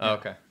 gotcha. Oh,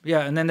 okay. Yeah,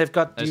 and then they've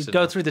got you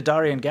go through the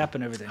Darien Gap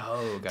and everything.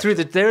 Oh,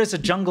 gotcha. There is a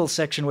jungle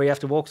section where you have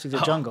to walk through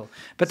the jungle,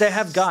 but they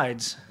have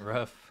guides.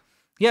 Rough.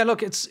 Yeah,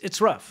 look,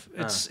 it's rough.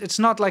 It's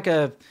not like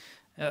a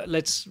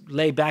let's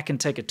lay back and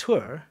take a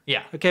tour.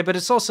 Yeah. Okay, but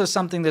it's also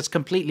something that's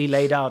completely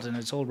laid out and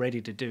it's all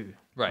ready to do.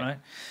 Right.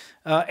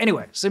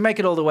 Anyway, so you make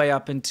it all the way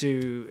up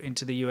into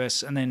the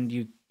US, and then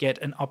you get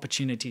an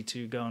opportunity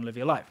to go and live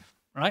your life,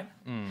 right?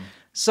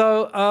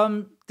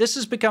 So this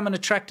has become an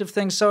attractive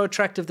thing, so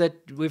attractive that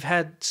we've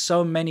had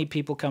so many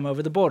people come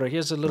over the border.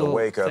 Here's a little in the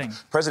wake thing.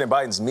 of President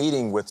Biden's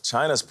meeting with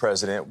China's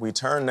president, we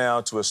turn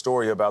now to a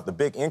story about the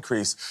big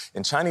increase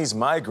in Chinese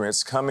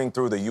migrants coming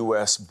through the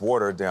U.S.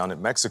 border down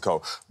in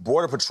Mexico.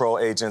 Border Patrol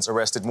agents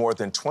arrested more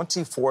than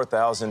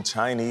 24,000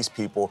 Chinese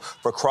people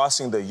for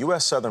crossing the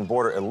U.S. southern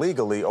border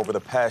illegally over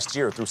the past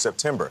year through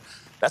September.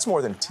 That's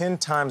more than 10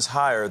 times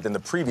higher than the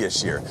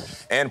previous year,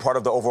 and part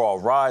of the overall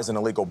rise in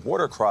illegal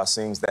border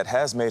crossings that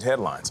has made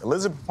headlines.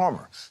 Elizabeth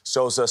Palmer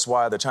shows us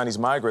why the Chinese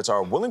migrants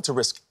are willing to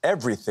risk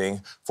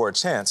everything for a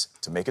chance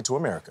to make it to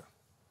America.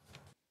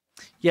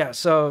 Yeah,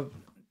 so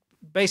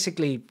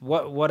basically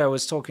what I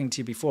was talking to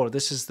you before,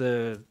 this is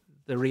the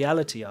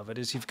reality of it,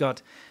 is you've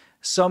got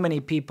so many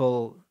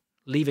people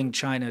leaving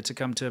China to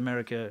come to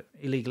America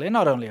illegally, and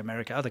not only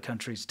America, other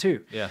countries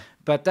too. Yeah.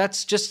 But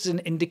that's just an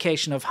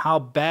indication of how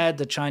bad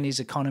the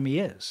Chinese economy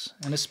is,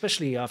 and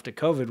especially after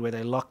COVID, where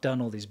they locked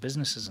down all these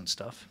businesses and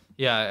stuff.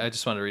 Yeah, I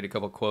just want to read a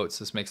couple quotes.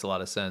 This makes a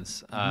lot of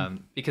sense.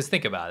 Because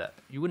think about it.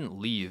 You wouldn't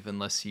leave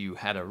unless you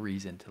had a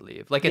reason to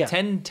leave. Like a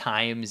 10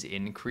 times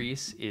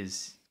increase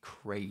is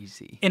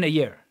crazy. In a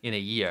year. In a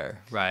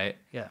year, right?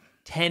 Yeah.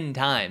 10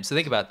 times. So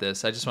think about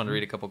this. I just want to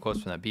read a couple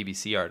quotes from that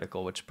BBC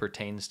article, which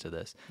pertains to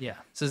this. Yeah. It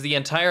says, the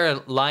entire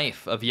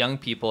life of young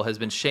people has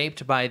been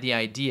shaped by the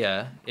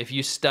idea, if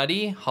you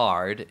study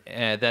hard,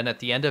 then at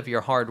the end of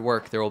your hard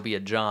work, there will be a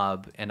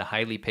job and a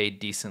highly paid,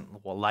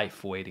 decent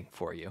life waiting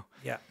for you.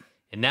 Yeah.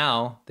 And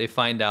now they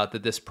find out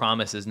that this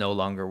promise is no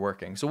longer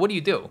working. So what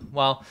do?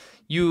 Well,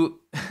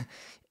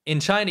 in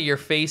China, you're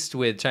faced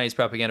with Chinese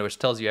propaganda, which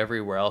tells you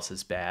everywhere else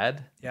is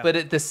bad. Yeah. But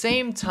at the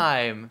same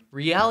time,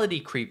 reality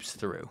creeps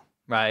through.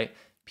 Right?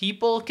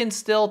 People can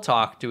still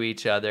talk to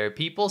each other.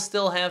 People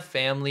still have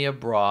family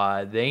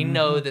abroad. They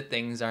know that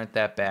things aren't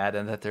that bad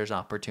and that there's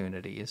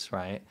opportunities,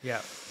 right? Yeah.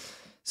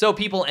 So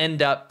people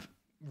end up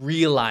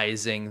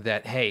realizing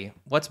that, hey,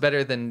 what's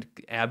better than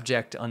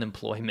abject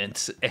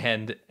unemployment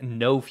and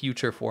no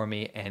future for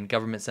me and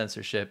government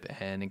censorship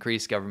and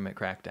increased government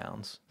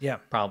crackdowns? Yeah.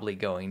 Probably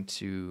going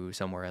to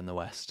somewhere in the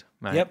West,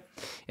 right? Yep.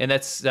 And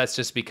that's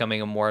just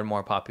becoming a more and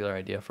more popular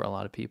idea for a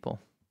lot of people.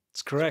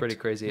 It's correct. It's pretty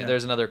crazy. Yeah.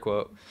 There's another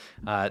quote.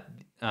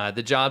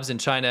 The jobs in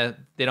China,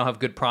 they don't have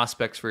good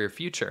prospects for your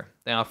future.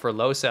 They offer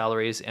low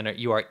salaries and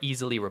you are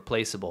easily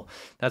replaceable.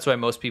 That's why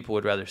most people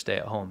would rather stay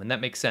at home. And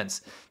that makes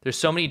sense. There's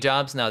so many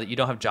jobs now that you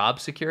don't have job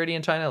security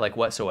in China, like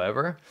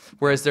whatsoever.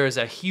 Whereas there's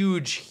a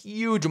huge,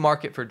 huge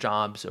market for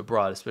jobs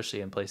abroad,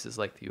 especially in places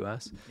like the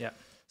US. Yeah.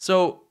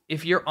 So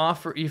if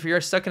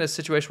you're stuck in a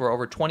situation where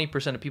over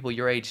 20% of people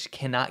your age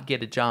cannot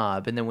get a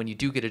job, and then when you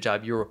do get a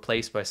job, you're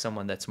replaced by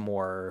someone that's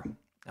more,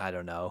 I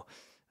don't know,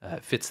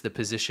 fits the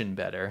position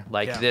better,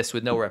 like this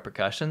with no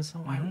repercussions,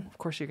 of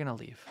course you're going to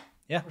leave.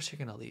 Yeah. Of course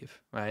you're going to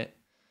leave, right?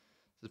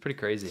 It's pretty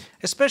crazy.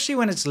 Especially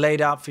when it's laid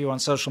out for you on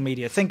social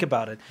media. Think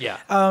about it.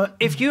 Yeah.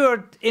 If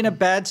you're in a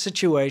bad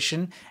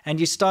situation and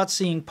you start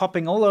seeing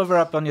popping all over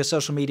up on your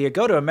social media,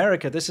 go to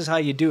America, this is how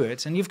you do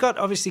it. And you've got,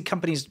 obviously,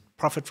 companies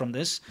profit from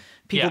this.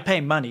 People pay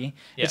money.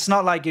 Yeah. It's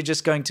not like you're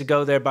just going to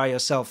go there by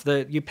yourself.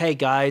 You pay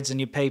guides and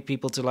you pay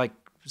people to like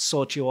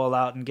sort you all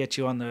out and get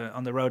you on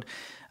the road.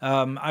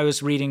 I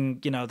was reading,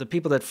 the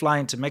people that fly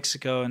into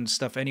Mexico and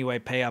stuff anyway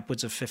pay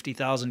upwards of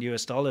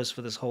 $50,000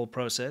 for this whole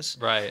process.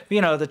 Right.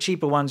 The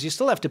cheaper ones, you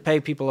still have to pay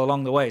people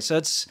along the way. So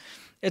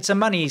it's a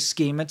money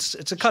scheme.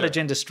 It's a cottage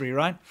industry,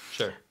 right?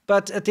 Sure.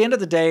 But at the end of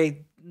the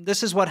day,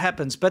 this is what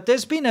happens. But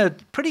there's been a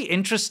pretty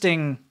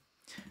interesting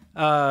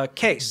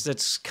case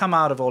that's come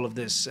out of all of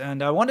this.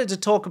 And I wanted to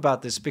talk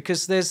about this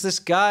because there's this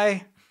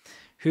guy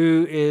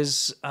who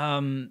is,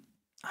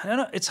 I don't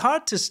know, it's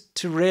hard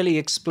to really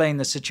explain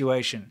the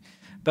situation.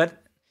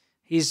 But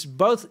he's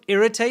both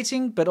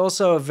irritating, but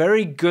also a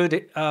very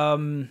good,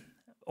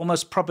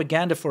 almost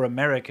propaganda for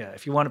America,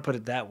 if you want to put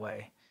it that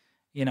way,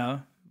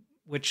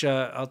 which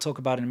I'll talk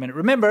about in a minute.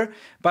 Remember,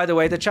 by the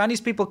way, the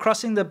Chinese people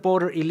crossing the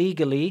border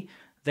illegally,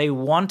 they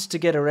want to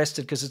get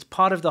arrested because it's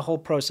part of the whole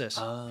process.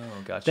 Oh,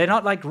 gotcha. They're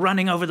not like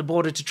running over the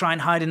border to try and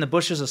hide in the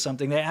bushes or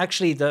something.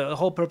 The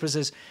whole purpose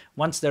is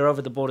once they're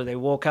over the border, they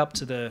walk up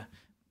to the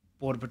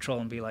Border Patrol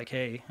and be like,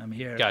 hey, I'm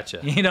here. Gotcha.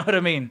 You know what I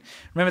mean?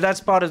 Remember,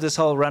 that's part of this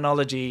whole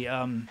runology,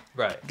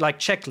 like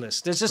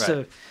checklist. There's just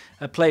a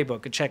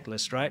playbook, a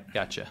checklist, right?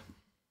 Gotcha.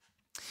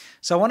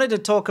 So I wanted to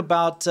talk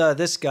about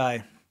this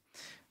guy.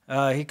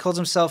 He calls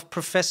himself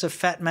Professor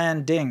Fat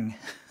Man Ding.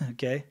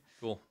 Okay.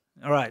 Cool.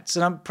 All right. So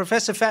now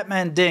Professor Fat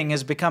Man Ding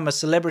has become a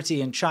celebrity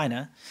in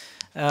China.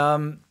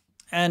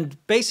 And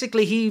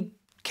basically he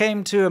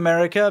came to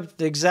America.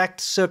 The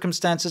exact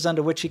circumstances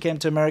under which he came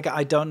to America,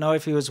 I don't know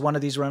if he was one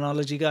of these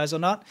rhinology guys or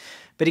not.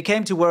 But he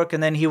came to work,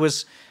 and then he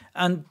was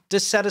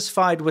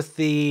dissatisfied with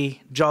the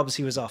jobs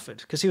he was offered,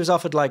 because he was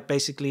offered like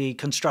basically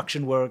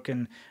construction work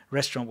and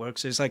restaurant work.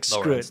 So he's like,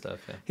 screw it. Stuff,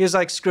 yeah. He was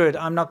like, screw it.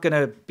 I'm not going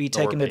to be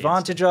taken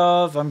advantage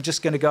of. I'm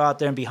just going to go out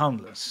there and be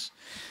homeless.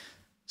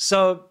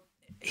 So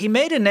he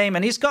made a name,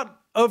 and he's got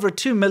over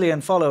 2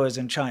 million followers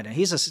in China.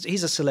 He's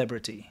a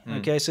celebrity.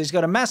 Okay, so he's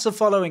got a massive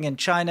following in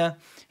China.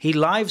 He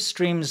live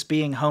streams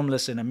being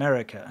homeless in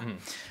America.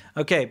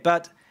 Okay,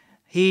 but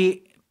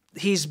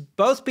he's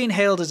both been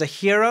hailed as a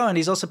hero, and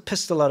he's also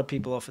pissed a lot of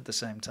people off at the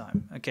same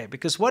time. Okay,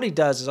 because what he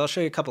does is, I'll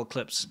show you a couple of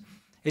clips,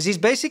 is he's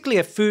basically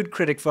a food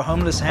critic for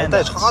homeless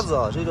handouts.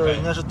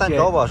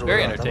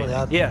 Very entertaining.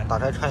 Yeah.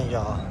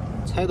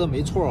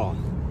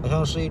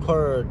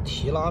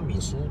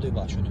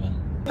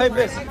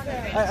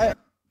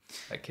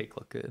 That cake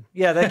looked good.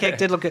 Yeah, that cake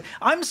did look good.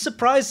 I'm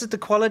surprised at the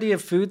quality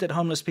of food that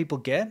homeless people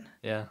get.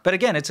 Yeah. But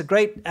again, it's a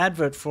great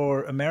advert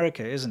for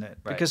America, isn't it?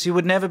 Right. Because you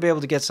would never be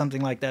able to get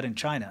something like that in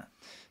China.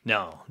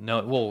 No.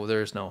 Well,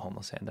 there's no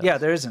homeless handouts. Yeah,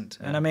 there isn't.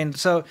 Yeah. And I mean,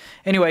 so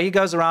anyway, he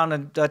goes around,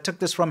 and I took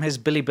this from his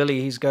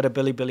Bilibili. He's got a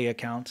Bilibili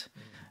account.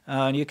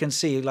 And you can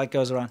see, like,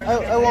 goes around.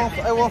 I want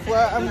food.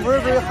 I'm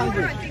very, very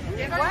hungry.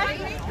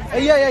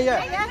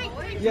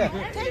 Yeah.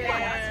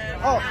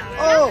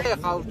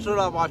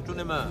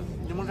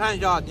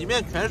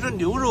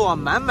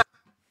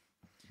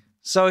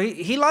 So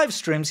he live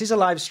streams. He's a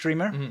live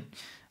streamer.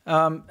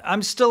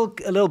 I'm still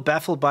a little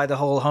baffled by the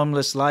whole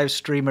homeless live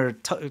streamer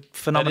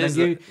phenomenon.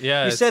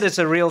 You said it's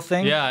a real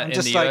thing. Yeah, in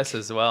just the US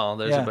as well.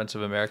 There's a bunch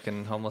of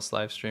American homeless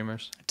live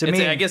streamers.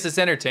 I guess it's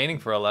entertaining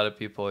for a lot of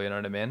people, you know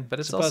what I mean?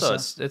 But it's also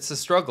it's a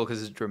struggle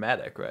because it's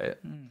dramatic, right?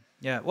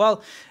 Yeah,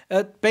 well,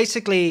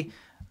 basically,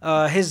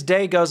 his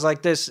day goes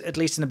like this, at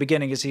least in the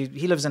beginning, is he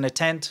lives in a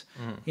tent.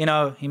 You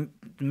know, he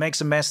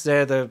makes a mess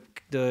there.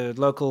 The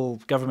local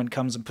government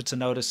comes and puts a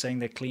notice saying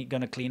they're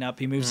going to clean up.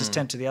 He moves his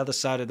tent to the other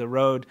side of the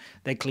road.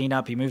 They clean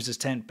up. He moves his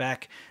tent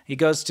back. He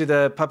goes to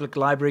the public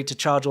library to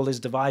charge all his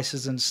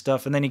devices and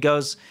stuff. And then he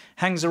goes,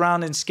 hangs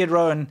around in Skid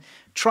Row and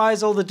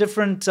tries all the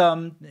different,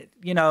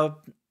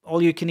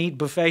 all-you-can-eat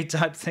buffet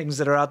type things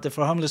that are out there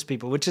for homeless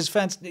people, which is,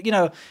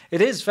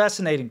 it is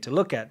fascinating to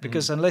look at,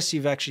 because unless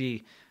you've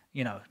actually,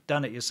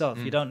 done it yourself,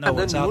 you don't know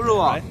what's out there,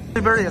 right?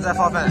 这边也在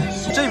发饭，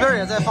这边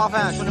也在发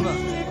饭，兄弟们，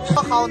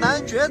好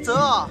难抉择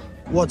啊！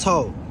我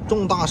操，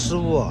重大失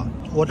误啊！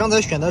我刚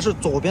才选的是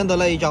左边的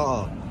那一家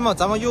啊。那么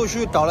咱们又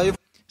去找了一。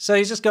 So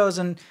he just goes,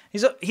 and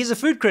he's a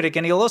food critic,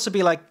 and he'll also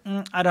be like,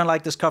 I don't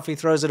like this coffee,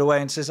 throws it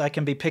away, and says, I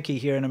can be picky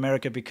here in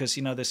America because,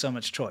 there's so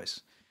much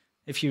choice.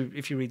 If you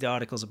read the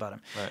articles about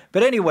him. Right.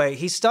 But anyway,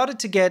 he started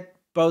to get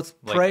both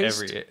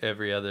praised. Like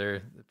every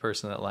other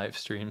person that live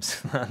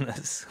streams on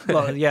this.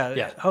 Well,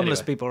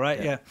 homeless people,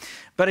 right? Yeah.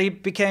 But he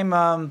became,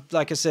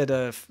 like I said,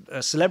 a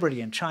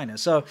celebrity in China.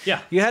 So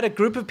you had a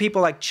group of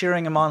people like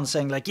cheering him on,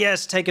 saying like,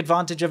 yes, take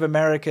advantage of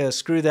America,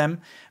 screw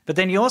them. But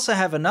then you also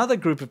have another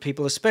group of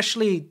people,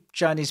 especially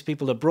Chinese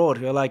people abroad,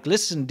 who are like,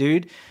 listen,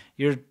 dude,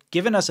 you're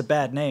giving us a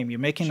bad name. You're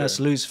making us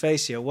lose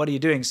face here. What are you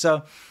doing?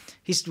 So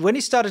when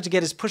he started to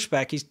get his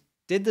pushback, he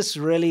did this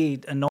really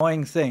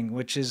annoying thing,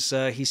 which is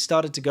he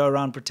started to go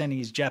around pretending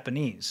he's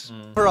Japanese.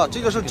 不是啊，这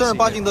个是正儿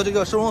八经的这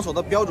个收容所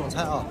的标准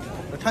餐啊，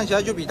看起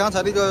来就比刚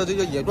才这个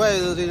野怪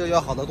这个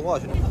要好得多啊，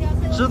兄弟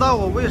们。知道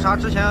我为啥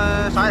之前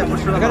啥也不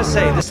吃了吗？给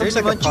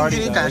你们近距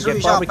离感受一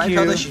下白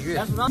嫖的喜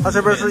悦。它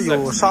这边是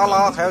有沙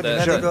拉，还有里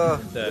面这个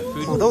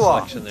土豆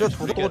啊，这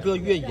土豆多个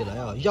月以来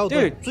啊，要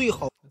的最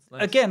好。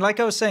Again, like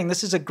I was saying,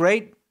 this is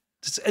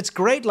it's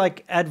great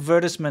like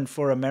advertisement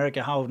for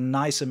America, how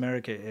nice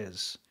America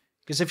is.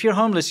 Because if you're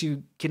homeless,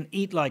 you can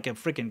eat like a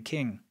freaking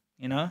king,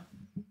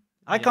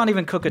 I can't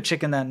even cook a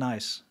chicken that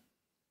nice.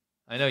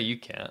 I know you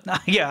can't.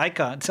 Yeah, I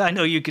can't. I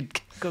know you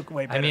could cook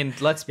way better. I mean,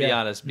 let's be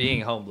honest.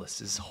 Being homeless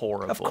is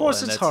horrible. Of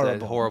course, it's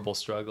horrible. A horrible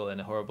struggle and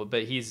horrible.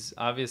 But he's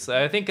obviously.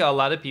 I think a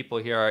lot of people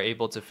here are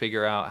able to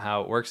figure out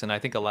how it works, and I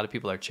think a lot of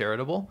people are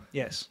charitable.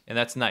 Yes, and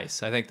that's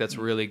nice. I think that's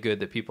really good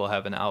that people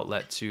have an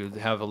outlet to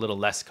have a little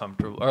less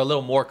comfortable or a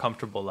little more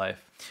comfortable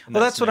life.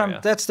 Well,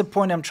 that's the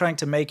point I'm trying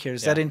to make here,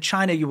 is that in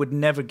China you would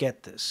never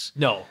get this.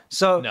 No.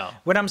 So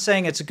when I'm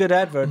saying it's a good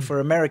advert for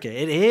America,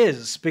 it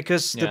is,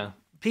 because the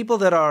people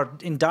that are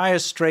in dire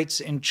straits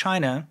in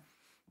China,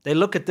 they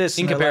look at this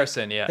in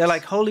comparison, they're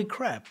like, holy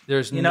crap.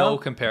 There's no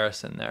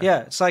comparison there.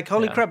 Yeah, it's like,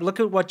 holy crap, look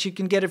at what you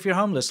can get if you're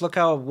homeless. Look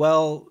how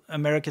well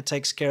America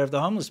takes care of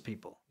the homeless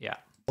people. Yeah.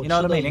 You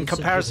know what I mean? In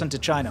comparison to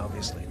China,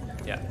 obviously.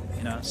 Yeah.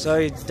 So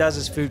he does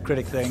his food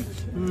critic thing.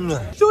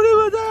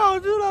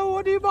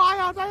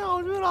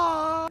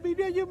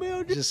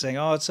 Just saying,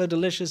 oh, it's so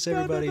delicious,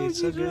 everybody. It's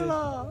so good.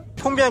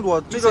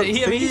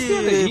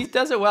 He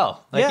does it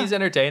well. Like, he's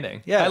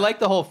entertaining. Yeah. I like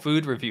the whole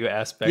food review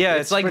aspect. Yeah,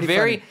 it's like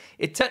very,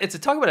 it's a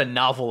talk about a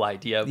novel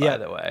idea, by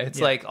the way. It's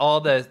like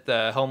all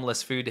the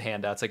homeless food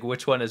handouts, like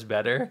which one is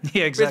better.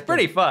 Yeah, exactly. It's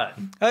pretty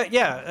fun.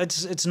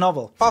 It's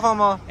novel.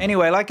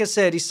 Anyway, like I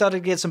said, he started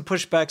to get some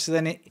pushback. So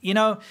then,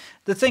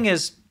 the thing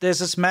is, there's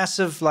this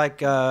massive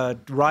like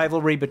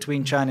rivalry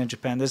between China and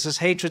Japan. There's this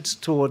hatred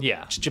toward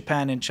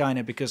Japan and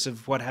China because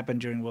of what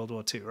happened during World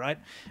War II, right?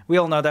 We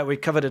all know that. We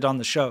covered it on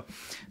the show.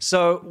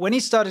 So when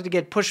he started to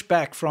get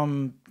pushback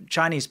from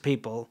Chinese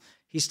people,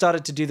 he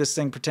started to do this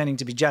thing pretending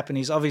to be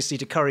Japanese, obviously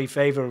to curry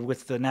favor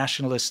with the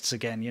nationalists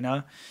again, you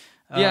know?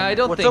 Yeah, I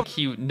don't think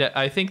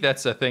I think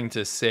that's a thing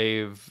to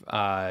save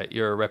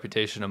your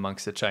reputation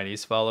amongst the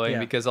Chinese following,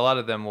 because a lot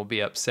of them will be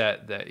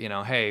upset that, you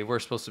know, hey, we're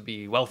supposed to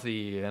be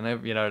wealthy,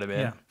 and you know what I mean?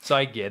 Yeah. So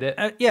I get it.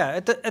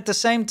 At the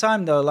same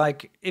time, though,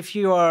 like, if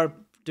you are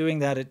doing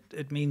that,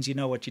 it means you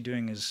know what you're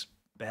doing is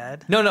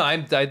bad. No,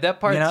 that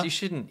part, you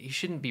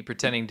shouldn't be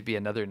pretending to be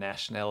another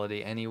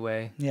nationality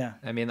anyway. Yeah.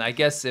 I mean, I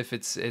guess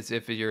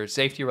if your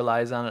safety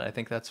relies on it, I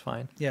think that's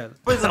fine. Yeah.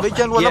 Well,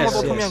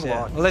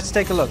 let's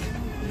take a look.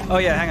 Oh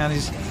yeah, hang on.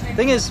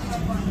 Thing is,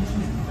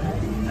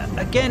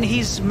 again,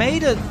 he's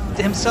made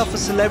himself a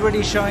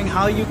celebrity, showing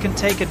how you can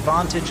take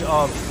advantage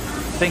of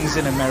things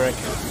in America.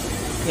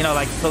 You know,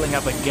 like filling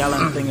up a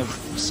gallon thing of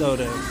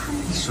soda.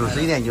 Or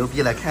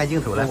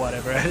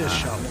whatever at a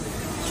shop.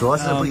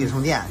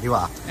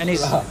 And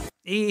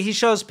he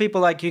shows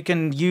people like you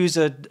can use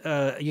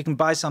you can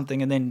buy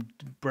something and then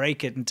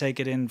break it and take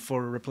it in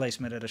for a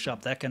replacement at a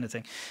shop, that kind of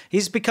thing.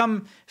 He's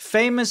become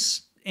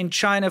famous in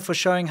China for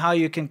showing how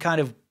you can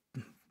kind of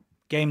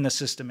game the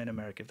system in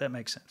America, if that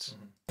makes sense.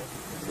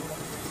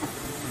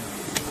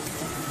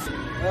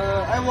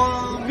 I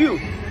want view.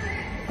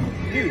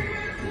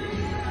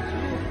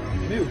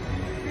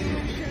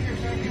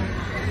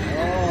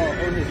 Oh,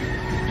 okay.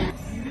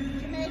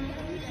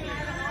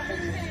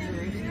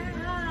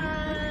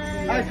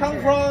 I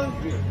come from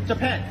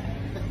Japan.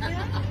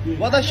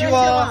 我的希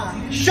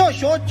望小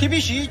小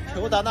TBC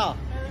球打那，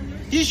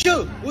地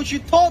球我去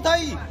淘汰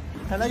一，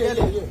看那眼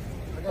里，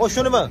哦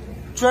兄弟们，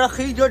居然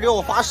黑点给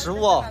我发食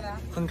物啊！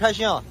 很开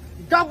心啊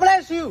God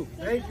bless you.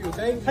 Thank you.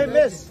 Hey,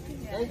 miss.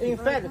 In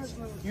fact,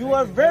 you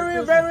are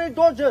very, very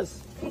gorgeous.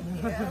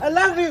 I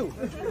love you.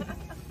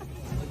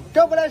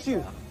 God bless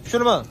you. 兄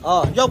弟们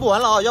啊，要不完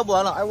了啊，要不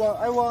完了。I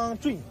want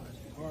drink.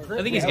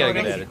 I think he's got a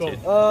good attitude.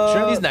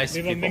 He's nice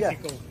to people.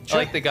 I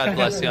like the God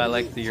bless you. I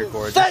like the you're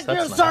gorgeous. Thank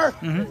That's you, sir.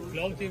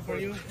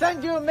 Nice.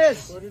 Thank you,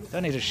 miss.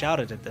 Don't need to shout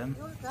it at them.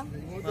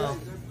 Well,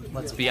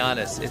 let's be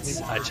honest. It's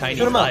a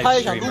Chinese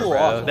live streamer,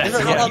 bro. That's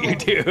what you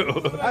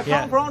do. I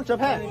come from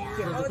Japan.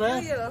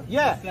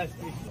 Yeah.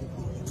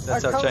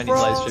 That's how Chinese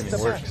live streaming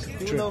works.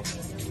 True.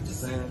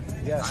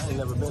 Yeah, I ain't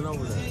never been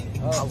over there.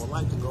 I would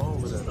like to go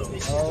over there though.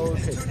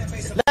 Okay.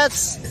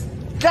 Let's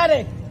get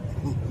it.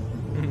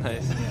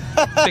 Nice.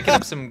 Picking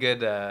up some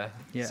good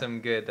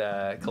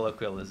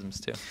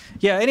colloquialisms too.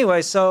 Yeah.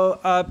 Anyway, so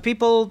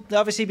people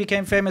obviously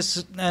became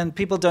famous, and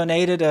people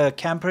donated a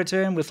camper to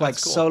him with like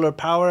solar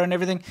power and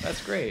everything.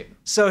 That's great.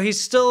 So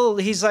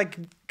he's like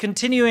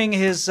continuing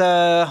his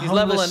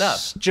leveling up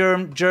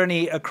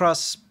journey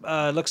across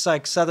looks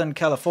like Southern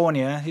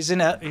California. He's in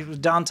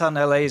downtown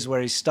LA is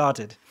where he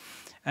started,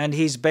 and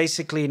he's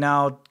basically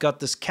now got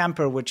this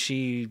camper which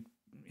he's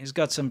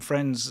got some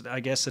friends,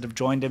 I guess, that have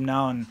joined him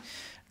now and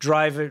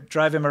drive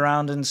him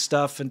around and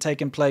stuff and take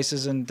him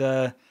places, and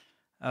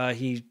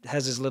he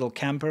has his little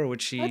camper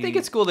which I think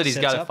it's cool that he's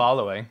got a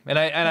following, and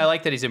I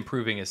like that he's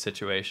improving his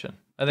situation.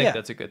 I think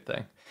that's a good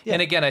thing. Yeah.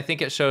 And again, I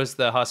think it shows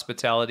the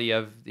hospitality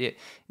of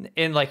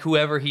in like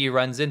whoever he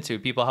runs into,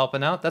 people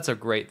helping out. That's a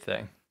great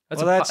thing.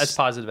 That's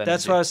positive energy.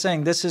 That's what I was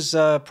saying. This is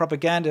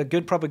propaganda,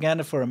 good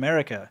propaganda for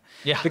America.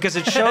 Yeah. Because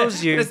it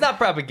shows you... But it's not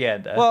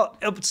propaganda. Well,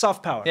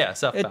 soft power. Yeah,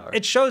 soft power.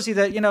 It shows you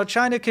that, you know,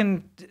 China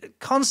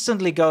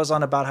constantly goes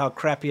on about how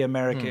crappy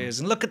America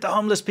is. And look at the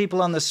homeless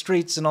people on the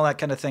streets and all that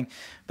kind of thing.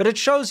 But it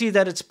shows you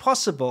that it's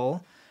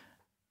possible,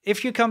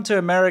 if you come to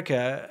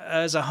America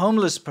as a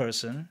homeless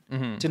person,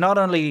 to not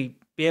only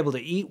be able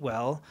to eat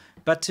well,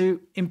 but to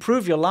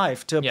improve your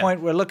life to a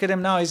point where, look at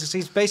him now,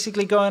 he's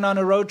basically going on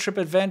a road trip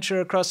adventure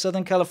across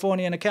Southern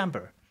California in a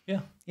camper.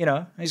 Yeah. You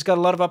know, he's got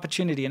a lot of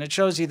opportunity, and it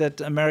shows you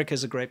that America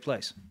is a great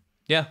place.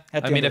 Yeah.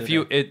 I mean,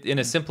 in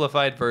a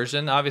simplified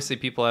version, obviously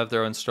people have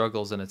their own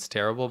struggles and it's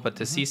terrible, but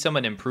to see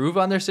someone improve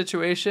on their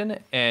situation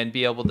and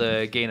be able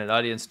to gain an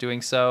audience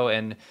doing so,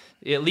 and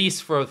at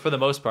least for the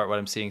most part, what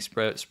I'm seeing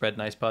spread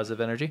nice positive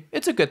energy,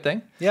 it's a good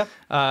thing. Yeah.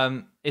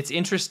 It's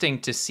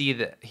interesting to see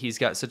that he's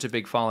got such a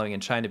big following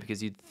in China,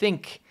 because you'd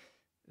think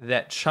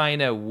that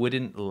China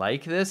wouldn't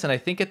like this. And I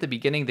think at the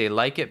beginning they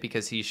like it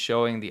because he's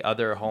showing the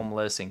other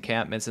homeless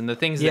encampments and the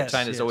things that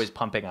China's always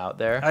pumping out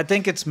there. I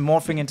think it's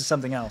morphing into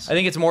something else. I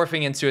think it's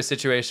morphing into a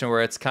situation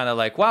where it's kind of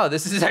like, wow,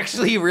 this is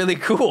actually really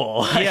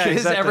cool. Yeah,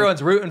 exactly.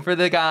 Everyone's rooting for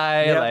the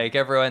guy. Like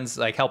everyone's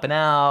like helping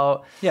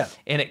out. Yeah.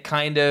 And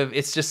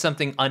it's just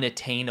something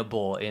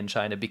unattainable in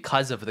China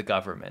because of the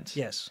government.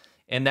 Yes.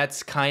 And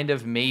that's kind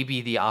of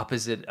maybe the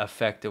opposite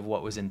effect of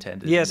what was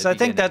intended. Yes, I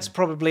think that's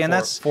probably, and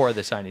that's for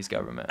the Chinese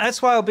government.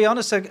 That's why I'll be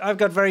honest, I've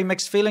got very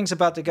mixed feelings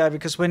about the guy,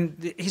 because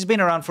when he's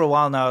been around for a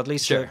while now, at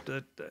least,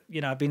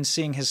 you know, I've been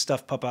seeing his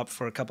stuff pop up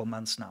for a couple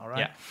months now, right?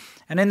 Yeah.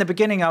 And in the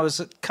beginning, I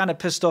was kind of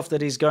pissed off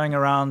that he's going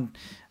around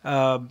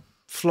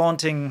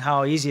flaunting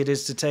how easy it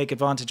is to take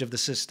advantage of the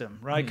system,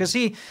 right? Because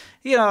he,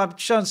 you know, I've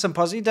shown some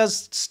positive. He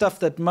does stuff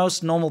that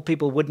most normal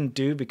people wouldn't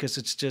do because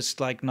it's just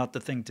like not the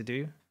thing to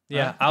do.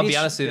 Yeah, I'll be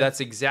honest with you. That's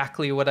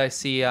exactly what I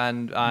see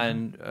on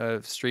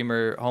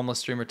homeless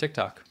streamer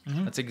TikTok.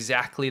 That's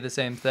exactly the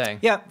same thing.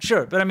 Yeah,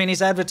 sure, but I mean,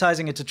 he's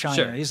advertising it to China.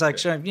 Sure, he's like,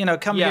 sure, you know,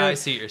 come here. I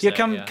see what you're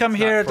saying. Come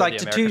here, like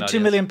to 2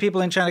 million people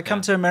in China.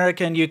 Come to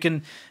America, and you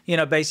can, you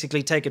know,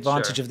 basically take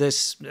advantage of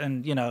this,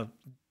 and you know,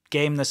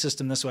 game the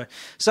system this way.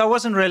 So I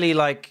wasn't really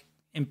like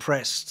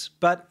impressed,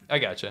 but I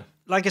gotcha.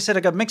 Like I said,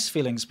 I got mixed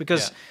feelings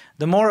because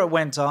the more it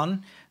went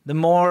on, the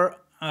more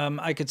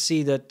I could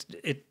see that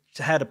it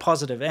had a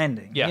positive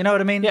ending. You know what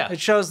I mean? It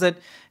shows that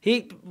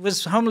he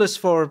was homeless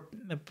for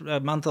a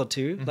month or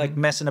two, like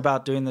messing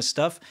about doing this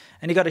stuff,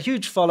 and he got a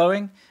huge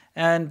following,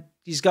 and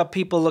he's got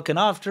people looking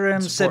after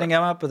him, setting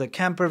him up with a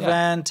camper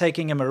van,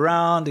 taking him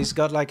around. He's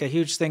got like a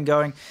huge thing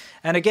going.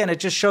 And again, it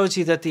just shows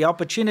you that the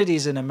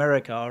opportunities in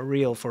America are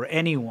real for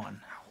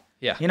anyone.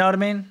 Yeah. You know what I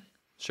mean?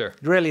 Sure.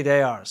 Really,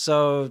 they are.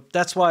 So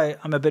that's why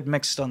I'm a bit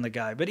mixed on the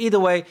guy. But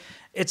either way,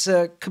 it's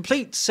a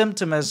complete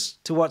symptom as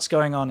to what's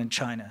going on in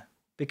China.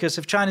 Because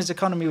if China's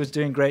economy was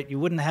doing great, you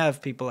wouldn't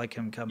have people like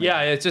him coming.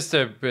 Yeah, it's just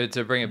to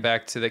bring it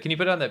back to the... Can you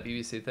put on that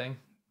BBC thing?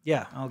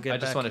 Yeah, I'll get back.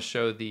 I just want to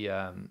show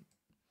the...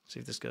 See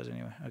if this goes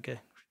anywhere. Okay.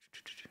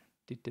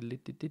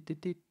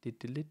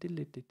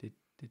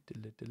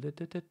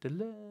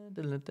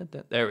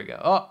 There we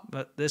go. Oh,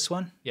 but this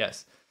one?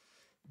 Yes.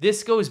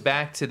 This goes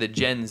back to the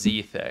Gen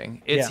Z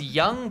thing. It's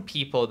young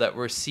people that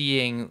we're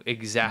seeing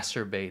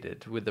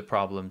exacerbated with the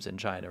problems in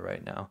China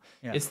right now.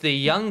 Yeah. It's the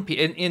young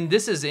people. And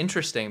this is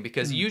interesting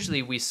because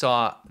usually we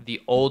saw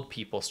the old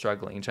people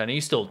struggling in China.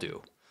 You still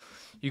do.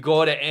 You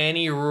go to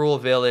any rural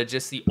village,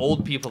 it's the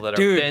old people that are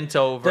bent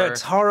over.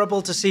 That's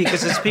horrible to see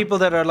because it's people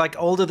that are like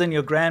older than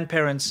your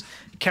grandparents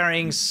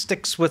carrying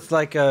sticks with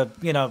like a,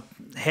 you know,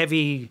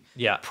 heavy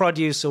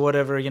produce or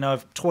whatever, you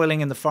know,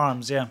 toiling in the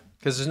farms. Yeah.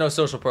 Because there's no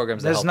social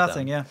programs that help them. There's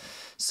nothing, yeah.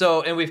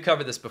 So, and we've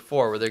covered this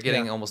before, where they're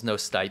getting almost no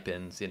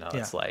stipends. You know,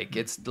 it's like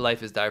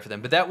life is dire for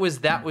them. But that was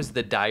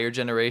the dire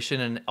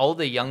generation, and all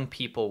the young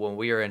people when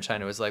we were in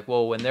China was like,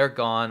 well, when they're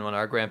gone, when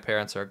our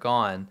grandparents are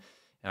gone,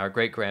 and our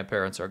great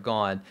grandparents are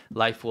gone,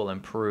 life will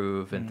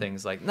improve and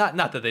things like not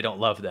that they don't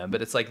love them,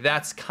 but it's like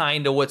that's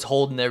kind of what's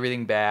holding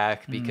everything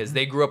back because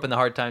they grew up in the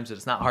hard times, but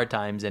it's not hard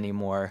times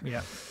anymore.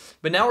 Yeah.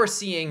 But now we're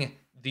seeing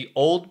the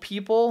old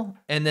people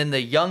and then the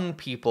young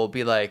people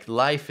be like,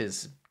 life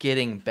is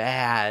getting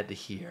bad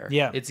here.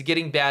 Yeah. It's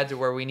getting bad to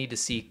where we need to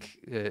seek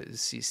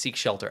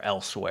shelter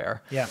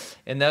elsewhere. Yeah.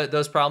 And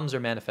those problems are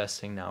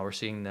manifesting now. We're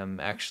seeing them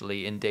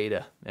actually in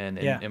data and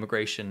in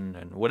immigration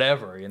and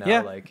whatever, you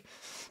know, like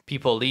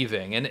people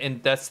leaving.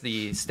 And that's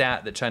the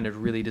stat that China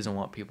really doesn't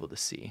want people to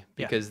see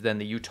because then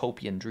the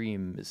utopian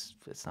dream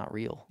it's not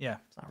real. Yeah.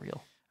 It's not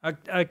real.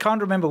 I can't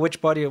remember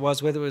which body it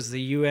was, whether it was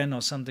the UN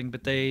or something,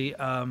 but they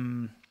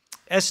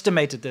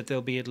estimated that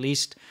there'll be at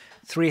least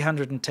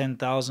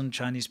 310,000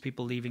 Chinese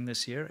people leaving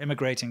this year,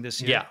 immigrating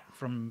this year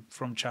from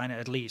China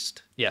at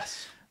least.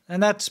 Yes.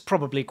 And that's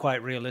probably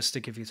quite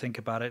realistic if you think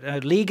about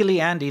it, legally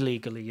and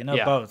illegally, you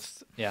know,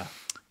 both. Yeah.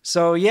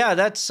 So yeah,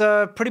 that's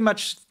pretty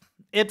much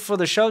it for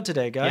the show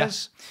today,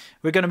 guys. Yeah.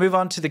 We're going to move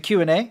on to the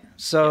Q&A.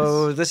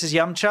 So this is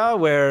Yamcha,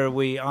 where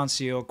we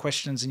answer your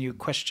questions and you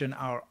question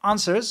our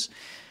answers.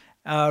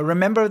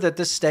 Remember that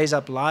this stays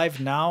up live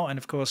now, and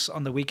of course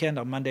on the weekend,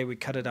 on Monday, we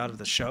cut it out of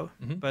the show.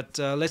 But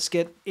let's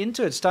get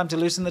into it. It's time to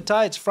loosen the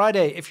tie. It's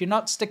Friday. If you're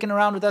not sticking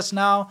around with us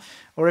now,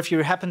 or if you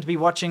happen to be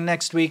watching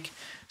next week,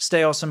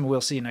 stay awesome.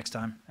 We'll see you next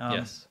time.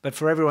 But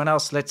for everyone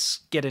else,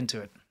 let's get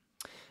into it.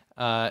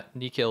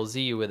 Nikhil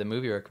Z with a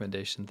movie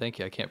recommendation. Thank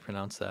you. I can't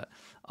pronounce that.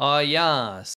 Yeah.